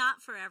 Because we're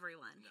not for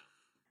everyone. No.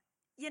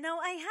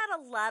 I had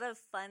a lot of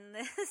fun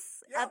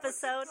this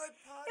episode.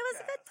 It was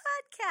a good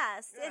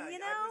podcast. Yeah,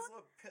 and I was a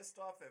little pissed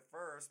off at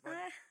first, but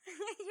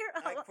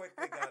I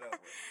quickly got over it.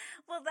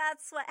 Well,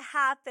 that's what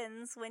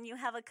happens when you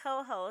have a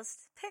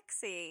co-host,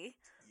 Pixie.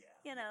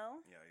 Yeah. Yeah,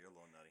 you're a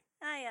little nutty.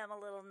 I am a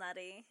little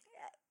nutty.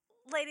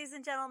 Ladies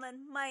and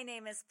gentlemen, my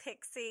name is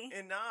Pixie.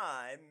 And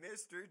I'm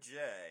Mr. J.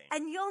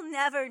 And you'll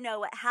never know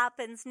what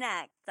happens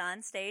next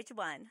on Stage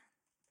 1.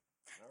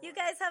 You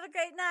guys have a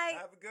great night.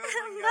 Have a good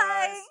one,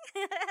 guys.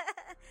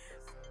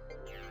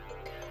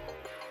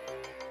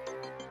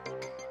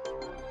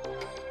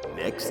 Bye.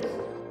 Next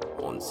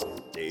on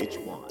Stage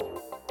 1.